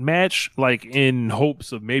that match like in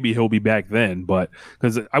hopes of maybe he'll be back then, but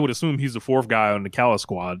because I would assume he's the fourth guy on the Calla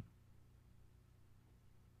squad.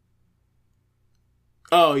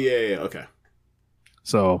 Oh yeah, okay.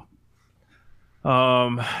 So,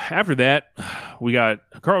 after that, we got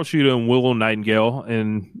Hikaru Shida and Willow Nightingale,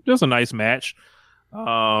 and just a nice match.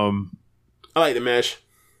 I like the match.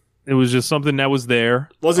 It was just something that was there.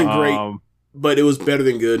 Wasn't great, but it was better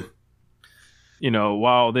than good.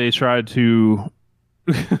 While they tried to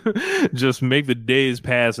just make the days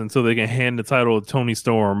pass until they can hand the title to Toni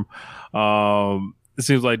Storm, it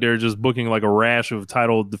seems like they're just booking like a rash of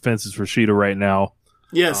title defenses for Shida right now.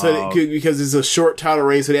 Yeah, because it's a short title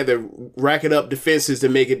reign, so they have to rack it up defenses to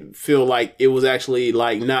make it feel like it was actually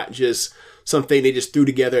like not just something they just threw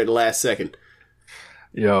together at the last second.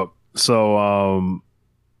 Yep. So,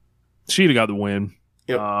 Shida got the win.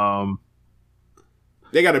 Yep.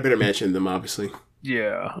 They got a better match in them, obviously.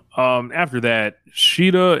 Yeah. After that,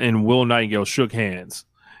 Shida and Will Nightingale shook hands,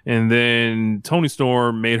 and then Toni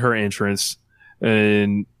Storm made her entrance,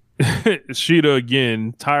 and Shida,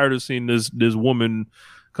 again, tired of seeing this woman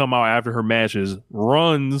come out after her matches,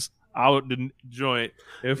 runs out the joint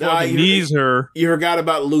and fucking knees her. You forgot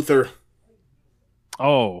about Luther.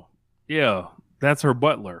 Oh, yeah. That's her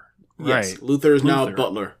butler. Yes, right. Luther is now a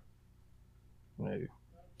butler. Hey,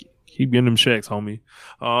 keep getting them checks, homie.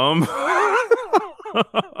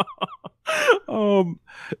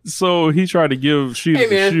 So he tried to give Shida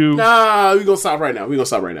the shoe. Nah, we gonna stop right now.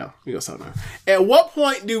 At what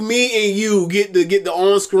point do me and you get the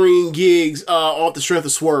on-screen gigs off the strength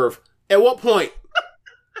of Swerve? At what point?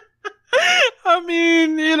 I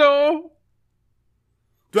mean, Do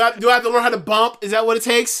I have to learn how to bump? Is that what it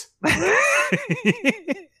takes?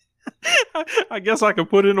 I guess I can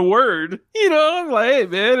put in a word. I'm like, hey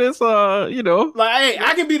man, it's like, hey,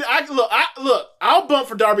 I can be. Look. I'll bump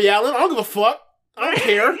for Darby Allin. I don't give a fuck. I don't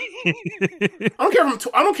care. I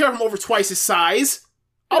don't care if I'm over twice his size.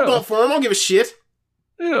 I'll bump for him. I don't give a shit.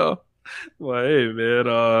 Yeah. Well, hey man,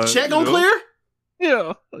 check on clear.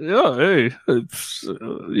 Yeah. Hey, it's,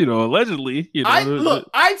 allegedly. I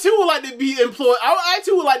too would like to be employed. I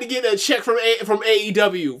too would like to get a check from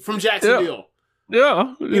AEW from Jacksonville. Yeah.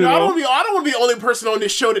 I don't want to be the only person on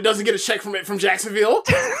this show that doesn't get a check from Jacksonville.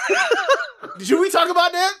 Should we talk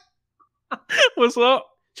about that? What's up?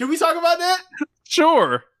 Should we talk about that?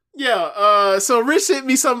 Sure. Yeah. So Rich sent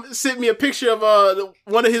me a picture of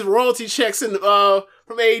one of his royalty checks from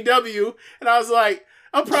AEW, and I was like,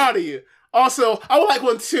 I'm proud of you. Also, I would like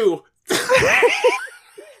one too.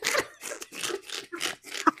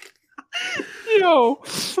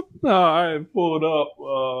 I pulled up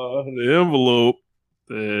the envelope.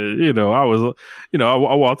 I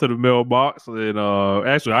walked to the mailbox, and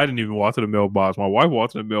actually, I didn't even walk to the mailbox. My wife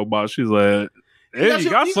walked to the mailbox. She's like, "Hey, you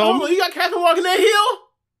got something? You got Catherine walking that hill?"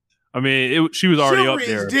 I mean, she was already Chivalry up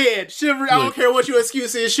there. Chivalry is dead. Chivalry, I don't care what your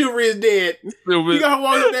excuse is. Chivalry is dead. You got her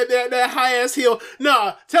walking up that high ass hill.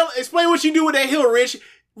 Nah, explain what you do with that hill, Rich.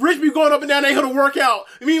 Rich be going up and down that hill to work out.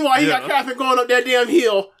 Meanwhile, he got Catherine going up that damn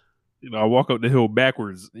hill. I walk up the hill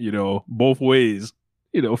backwards. Both ways.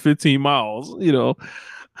 15 miles.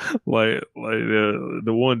 Like the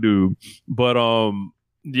one dude. But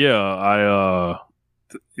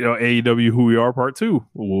AEW Who We Are Part 2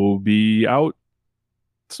 will be out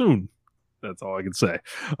soon. That's all I can say.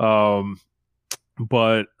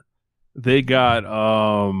 But they got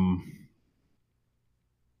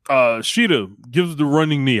Sheeta gives the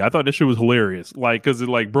running knee. I thought that shit was hilarious. Like, cause it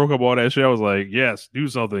like broke up all that shit. I was like, yes, do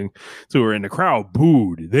something to her. And the crowd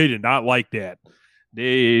booed. They did not like that.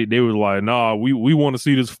 They were like, nah, we want to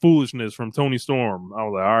see this foolishness from Tony Storm. I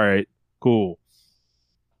was like, all right, cool.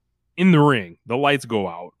 In the ring, the lights go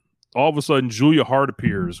out. All of a sudden, Julia Hart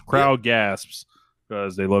appears. Crowd gasps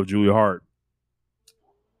because they love Julia Hart.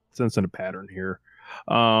 Sensing a pattern here.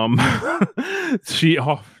 She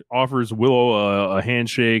offers Willow a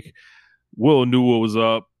handshake. Willow knew what was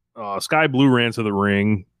up. Sky Blue ran to the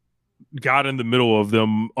ring, got in the middle of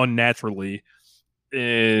them unnaturally,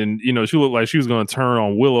 and she looked like she was going to turn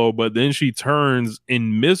on Willow, but then she turns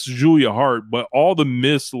and missed Julia Hart. But all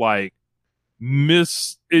the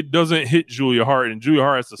it doesn't hit Julia Hart, and Julia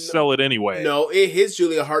Hart has to sell it anyway. No, it hits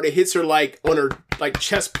Julia Hart. It hits her like on her like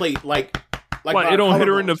chest plate, like it don't hit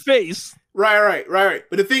her in the face. Right.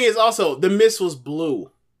 But the thing is also, the miss was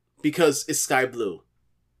blue because it's sky blue.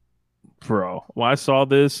 Bro, when I saw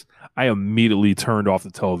this, I immediately turned off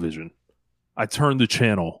the television. I turned the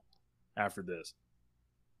channel after this.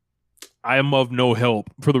 I am of no help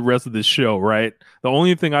for the rest of this show, right? The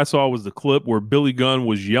only thing I saw was the clip where Billy Gunn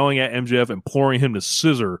was yelling at MJF, imploring him to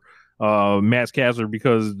scissor Max Caster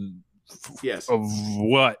because of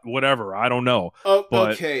whatever. I don't know.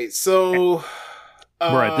 Okay, so...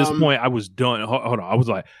 Bro, at this point, I was done. Hold on. I was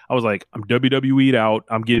like, I'm WWE'd out.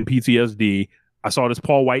 I'm getting PTSD. I saw this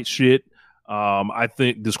Paul White shit. I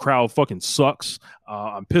think this crowd fucking sucks.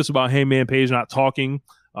 I'm pissed about Hangman Page not talking.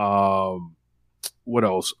 What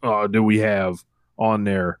else do we have on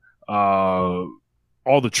there? All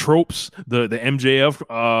the tropes, the MJF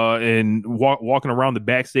and walking around the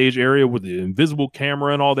backstage area with the invisible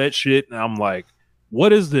camera and all that shit. And I'm like,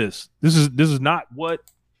 what is this? This is not what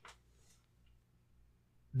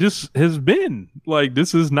this has been. Like,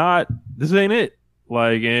 this ain't it.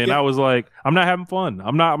 Like, and I was like, I'm not having fun.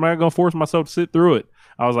 I'm not gonna force myself to sit through it.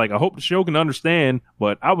 I was like, I hope the show can understand,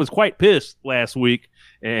 but I was quite pissed last week,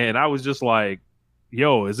 and I was just like,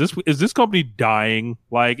 yo, is this company dying?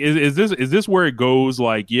 Like, is this where it goes?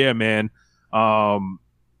 Like, yeah, man, are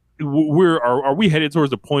we headed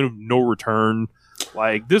towards the point of no return?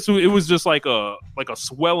 Like, it was just like a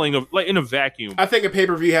swelling of, like, in a vacuum. I think a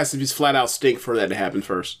pay-per-view has to just flat out stink for that to happen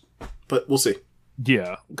first, but we'll see.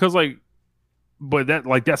 Yeah, because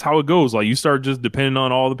that's how it goes. Like, you start just depending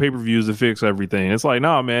on all the pay-per-views to fix everything. It's like,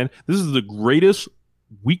 nah, man, this is the greatest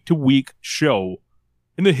week-to-week show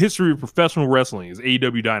in the history of professional wrestling is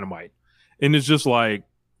AEW Dynamite. And it's just like,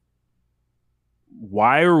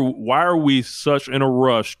 why are we such in a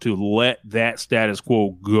rush to let that status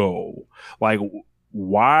quo go? Like,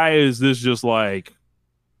 why is this just like,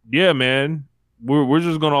 yeah, man, we're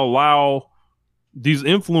just going to allow these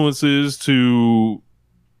influences to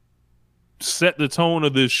set the tone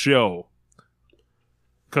of this show?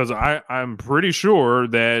 Because I'm pretty sure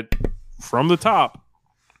that from the top,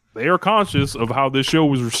 they are conscious of how this show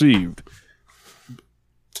was received,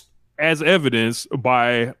 as evidenced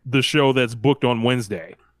by the show that's booked on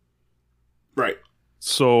Wednesday. Right.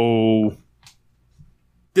 So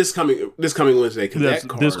this coming Wednesday, because that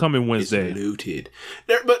card this coming Wednesday is looted.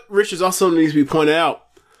 But Rich, is also needs to be pointed out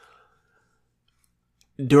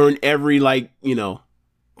during every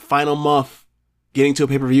final month getting to a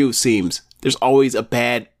pay-per-view. It seems there's always a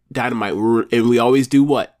bad Dynamite, and we always do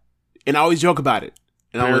what? And I always joke about it.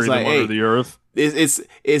 And I was like, "Hey, the earth." It's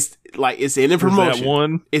like it's the end of promotion. That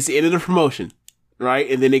one? It's the end of the promotion, right?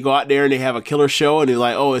 And then they go out there and they have a killer show, and they're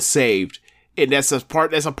like, "Oh, it's saved." And that's a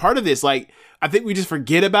part of this. Like, I think we just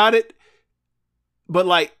forget about it. But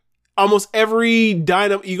like almost every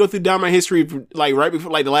Dynamite, you go through Dynamite history, like right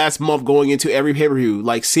before, like the last month, going into every pay per view,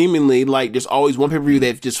 like seemingly like there's always one pay per view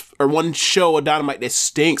that just, or one show of Dynamite that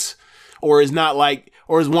stinks, or is not like,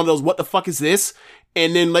 or is one of those, what the fuck is this?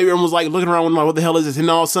 And then later on was like looking around, like, what the hell is this? And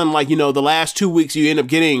all of a sudden, like, the last 2 weeks you end up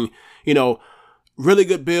getting, really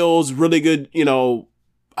good bills, really good,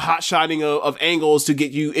 hot shotting of angles to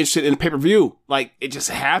get you interested in a pay-per-view. Like, it just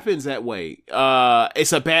happens that way.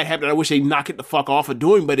 It's a bad habit I wish they knock it the fuck off of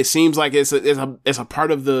doing, but it seems like it's a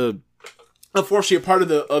part of the, unfortunately, a part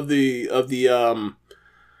of the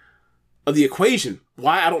equation.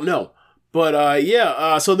 Why? I don't know. But,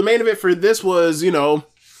 so the main event for this was,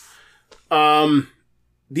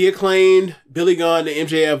 The Acclaimed, Billy Gunn, and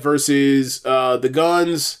MJF versus the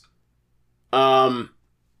Guns,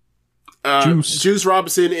 Juice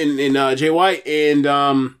Robinson and Jay White.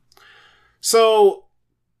 And so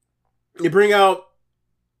they bring out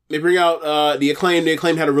the Acclaimed. The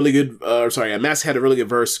Acclaimed had a really good, Mask had a really good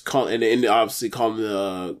verse, and obviously calling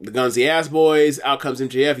the Guns the Ass Boys. Out comes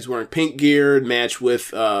MJF. He's wearing pink gear, match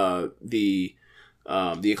with the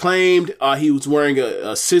the Acclaimed. He was wearing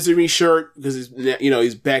a scissory shirt because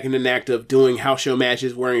he's back in the act of doing house show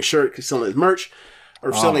matches, wearing a shirt, selling his merch,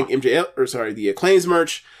 or selling the Acclaimed's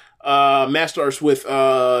merch. Match starts with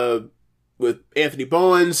Anthony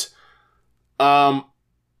Bowens.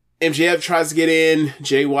 MJF tries to get in.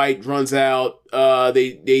 Jay White runs out.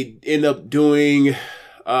 They end up doing.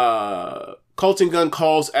 Colton Gunn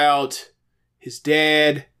calls out his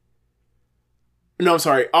dad. No, I'm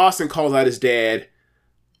sorry. Austin calls out his dad.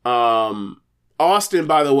 Austin,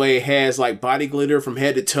 by the way, has like body glitter from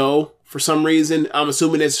head to toe for some reason. I'm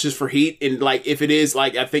assuming that's just for heat. And like, if it is,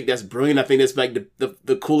 like, I think that's brilliant. I think that's like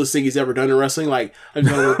the coolest thing he's ever done in wrestling. Like, I'm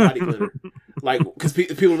just gonna wear body glitter. Like, because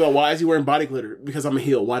people go, why is he wearing body glitter? Because I'm a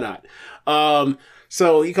heel. Why not?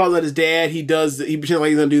 So he calls out his dad. He pretends like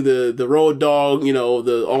he's gonna do the road dog, all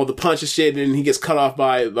the punch and shit, and he gets cut off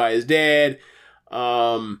by his dad.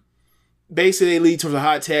 Basically, it leads to a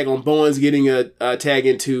hot tag on Bowens getting a tag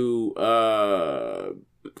into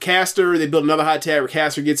Caster. They build another hot tag where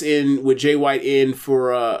Caster gets in with Jay White in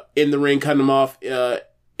for in the ring, cutting him off.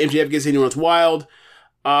 MJF gets in and runs wild.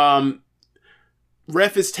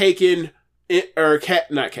 Ref is taken,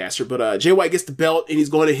 not Caster, but Jay White gets the belt and he's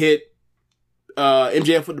going to hit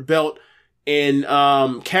MJF with the belt. And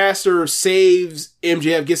Caster saves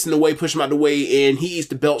MJF, gets in the way, pushes him out the way, and he eats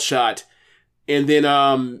the belt shot. And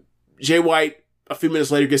then Jay White, a few minutes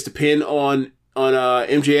later, gets the pin on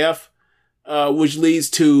MJF, which leads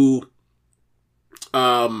to,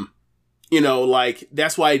 like,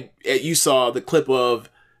 that's why you saw the clip of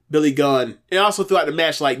Billy Gunn. And also throughout the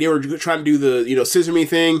match, like, they were trying to do the, scissor me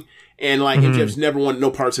thing, and, like, MJF's never wanted no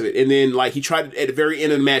parts of it. And then, like, he tried at the very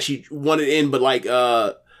end of the match, he wanted in, but, like,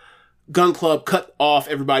 Gun Club cut off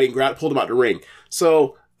everybody and pulled him out the ring.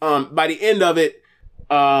 So, by the end of it,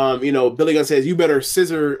 Billy Gunn says, you better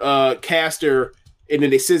scissor Caster, and then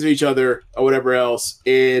they scissor each other or whatever else.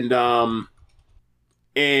 And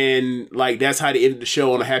like, that's how they ended the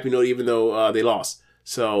show on a happy note, even though they lost.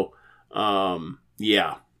 So,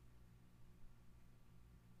 yeah.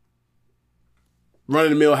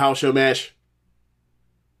 Run-of-the-mill house show match.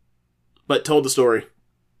 But told the story.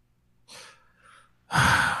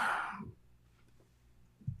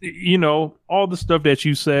 All the stuff that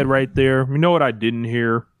you said right there. You know what I didn't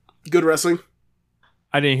hear? Good wrestling.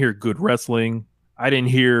 I didn't hear good wrestling. I didn't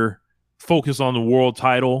hear focus on the world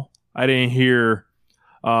title. I didn't hear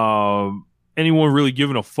anyone really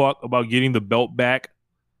giving a fuck about getting the belt back,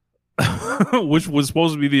 which was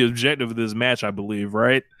supposed to be the objective of this match, I believe,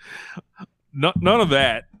 right? None of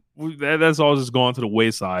that. That's all just gone to the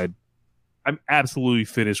wayside. I'm absolutely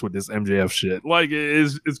finished with this MJF shit. Like,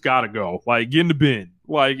 it's got to go. Like, get in the bin.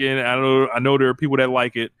 Like, and I know there are people that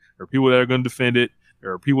like it. There are people that are going to defend it.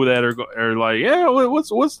 There are people that are like, yeah,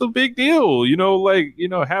 what's the big deal?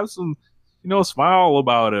 Have some, smile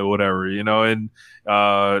about it, whatever. And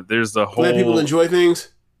there's the whole let people enjoy things.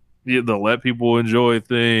 Yeah, let people enjoy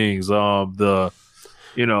things. Like,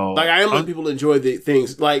 I let people enjoy the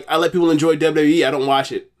things. Like, I let people enjoy WWE. I don't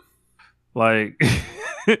watch it. Like.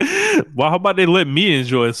 Well, how about they let me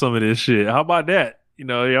enjoy some of this shit? How about that?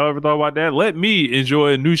 Y'all ever thought about that? Let me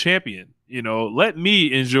enjoy a new champion. Let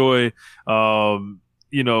me enjoy, some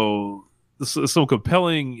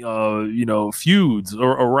compelling, feuds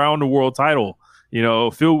around the world title.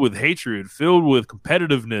 Filled with hatred, filled with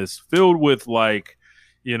competitiveness, filled with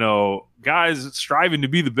guys striving to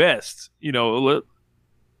be the best.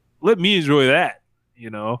 Let me enjoy that.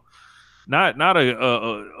 Not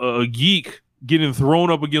a geek getting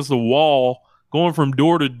thrown up against the wall, going from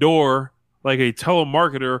door to door like a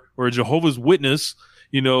telemarketer or a Jehovah's Witness,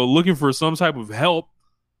 looking for some type of help.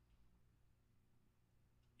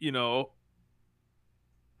 Not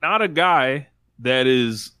a guy that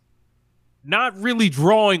is not really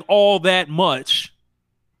drawing all that much.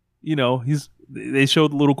 They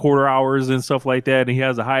showed the little quarter hours and stuff like that, and he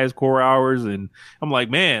has the highest quarter hours, and I'm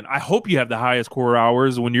like, man, I hope you have the highest quarter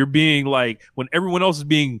hours when you're being when everyone else is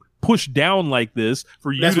being pushed down like this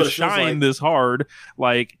for you to shine this hard.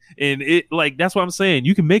 And that's what I'm saying.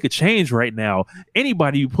 You can make a change right now.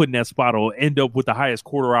 Anybody you put in that spot will end up with the highest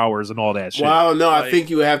quarter hours and all that shit. Well, I don't know. I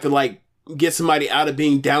think you have to get somebody out of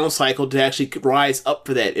being downcycled to actually rise up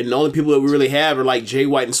for that. And the only people that we really have are Jay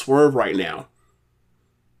White and Swerve right now.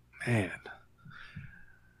 Man.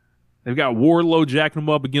 They've got Wardlow jacking them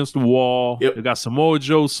up against the wall. Yep. They've got Samoa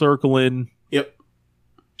Joe circling. Yep.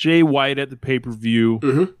 Jay White at the pay-per-view.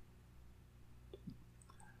 Mm-hmm.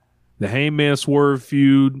 The Hangman Swerve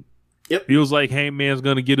feud. Yep. Feels like Hangman's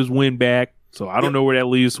going to get his win back. So I don't know where that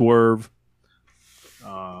leaves Swerve.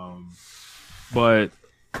 But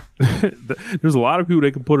there's a lot of people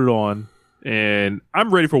that can put it on. And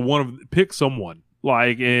I'm ready for pick someone.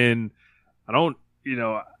 Like, and I don't,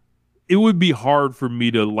 it would be hard for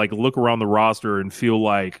me to like look around the roster and feel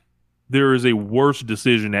like there is a worse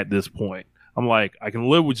decision at this point. I'm like, I can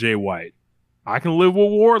live with Jay White. I can live with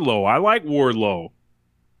Wardlow. I like Wardlow.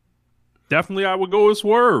 Definitely I would go with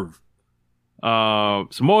Swerve.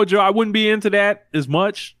 Samoa Joe, I wouldn't be into that as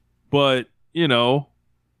much, but,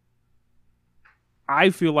 I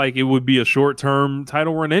feel like it would be a short-term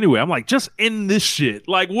title run anyway. I'm like, just end this shit.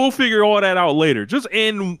 Like, we'll figure all that out later. Just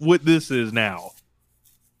end what this is now.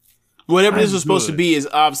 Whatever this was supposed to be is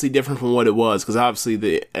obviously different from what it was, because obviously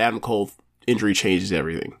the Adam Cole injury changes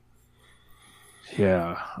everything.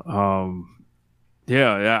 Yeah.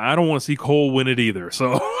 Yeah. I don't want to see Cole win it either.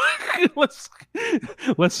 So let's, I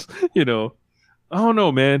don't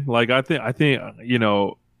know, man. Like, I think,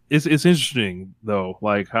 it's interesting though,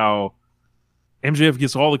 like how MJF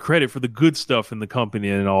gets all the credit for the good stuff in the company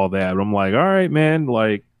and all that. But I'm like, all right, man,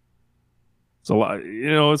 like it's a lot,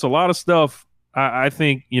 it's a lot of stuff. I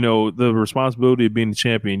think, the responsibility of being the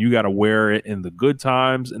champion, you got to wear it in the good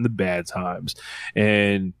times and the bad times.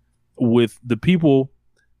 And with the people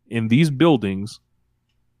in these buildings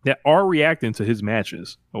that are reacting to his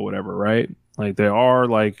matches or whatever, right? Like they are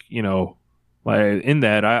like, like in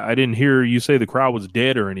that, I didn't hear you say the crowd was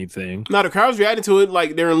dead or anything. No, the crowd was reacting to it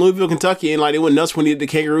like they're in Louisville, Kentucky, and like they went nuts when he did the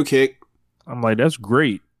kangaroo kick. I'm like, that's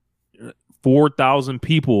great. 4,000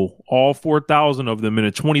 people, all 4,000 of them in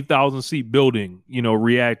a 20,000 seat building,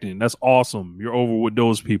 reacting. That's awesome. You're over with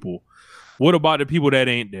those people. What about the people that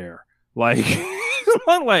ain't there? Like,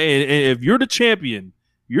 if you're the champion,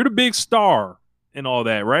 you're the big star and all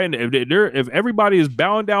that, right? And if everybody is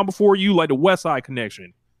bowing down before you, like the West Side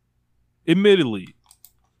Connection, admittedly,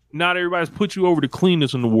 not everybody's put you over the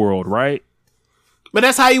cleanest in the world, right? But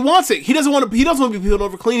that's how he wants it. He doesn't want to be put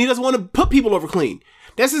over clean. He doesn't want to put people over clean.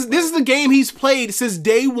 This is the game he's played since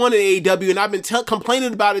day one in AEW, and I've been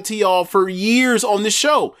complaining about it to y'all for years on this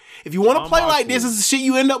show. If you want to play like this is the shit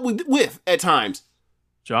you end up with at times.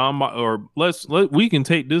 We can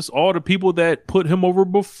take this, all the people that put him over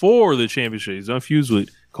before the championship. He's unfused with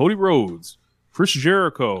Cody Rhodes, Chris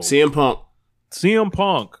Jericho, CM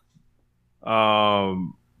Punk,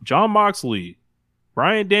 John Moxley,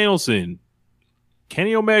 Bryan Danielson,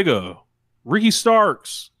 Kenny Omega, Ricky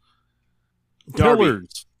Starks, Darby.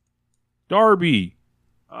 You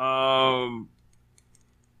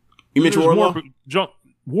mentioned Wardlow?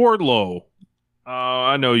 Wardlow.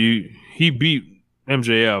 I know he beat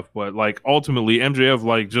MJF, but like ultimately MJF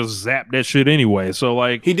like just zapped that shit anyway. So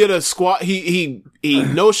like he did a squat. He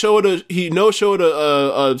no showed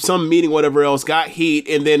some meeting, whatever else, got heat,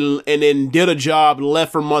 and then did a job,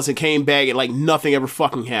 left for months, and came back, and like nothing ever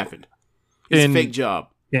fucking happened. It's a fake job.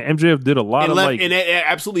 Yeah, MJF did a lot and it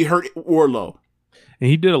absolutely hurt Wardlow. And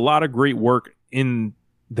he did a lot of great work in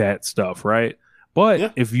that stuff, right?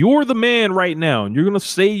 But if you're the man right now, and you're gonna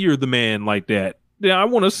say you're the man like that, then I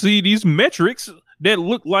want to see these metrics that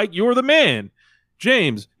look like you're the man.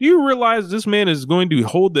 James, do you realize this man is going to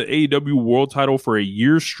hold the AEW world title for a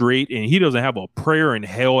year straight, and he doesn't have a prayer in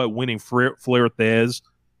hell at winning Flair Thez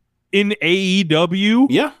in AEW?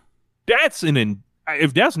 Yeah.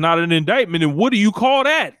 If that's not an indictment, then what do you call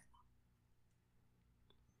that?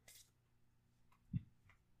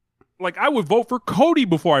 Like, I would vote for Cody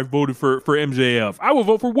before I voted for MJF. I would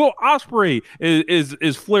vote for Will Ospreay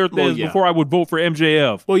is Flair Thez before I would vote for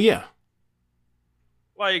MJF. Well, yeah.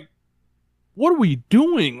 Like, what are we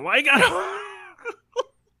doing? Like,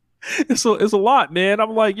 it's a lot, man.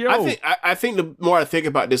 I'm like, yo. I think the more I think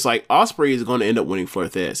about this, like, Ospreay is going to end up winning Flair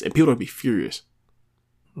Thez, and people are going to be furious.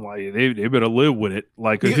 Like, they better live with it.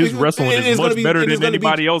 Like, his wrestling is much better than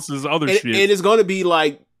anybody else's other shit. And it's going to be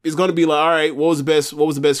like, all right, what was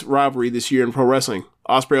the best rivalry this year in pro wrestling?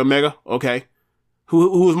 Ospreay Omega? Okay.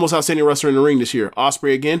 Who was the most outstanding wrestler in the ring this year?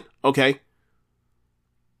 Ospreay again? Okay.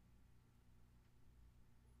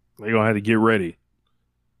 They're going to have to get ready.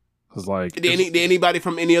 It's like... Did anybody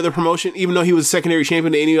from any other promotion, even though he was secondary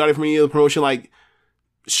champion, did anybody from any other promotion, like,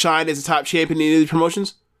 shine as a top champion in any of the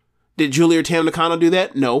promotions? Did Julia or Tam Nakano do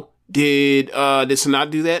that? No. Did Sanada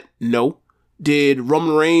do that? No. Did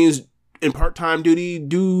Roman Reigns in part-time duty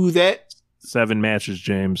do that? 7 matches,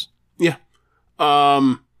 James. Yeah.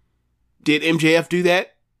 Did MJF do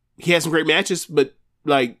that? He had some great matches, but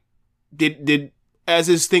like, did as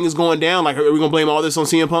this thing is going down, like, are we gonna blame all this on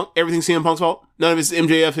CM Punk? Everything's CM Punk's fault? None of it's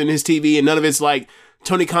MJF and his TV, and none of it's like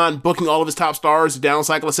Tony Khan booking all of his top stars down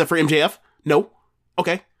cycle except for MJF? No.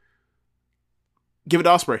 Okay. Give it to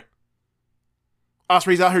Ospreay.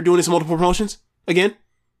 Ospreay's out here doing this in multiple promotions again?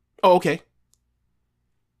 Oh, okay.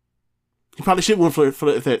 He probably should win for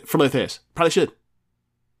Thez. Probably should.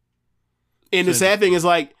 And the sad thing is,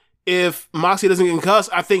 like, if Moxley doesn't get concussed,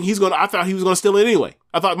 I thought he was gonna steal it anyway.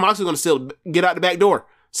 I thought Moxley was gonna steal it, get out the back door.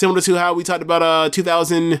 Similar to how we talked about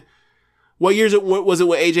 2000. What years was it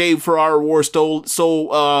when AJ Ferrara War stole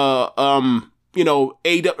AEW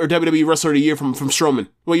or WWE Wrestler of the Year from Strowman?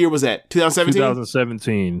 What year was that? 2017?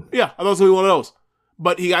 2017. Yeah, I thought it was going to be one of those.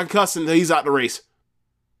 But he got concussed and he's out the race.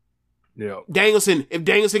 Yeah. Danielson, if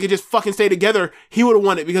Danielson could just fucking stay together, he would have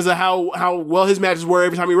won it because of how well his matches were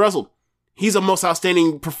every time he wrestled. He's a most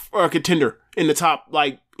outstanding contender in the top,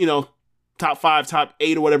 top 5, top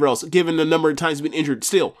 8 or whatever else, given the number of times he's been injured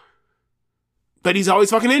still. But he's always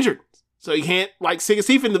fucking injured. So he can't, sink his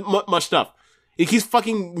teeth into much stuff. He keeps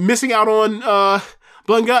fucking missing out on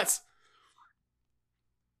blood and guts.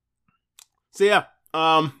 So yeah,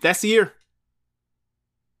 that's the year.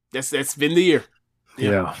 That's been the year.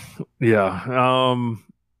 Yeah.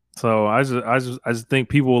 So I just think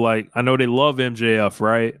people I know they love MJF,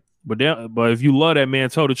 right? But if you love that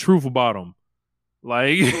man, tell the truth about him.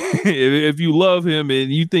 If you love him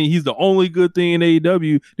and you think he's the only good thing in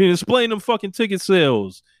AEW, then explain them fucking ticket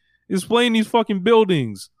sales. Explain these fucking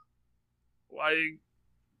buildings.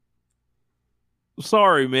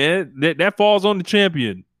 Sorry, man. That falls on the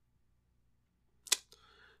champion.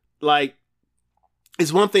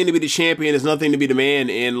 It's one thing to be the champion, it's another thing to be the man,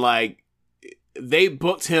 and they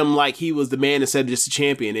booked him like he was the man instead of just the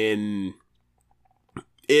champion, and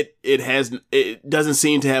it doesn't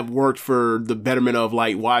seem to have worked for the betterment of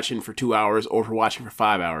watching for 2 hours or for watching for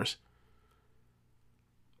 5 hours.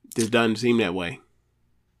 This doesn't seem that way.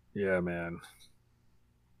 Yeah, man.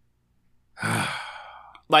 And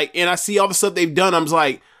I see all the stuff they've done. I'm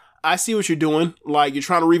just I see what you're doing. You're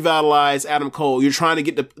trying to revitalize Adam Cole. You're trying to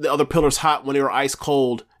get the other pillars hot when they were ice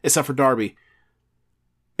cold, except for Darby.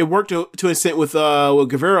 It worked to an extent with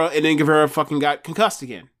Guevara, and then Guevara fucking got concussed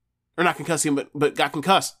again. Or not concussed again, but got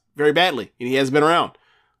concussed very badly, and he hasn't been around.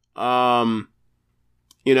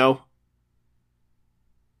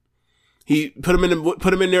 He put him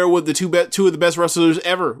in there with the two of the best wrestlers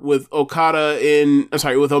ever, with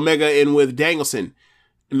with Omega and with Danielson.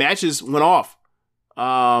 The matches went off.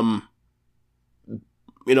 The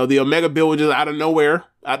Omega build was just out of nowhere,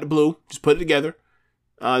 out the blue, just put it together.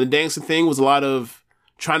 The Danielson thing was a lot of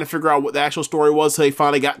trying to figure out what the actual story was until they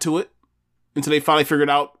finally got to it. Until they finally figured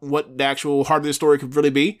out what the actual heart of the story could really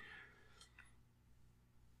be.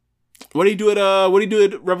 What do you do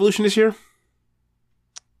at Revolution this year?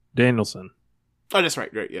 Danielson. Oh, that's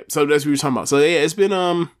right, yeah. So that's what we were talking about. So yeah, it's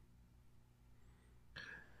been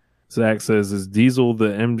Zach says, is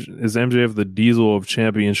MJF the Diesel of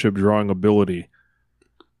championship drawing ability?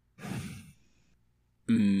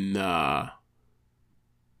 Nah.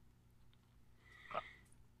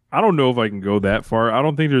 I don't know if I can go that far. I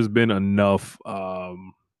don't think there's been enough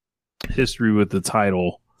history with the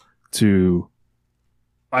title to.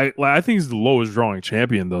 I think he's the lowest drawing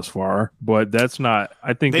champion thus far, but that's not.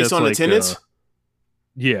 I think based that's on attendance.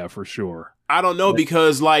 Yeah, for sure. I don't know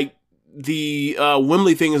because the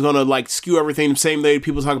Wembley thing is gonna skew everything the same way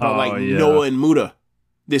people talk about Noah and Muta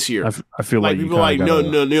this year. I feel like people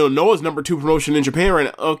no, Noah's number 2 promotion in Japan right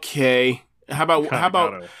now. Okay. How about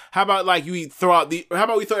we throw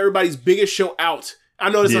everybody's biggest show out? I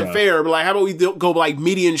know it's unfair, but how about we go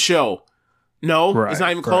median show? No, right, it's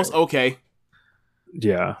not even close. Right. Okay.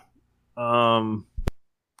 Yeah. I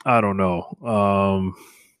don't know.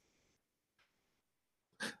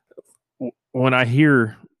 When I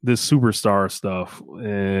hear this superstar stuff,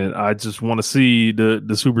 and I just want to see the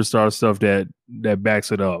superstar stuff that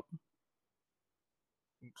backs it up.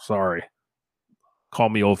 Sorry. Call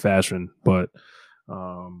me old fashioned, but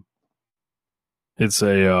it's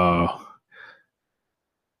a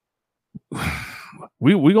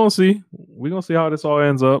we gonna see. We gonna see how this all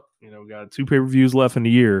ends up. We got 2 pay-per-views left in the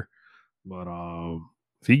year. But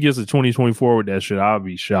if he gets to 2024 with that shit, I'll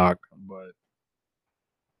be shocked. But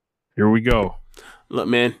here we go. Look,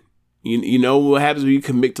 man, you know what happens when you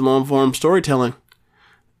commit to long-form storytelling.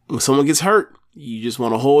 When someone gets hurt, you just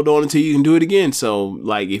want to hold on until you can do it again. So,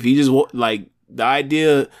 if he just the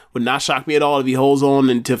idea would not shock me at all if he holds on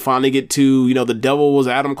and to finally get to, the devil was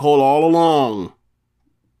Adam Cole all along.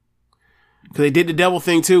 Because they did the devil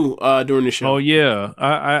thing too during the show. Oh yeah,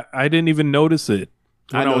 I didn't even notice it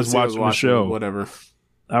when I was watching the show. Whatever.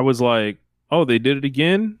 I was like, oh, they did it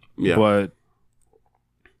again. Yeah, but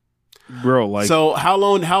bro, so how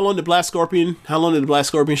long did the Black Scorpion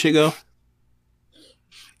shit go?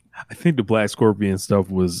 I think the Black Scorpion stuff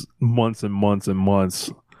was months and months and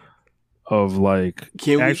months of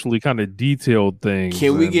actually kind of detailed things.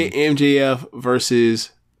 Can we get MJF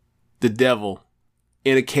versus the Devil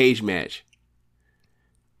in a cage match?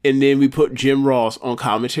 And then we put Jim Ross on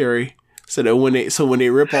commentary So that when they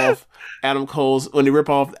rip off Adam Cole's, when they rip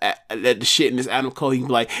off the shit in this Adam Cole, he can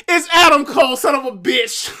be like, "It's Adam Cole, son of a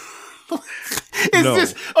bitch."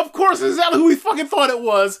 Of course, is that who we fucking thought it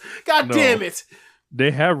was? God damn it.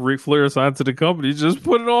 They have Ric Flair signed to the company. Just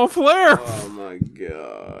put it on Flair. Oh my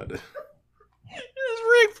god. It's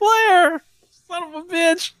Ric Flair. Son of a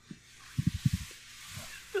bitch.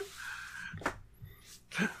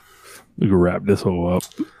 We can wrap this whole up.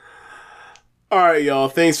 All right, y'all.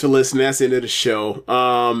 Thanks for listening. That's the end of the show.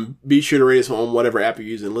 Be sure to rate us on whatever app you're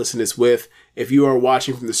using and listen to this with. If you are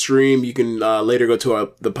watching from the stream, you can later go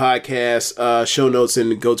to the podcast show notes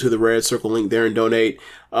and go to the red circle link there and donate.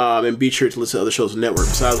 And be sure to listen to other shows on the network.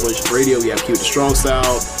 Besides One Nation Radio, you have Keep It Strong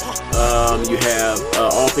Style. You have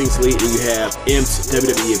All Things Elite, and you have Imp's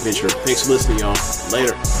WWE Adventure. Thanks for listening, y'all.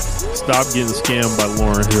 Later. Stop getting scammed by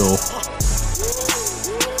Lauren Hill.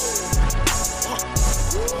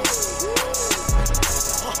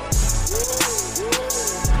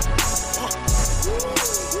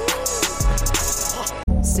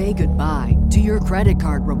 Say goodbye to your credit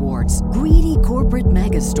card rewards. Greedy corporate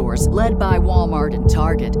mega stores, led by Walmart and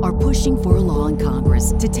Target, are pushing for a law in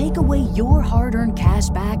Congress to take away your hard-earned cash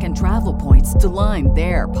back and travel points to line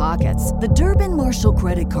their pockets. The Durbin-Marshall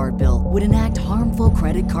credit card bill would enact harmful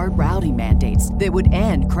credit card routing mandates that would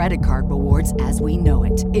end credit card rewards as we know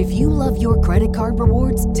it. If you love your credit card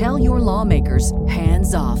rewards, tell your lawmakers,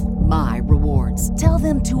 hands off my rewards. Tell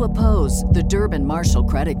them to oppose the Durbin-Marshall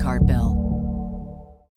credit card bill.